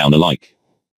stricken down alike.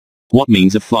 What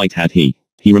means of flight had he?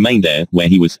 He remained there, where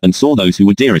he was, and saw those who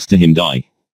were dearest to him die.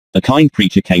 A kind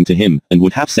preacher came to him, and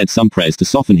would have said some prayers to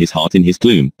soften his heart in his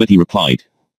gloom, but he replied,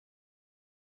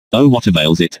 Oh, what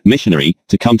avails it, missionary,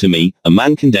 to come to me, a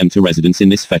man condemned to residence in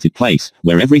this fetid place,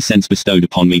 where every sense bestowed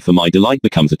upon me for my delight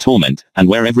becomes a torment, and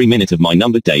where every minute of my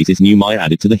numbered days is new mire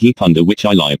added to the heap under which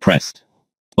I lie oppressed.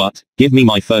 But, give me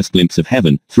my first glimpse of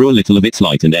heaven, through a little of its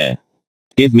light and air.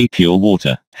 Give me pure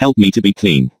water, help me to be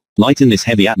clean. Lighten this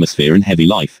heavy atmosphere and heavy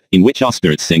life, in which our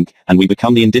spirits sink, and we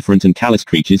become the indifferent and callous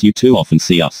creatures you too often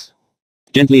see us.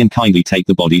 Gently and kindly take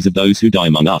the bodies of those who die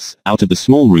among us, out of the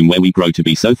small room where we grow to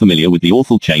be so familiar with the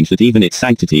awful change that even its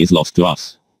sanctity is lost to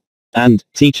us. And,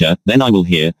 teacher, then I will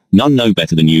hear, none know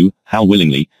better than you, how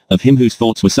willingly, of him whose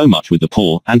thoughts were so much with the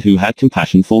poor, and who had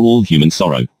compassion for all human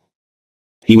sorrow.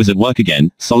 He was at work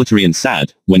again, solitary and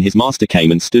sad, when his master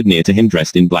came and stood near to him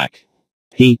dressed in black.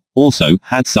 He, also,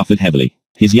 had suffered heavily.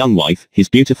 His young wife, his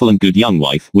beautiful and good young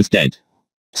wife, was dead.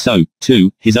 So,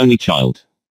 too, his only child.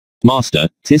 Master,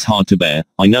 'tis hard to bear,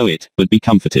 I know it, but be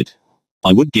comforted.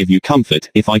 I would give you comfort,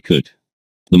 if I could.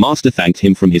 The master thanked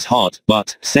him from his heart,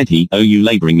 but, said he, O you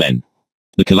labouring men,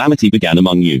 the calamity began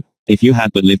among you. If you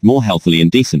had but lived more healthily and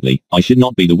decently, I should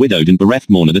not be the widowed and bereft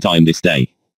mourner that I am this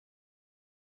day.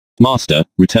 Master,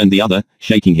 returned the other,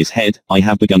 shaking his head, I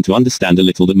have begun to understand a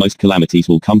little that most calamities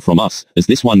will come from us, as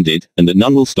this one did, and that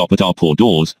none will stop at our poor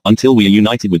doors, until we are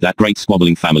united with that great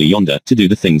squabbling family yonder, to do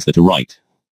the things that are right.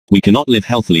 We cannot live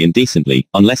healthily and decently,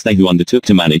 unless they who undertook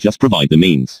to manage us provide the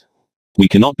means. We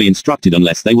cannot be instructed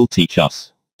unless they will teach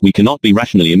us. We cannot be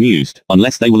rationally amused,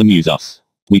 unless they will amuse us.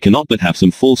 We cannot but have some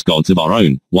false gods of our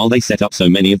own, while they set up so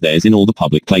many of theirs in all the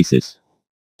public places.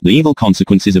 The evil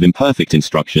consequences of imperfect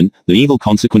instruction, the evil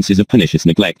consequences of pernicious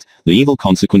neglect, the evil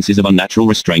consequences of unnatural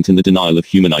restraint and the denial of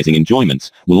humanizing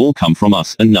enjoyments, will all come from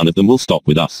us, and none of them will stop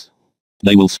with us.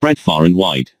 They will spread far and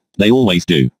wide. They always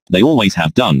do. They always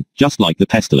have done, just like the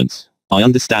pestilence. I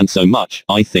understand so much,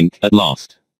 I think, at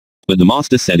last. But the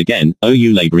master said again, O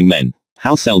you laboring men,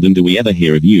 how seldom do we ever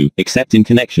hear of you, except in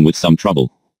connection with some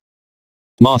trouble.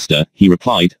 Master, he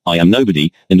replied, I am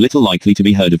nobody, and little likely to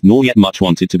be heard of, nor yet much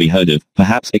wanted to be heard of,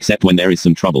 perhaps except when there is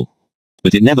some trouble.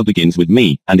 But it never begins with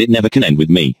me, and it never can end with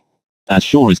me. As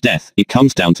sure as death, it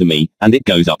comes down to me, and it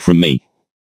goes up from me.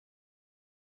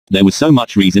 There was so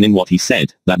much reason in what he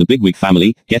said, that the Bigwig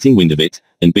family, getting wind of it,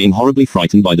 and being horribly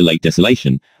frightened by the late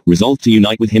desolation, resolved to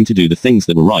unite with him to do the things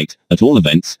that were right, at all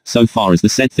events, so far as the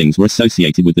said things were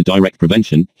associated with the direct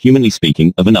prevention, humanly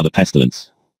speaking, of another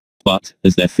pestilence. But,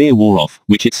 as their fear wore off,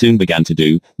 which it soon began to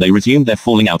do, they resumed their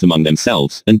falling out among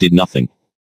themselves, and did nothing.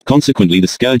 Consequently the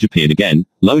scourge appeared again,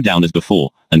 low down as before,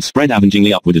 and spread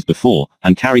avengingly upward as before,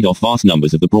 and carried off vast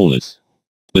numbers of the brawlers.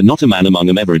 But not a man among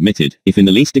them ever admitted, if in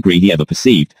the least degree he ever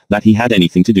perceived, that he had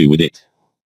anything to do with it.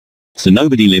 So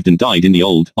nobody lived and died in the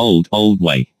old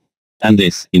way. And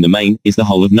this, in the main, is the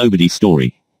whole of Nobody's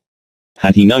story.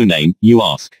 Had he no name, you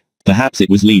ask? Perhaps it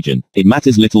was Legion. It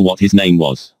matters little what his name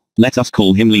was. Let us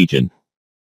call him Legion.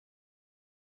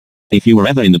 If you were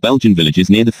ever in the Belgian villages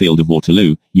near the field of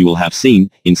Waterloo, you will have seen,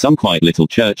 in some quiet little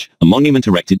church, a monument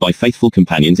erected by faithful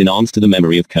companions in arms to the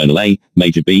memory of Colonel A,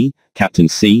 Major B,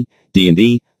 Captains C, D and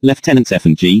E, Lieutenants F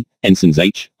and G, Ensigns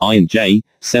H, I and J,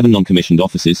 7 non-commissioned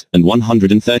officers, and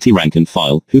 130 rank and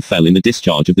file, who fell in the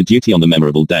discharge of the duty on the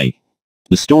memorable day.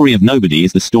 The story of Nobody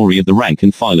is the story of the rank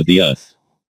and file of the earth.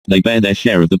 They bear their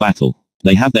share of the battle.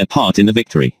 They have their part in the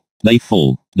victory. They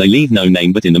fall. They leave no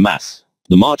name but in the mass.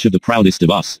 The march of the proudest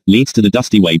of us leads to the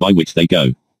dusty way by which they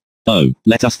go. Oh,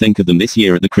 let us think of them this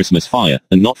year at the Christmas fire,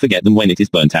 and not forget them when it is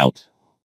burnt out.